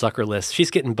liberal sucker list.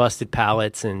 She's getting busted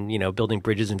pallets and, building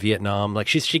bridges in Vietnam. Like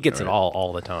she gets it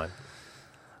all the time.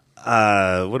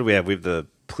 What do we have? We have the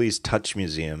Please Touch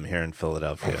Museum here in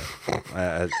Philadelphia.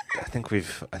 I think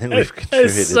we've contributed.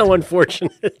 It's so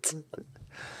unfortunate.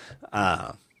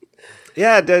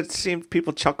 Yeah, that seems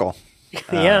people chuckle.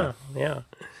 Yeah.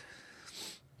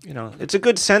 It's a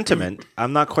good sentiment.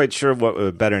 I'm not quite sure what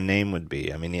a better name would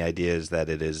be. I mean, the idea is that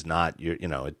it is not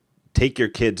take your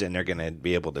kids and they're going to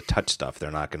be able to touch stuff.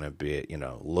 They're not going to be,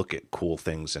 look at cool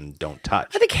things and don't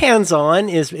touch. I think hands-on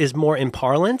is more in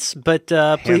parlance, but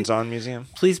hands-on museum.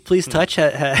 Please touch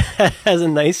has a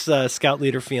nice scout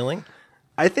leader feeling.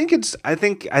 I think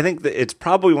that it's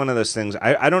probably one of those things.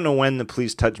 I don't know when the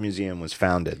Please Touch Museum was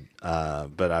founded,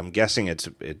 but I'm guessing it's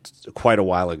quite a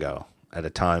while ago. At a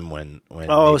time when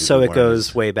so it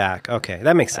goes way back. Okay,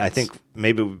 that makes sense. I think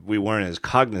maybe we weren't as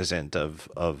cognizant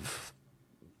of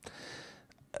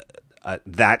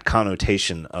that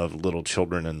connotation of little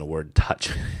children and the word touch.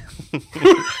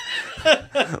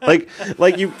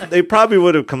 They probably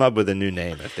would have come up with a new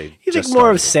name if they. You think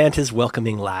more of Santa's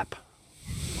welcoming lap.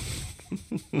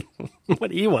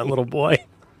 What do you want, little boy?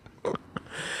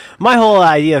 My whole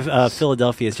idea of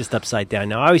Philadelphia is just upside down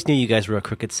now. I always knew you guys were a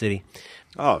crooked city.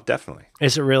 Oh, definitely.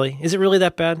 Is it really? Is it really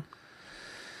that bad?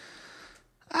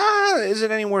 Is it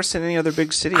any worse than any other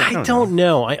big city? I don't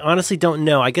know. I honestly don't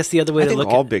know. I guess the other way to look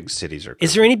at all big cities are.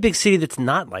 Is there any big city that's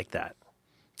not like that?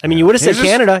 I mean, you would have said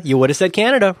Canada. You would have said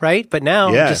Canada, right? But now,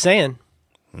 I'm just saying.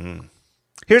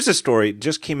 Here's a story.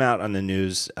 Just came out on the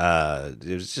news. It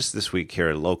was just this week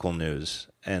here, local news.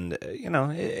 And,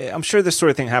 I'm sure this sort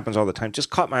of thing happens all the time. Just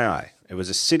caught my eye. It was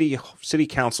a city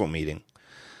council meeting.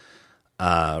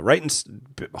 Right in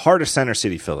heart of center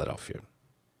city, Philadelphia,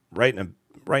 right in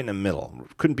the middle.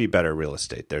 Couldn't be better real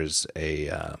estate. There's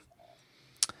there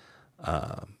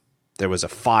was a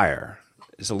fire.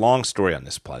 It's a long story on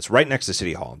this plaza. It's right next to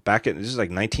City Hall. This is like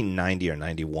 1990 or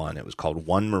 91. It was called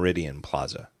One Meridian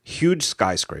Plaza. Huge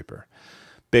skyscraper,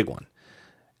 big one.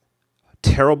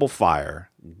 Terrible fire,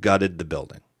 gutted the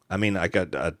building. I mean, I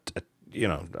got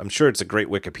I'm sure it's a great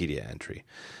Wikipedia entry.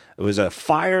 It was a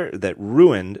fire that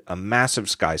ruined a massive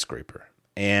skyscraper.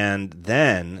 And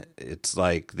then it's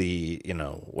like you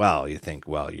think,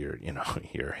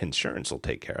 your insurance will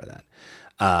take care of that.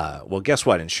 Well, guess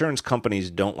what? Insurance companies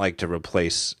don't like to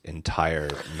replace entire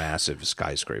massive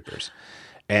skyscrapers.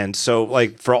 And so,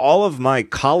 like, for all of my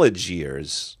college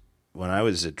years, when I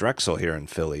was at Drexel here in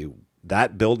Philly,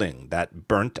 that building, that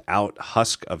burnt-out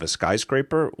husk of a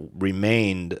skyscraper,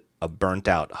 remained a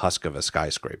burnt-out husk of a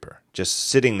skyscraper, just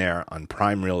sitting there on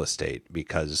prime real estate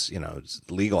because,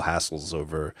 legal hassles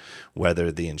over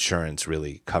whether the insurance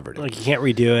really covered it. Like, you can't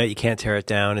redo it, you can't tear it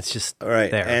down, it's just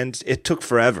there. And it took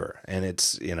forever, and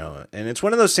it's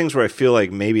one of those things where I feel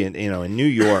like maybe in New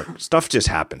York, stuff just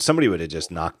happened. Somebody would have just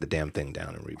knocked the damn thing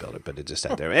down and rebuilt it, but it just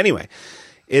sat there. Anyway,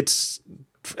 it's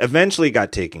eventually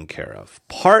got taken care of.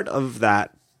 Part of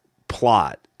that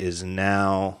plot is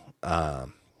now a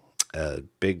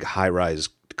big high-rise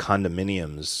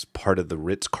condominiums, part of the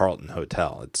Ritz-Carlton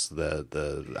Hotel. It's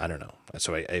the I don't know.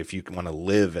 So if you want to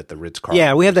live at the Ritz-Carlton.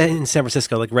 Yeah, we have that in San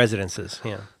Francisco, like residences.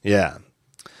 Yeah.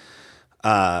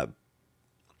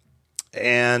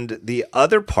 And the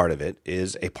other part of it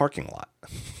is a parking lot.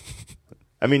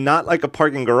 I mean, not like a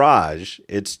parking garage.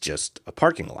 It's just a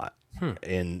parking lot.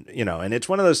 And it's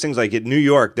one of those things like in New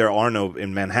York,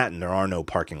 in Manhattan, there are no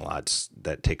parking lots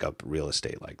that take up real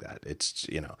estate like that. It's,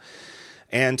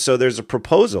 and so there's a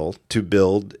proposal to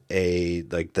build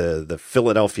the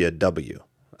Philadelphia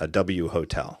a W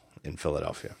hotel in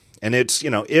Philadelphia. And it's,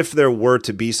 if there were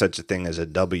to be such a thing as a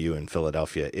W in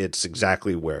Philadelphia, it's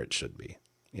exactly where it should be.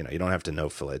 You don't have to know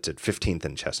Philly. It's at 15th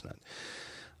and Chestnut.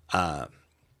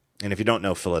 And if you don't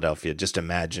know Philadelphia, just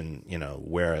imagine,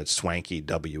 where a swanky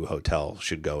W hotel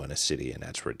should go in a city, and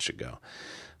that's where it should go.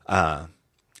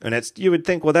 And you would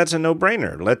think, well, that's a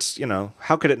no-brainer. Let's,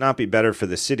 how could it not be better for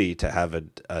the city to have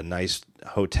a nice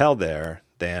hotel there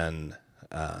than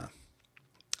a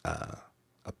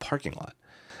parking lot?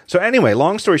 So anyway,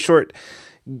 long story short,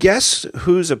 guess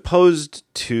who's opposed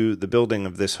to the building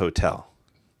of this hotel?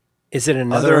 Is it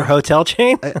another hotel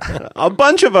chain? A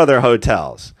bunch of other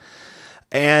hotels.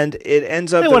 And it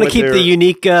ends up. They want to keep the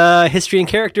unique history and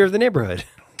character of the neighborhood.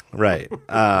 Right.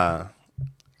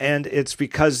 And it's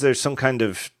because there's some kind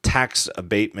of tax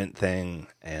abatement thing,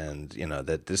 and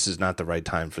that this is not the right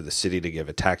time for the city to give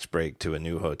a tax break to a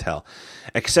new hotel,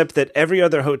 except that every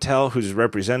other hotel whose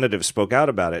representative spoke out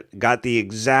about it got the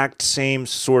exact same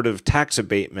sort of tax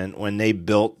abatement when they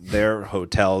built their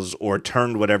hotels or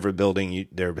turned whatever building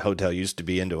their hotel used to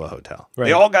be into a hotel. Right.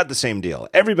 They all got the same deal.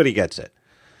 Everybody gets it.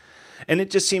 And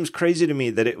it just seems crazy to me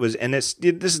that it was, and this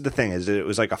is the thing, is that it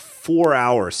was like a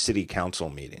 4-hour city council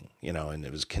meeting, and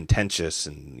it was contentious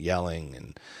and yelling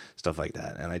and stuff like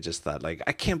that. And I just thought, I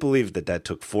can't believe that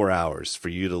took 4 hours for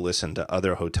you to listen to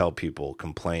other hotel people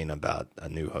complain about a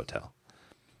new hotel.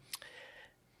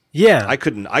 Yeah. I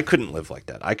couldn't live like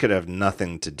that. I could have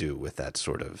nothing to do with that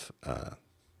sort of,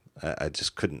 I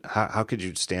just couldn't. How could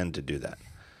you stand to do that?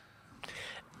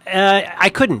 I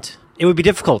couldn't. It would be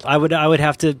difficult. I would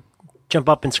have to jump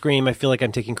up and scream. I feel like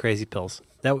I'm taking crazy pills.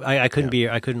 I couldn't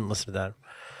I couldn't listen to that.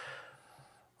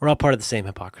 We're all part of the same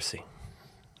hypocrisy.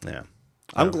 Yeah.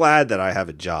 I'm glad that I have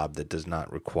a job that does not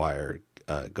require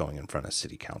going in front of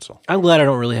city council. I'm glad I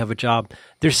don't really have a job.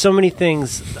 There's so many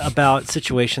things about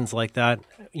situations like that.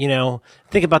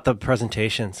 Think about the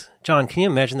presentations. John, can you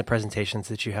imagine the presentations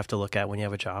that you have to look at when you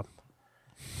have a job?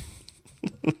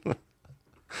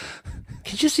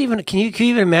 Can you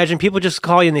even imagine people just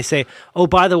call you and they say, "Oh,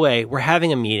 by the way, we're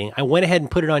having a meeting. I went ahead and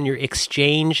put it on your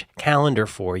Exchange calendar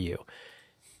for you.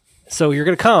 So you're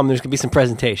going to come. There's going to be some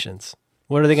presentations.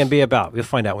 What are they going to be about? We'll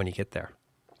find out when you get there."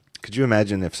 Could you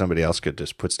imagine if somebody else could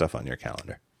just put stuff on your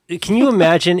calendar? Can you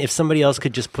imagine if somebody else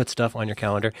could just put stuff on your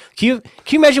calendar? Can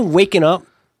you imagine waking up?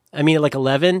 I mean, at like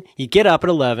 11, you get up at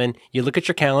 11, you look at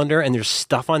your calendar, and there's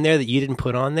stuff on there that you didn't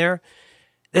put on there.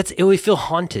 It would feel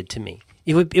haunted to me.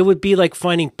 It would be like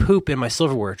finding poop in my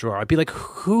silverware drawer. I'd be like,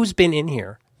 who's been in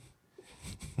here?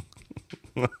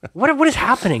 What is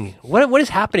happening? What is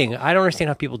happening? I don't understand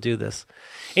how people do this.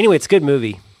 Anyway, it's a good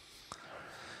movie.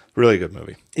 Really good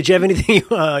movie. Did you have anything you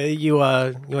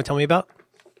want to tell me about?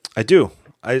 I do.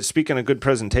 Speaking of good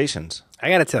presentations, I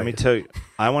got to tell you. Let me tell you.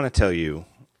 I want to tell you,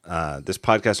 this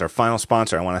podcast, our final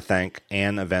sponsor, I want to thank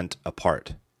An Event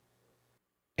Apart.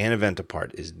 An Event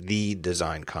Apart is the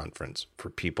design conference for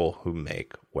people who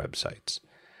make websites.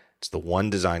 It's the one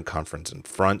design conference and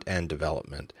front-end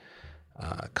development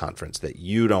conference that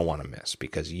you don't want to miss,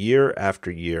 because year after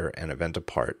year, An Event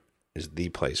Apart is the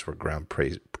place where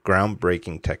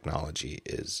groundbreaking technology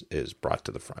is brought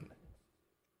to the front.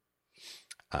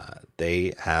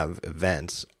 They have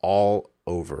events all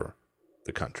over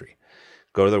the country.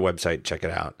 Go to their website, check it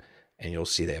out, and you'll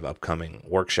see they have upcoming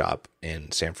workshop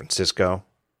in San Francisco.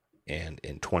 And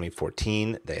in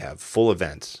 2014, they have full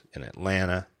events in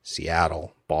Atlanta,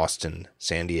 Seattle, Boston,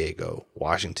 San Diego,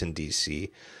 Washington,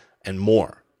 D.C., and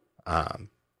more.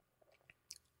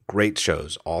 Great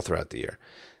shows all throughout the year.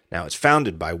 Now, it's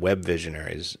founded by web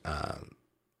visionaries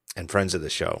and friends of the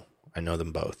show. I know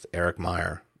them both, Eric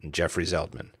Meyer and Jeffrey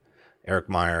Zeldman. Eric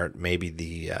Meyer may be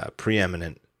the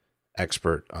preeminent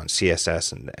expert on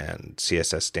CSS and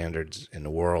CSS standards in the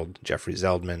world. Jeffrey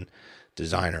Zeldman,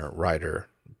 designer, writer,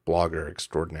 blogger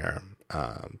extraordinaire,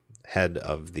 head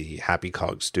of the Happy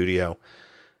Cog studio.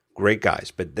 Great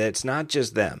guys, but it's not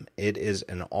just them. It is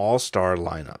an all-star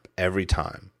lineup every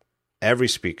time. Every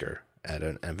speaker at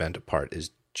an Event Apart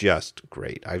is just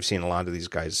great. I've seen a lot of these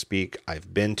guys speak.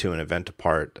 I've been to an Event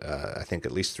Apart, I think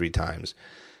at least 3 times.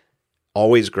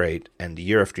 Always great, and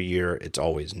year after year, it's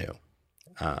always new.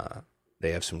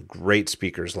 They have some great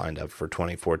speakers lined up for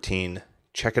 2014.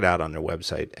 Check it out on their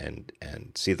website and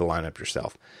see the lineup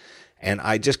yourself. And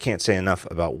I just can't say enough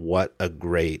about what a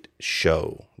great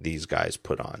show these guys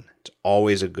put on. It's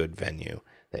always a good venue.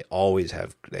 They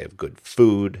have good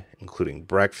food, including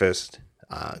breakfast,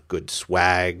 good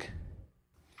swag.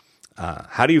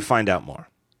 How do you find out more?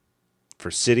 For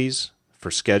cities,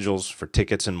 for schedules, for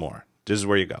tickets, and more. This is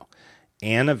where you go.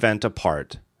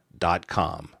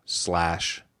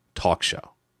 aneventapart.com/talkshow.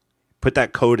 Put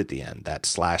that code at the end, that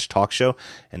 /talkshow,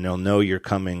 and they'll know you're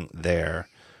coming there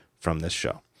from this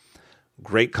show.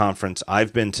 Great conference.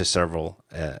 I've been to several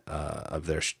of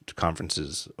their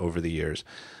conferences over the years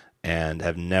and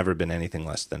have never been anything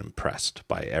less than impressed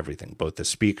by everything, both the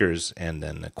speakers and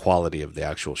then the quality of the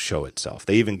actual show itself.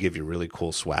 They even give you really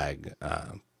cool swag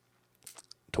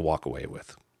to walk away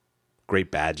with. Great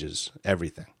badges,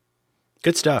 everything.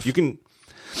 Good stuff. You can,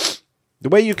 the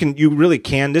way you really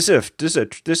can. This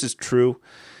is true.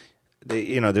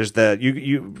 There's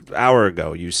hour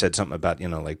ago you said something about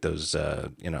like those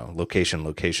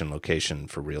location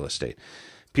for real estate.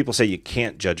 People say you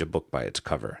can't judge a book by its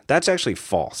cover. That's actually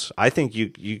false. I think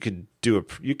you can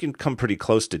come pretty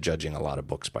close to judging a lot of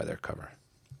books by their cover.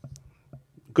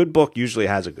 good book usually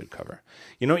has a good cover.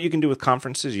 You know what you can do with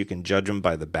conferences? You can judge them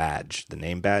by the badge, the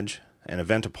name badge. And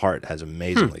Event Apart has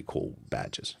amazingly cool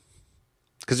badges.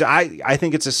 Because I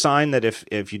think it's a sign that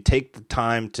if you take the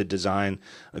time to design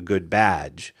a good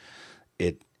badge,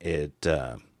 it's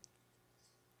a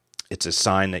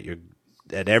sign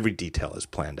that every detail is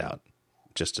planned out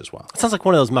just as well. It sounds like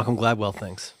one of those Malcolm Gladwell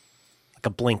things, like a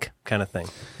Blink kind of thing.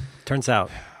 Turns out.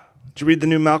 Did you read the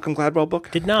new Malcolm Gladwell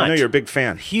book? Did not. I know you're a big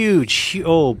fan. Huge.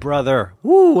 Oh, brother.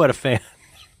 Woo, what a fan.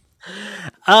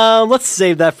 Let's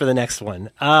save that for the next one.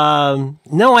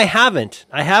 No, I haven't.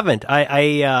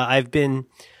 I've been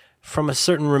from a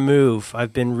certain remove.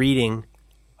 I've been reading.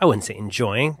 I wouldn't say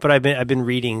enjoying, but I've been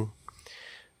reading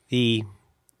the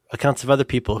accounts of other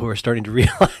people who are starting to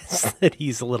realize that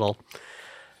he's a little.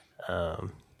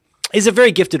 He's a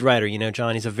very gifted writer, you know,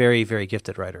 John. He's a very, very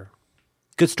gifted writer.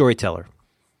 Good storyteller.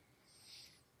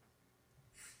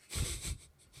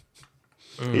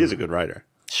 He is a good writer.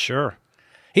 Sure.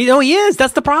 He is.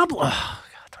 That's the problem. Oh,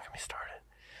 God, don't get me started.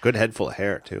 Good head full of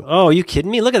hair, too. Oh, are you kidding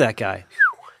me? Look at that guy.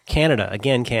 Canada.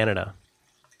 Again, Canada.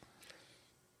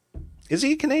 Is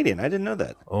he Canadian? I didn't know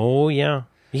that. Oh, yeah.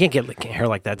 You can't get hair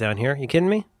like that down here. You kidding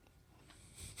me?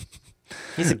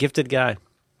 He's a gifted guy.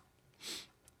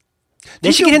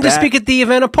 They should get him to speak at the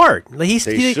Event Apart.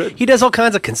 He does all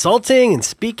kinds of consulting and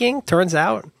speaking, turns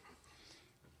out.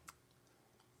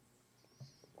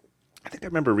 I think I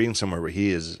remember reading somewhere where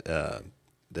he is I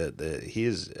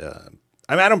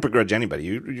don't begrudge anybody.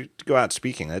 You go out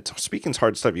speaking. Speaking's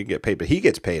hard stuff. You get paid, but he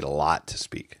gets paid a lot to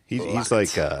speak. He's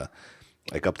like up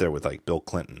there with like Bill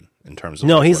Clinton in terms of.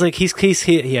 No, he's a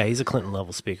Clinton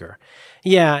level speaker.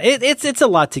 Yeah, it's a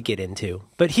lot to get into,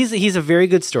 but he's a very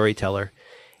good storyteller.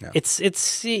 Yeah.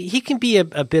 He can be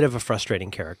a bit of a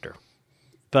frustrating character,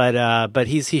 but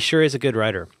he sure is a good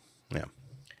writer. Yeah.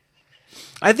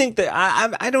 I think that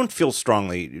I don't feel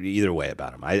strongly either way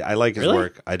about him. I like his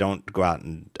work. I don't go out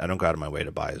of my way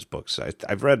to buy his books.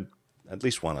 I've read at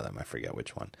least one of them. I forget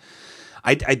which one.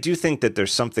 I do think that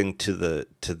there's something to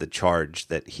the charge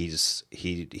that he's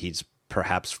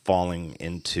perhaps falling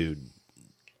into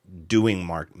doing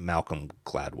Malcolm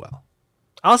Gladwell.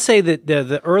 I'll say that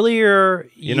the earlier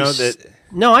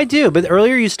no, I do. But the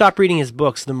earlier you stop reading his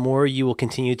books, the more you will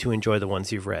continue to enjoy the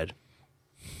ones you've read.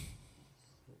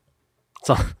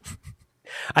 So,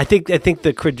 I think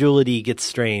the credulity gets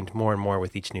strained more and more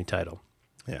with each new title.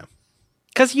 Yeah,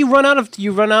 because you run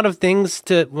out of things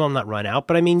to not run out,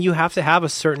 but I mean you have to have a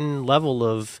certain level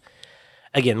of.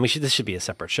 Again, this should be a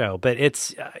separate show, but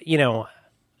it's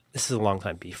this is a long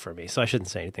time beef for me, so I shouldn't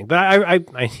say anything. But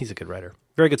I he's a good writer,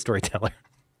 very good storyteller.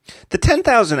 The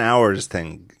 10,000 hours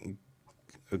thing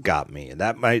got me.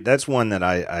 That's one that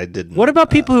I didn't. What about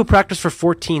people who practice for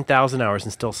 14,000 hours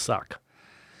and still suck?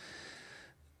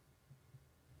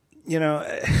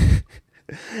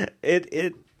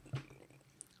 It's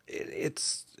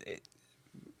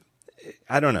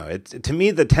I don't know. To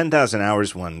me, the 10,000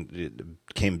 hours one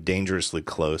came dangerously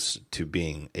close to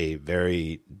being a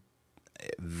very,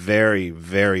 very,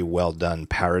 very well done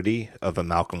parody of a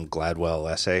Malcolm Gladwell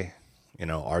essay,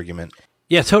 argument.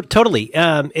 Yeah, totally.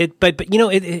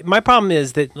 My problem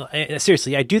is that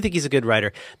seriously, I do think he's a good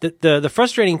writer. The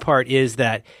frustrating part is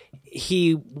that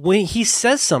when he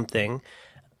says something.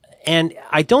 And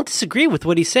I don't disagree with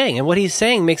what he's saying, and what he's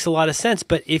saying makes a lot of sense.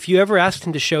 But if you ever asked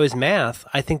him to show his math,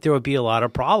 I think there would be a lot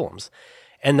of problems.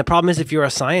 And the problem is, if you're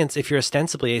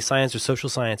ostensibly a science or social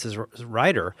sciences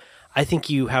writer, I think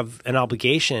you have an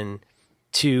obligation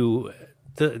to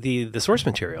the source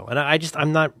material. And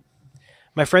I'm not.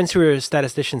 My friends who are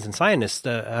statisticians and scientists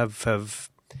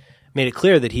have made it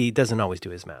clear that he doesn't always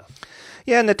do his math.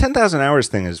 Yeah, and the 10,000 hours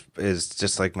thing is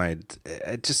just like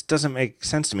it just doesn't make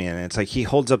sense to me. And it's like he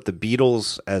holds up the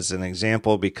Beatles as an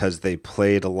example because they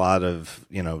played a lot of,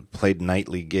 played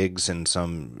nightly gigs in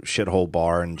some shithole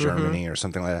bar in Germany or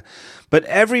something like that. But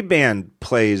every band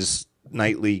plays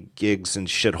nightly gigs in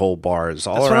shithole bars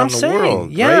all around the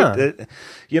world. Yeah. Right?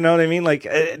 You know what I mean? Like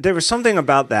there was something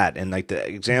about that and like the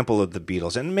example of the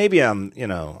Beatles. And maybe I'm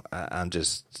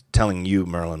just telling you,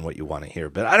 Merlin, what you want to hear.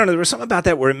 But I don't know. There was something about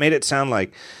that where it made it sound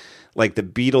like the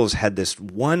Beatles had this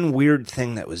one weird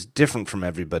thing that was different from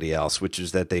everybody else, which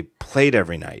is that they played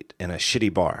every night in a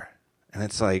shitty bar. And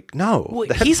it's like, no. Well,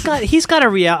 he's got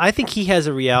a I think he has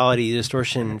a reality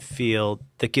distortion field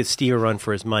that gives Steve a run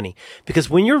for his money. Because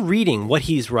when you're reading what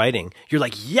he's writing, you're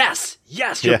like, yes,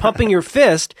 you're pumping your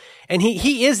fist. And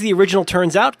he is the original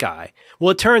turns out guy.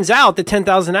 Well, it turns out that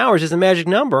 10,000 hours is a magic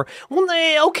number. Well,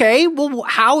 okay. Well,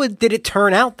 how did it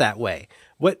turn out that way?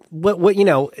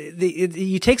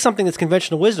 You take something that's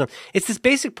conventional wisdom. It's this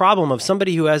basic problem of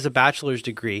somebody who has a bachelor's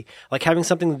degree, like having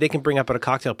something that they can bring up at a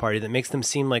cocktail party that makes them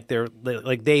seem like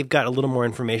they've got a little more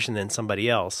information than somebody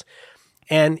else.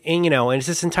 And it's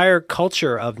this entire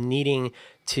culture of needing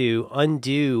to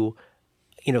undo,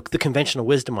 the conventional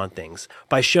wisdom on things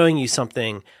by showing you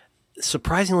something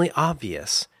surprisingly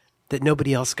obvious that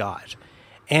nobody else got.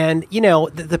 And,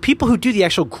 the people who do the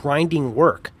actual grinding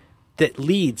work that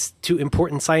leads to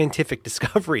important scientific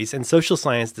discoveries and social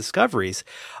science discoveries,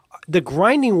 the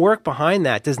grinding work behind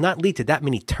that does not lead to that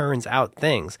many turns out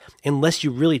things unless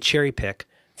you really cherry pick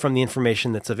from the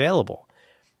information that's available.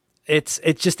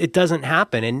 It doesn't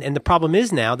happen. And the problem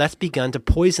is now that's begun to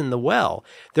poison the well.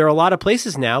 There are a lot of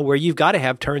places now where you've got to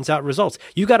have turns out results.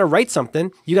 You got to write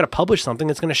something, you got to publish something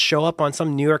that's going to show up on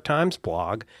some New York Times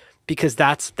blog because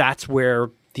that's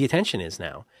where the attention is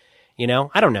now.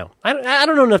 I don't know. I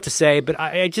don't know enough to say, but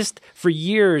I just, for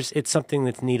years, it's something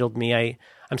that's needled me.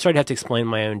 I'm sorry to have to explain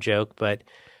my own joke, but,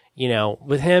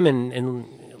 with him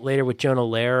and later with Jonah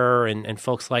Lehrer and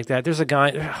folks like that, there's a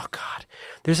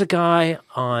guy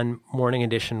on Morning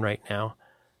Edition right now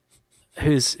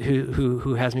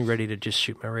who has me ready to just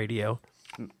shoot my radio.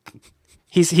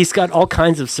 He's got all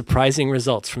kinds of surprising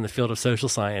results from the field of social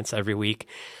science every week.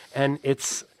 And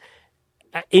it's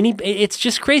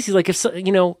just crazy. Like if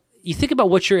you think about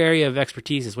what your area of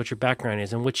expertise is, what your background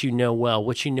is, and what you know well,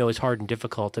 what you know is hard and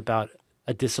difficult about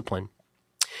a discipline.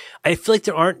 I feel like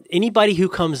there aren't anybody who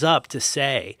comes up to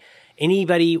say,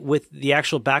 anybody with the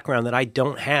actual background that I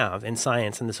don't have in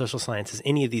science and the social sciences,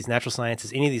 any of these natural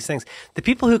sciences, any of these things, the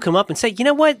people who come up and say, you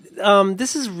know what,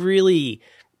 this is really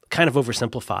kind of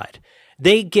oversimplified.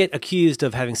 They get accused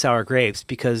of having sour grapes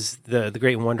because the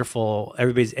great and wonderful,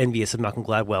 everybody's envious of Malcolm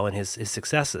Gladwell and his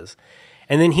successes.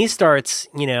 And then he starts,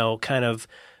 kind of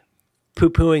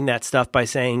poo-pooing that stuff by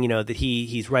saying, that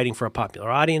he's writing for a popular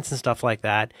audience and stuff like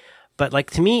that. But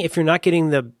like, to me, if you're not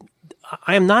getting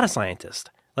I am not a scientist.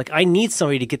 Like, I need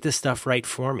somebody to get this stuff right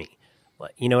for me.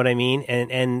 You know what I mean?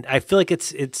 And I feel like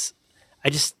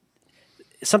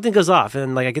something goes off,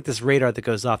 and like I get this radar that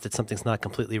goes off that something's not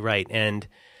completely right. And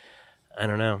I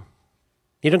don't know.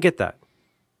 You don't get that.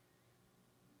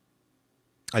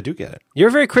 I do get it. You're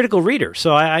a very critical reader,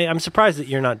 so I'm surprised that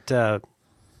you're not.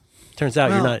 Turns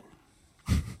out you're not.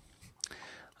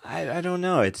 I don't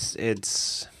know.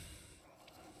 It's.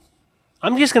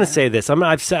 I'm just going to say this.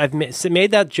 I've made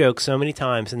that joke so many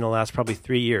times in the last probably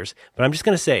 3 years, but I'm just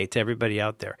going to say to everybody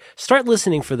out there, start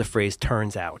listening for the phrase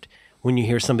 "turns out" when you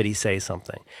hear somebody say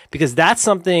something, because that's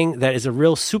something that is a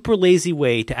real super lazy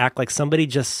way to act like somebody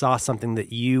just saw something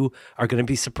that you are going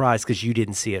to be surprised because you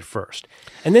didn't see it first.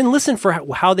 And then listen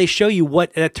for how they show you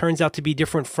what that turns out to be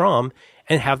different from,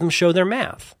 and have them show their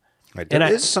math. Right. There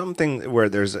is something where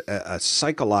there's a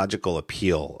psychological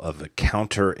appeal of a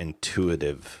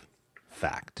counterintuitive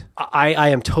fact. I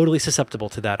am totally susceptible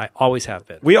to that. I always have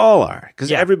been. We all are,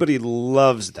 because everybody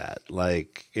loves that.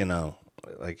 Like,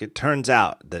 like it turns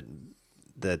out that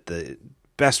the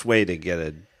best way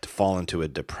to fall into a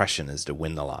depression is to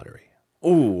win the lottery.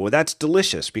 Ooh, well, that's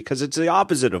delicious because it's the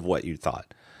opposite of what you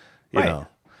thought. You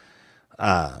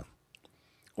know.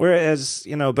 Whereas,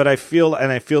 but I feel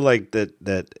like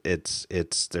that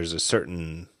it's there's a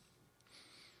certain,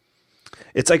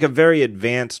 it's like a very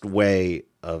advanced way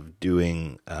of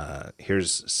doing,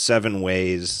 here's 7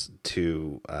 ways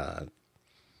to,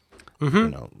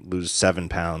 lose 7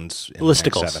 pounds in the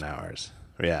next 7 hours.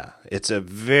 Yeah. It's a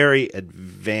very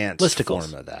advanced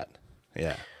form of that.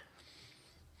 Yeah.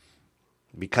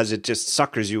 Because it just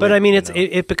suckers you in. But I mean,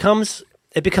 it becomes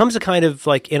a kind of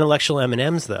like intellectual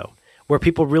M&Ms though, where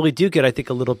people really do get, I think,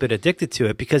 a little bit addicted to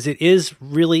it because it is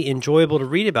really enjoyable to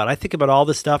read about. I think about all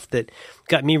the stuff that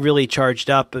got me really charged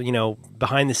up,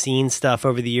 behind the scenes stuff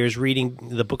over the years, reading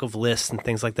the Book of Lists and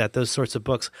things like that. Those sorts of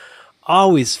books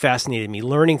always fascinated me,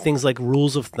 learning things like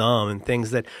rules of thumb and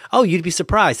things that, you'd be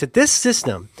surprised that this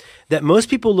system that most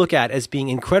people look at as being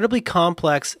incredibly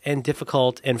complex and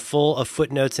difficult and full of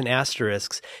footnotes and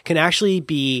asterisks can actually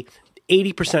be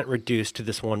 80% reduced to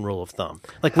this one rule of thumb.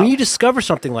 Like when you discover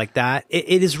something like that,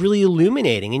 it is really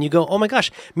illuminating and you go, oh my gosh,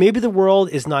 maybe the world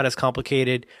is not as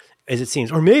complicated as it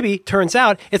seems. Or maybe, turns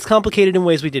out, it's complicated in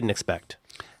ways we didn't expect.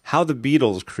 How the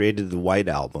Beatles created the White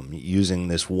Album using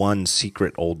this one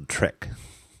secret old trick.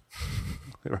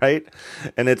 Right?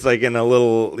 And it's like in a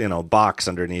little, box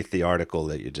underneath the article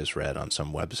that you just read on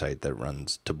some website that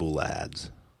runs taboola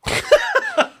ads.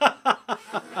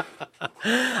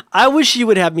 I wish you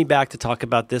would have me back to talk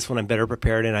about this when I'm better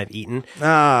prepared and I've eaten.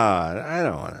 I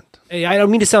don't want it. I don't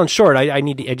mean to sound short. I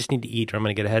just need to eat or I'm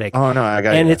going to get a headache. Oh, no, I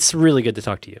got it. And it's really good to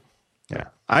talk to you. Yeah.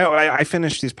 I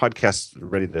finished these podcasts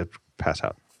ready to pass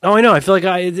out. Oh, I know. I feel like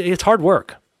it's hard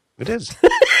work. It is.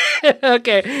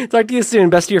 Okay. Talk to you soon.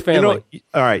 Best to your family.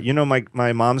 All right. You know,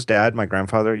 my mom's dad, my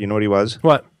grandfather, you know what he was?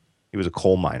 What? He was a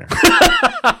coal miner.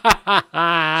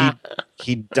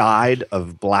 He died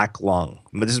of black lung.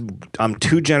 I'm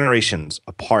 2 generations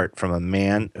apart from a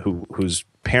man whose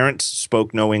parents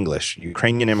spoke no English,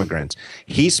 Ukrainian immigrants.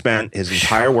 He spent his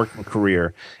entire working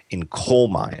career in coal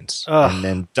mines and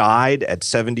then died at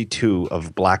 72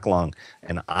 of black lung.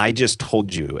 And I just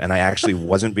told you, and I actually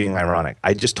wasn't being ironic,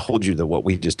 I just told you that what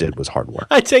we just did was hard work.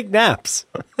 I take naps.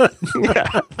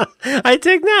 Yeah. I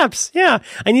take naps. Yeah.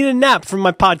 I need a nap from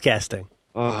my podcasting.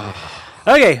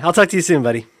 Okay. I'll talk to you soon,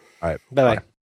 buddy. All right. Bye-bye.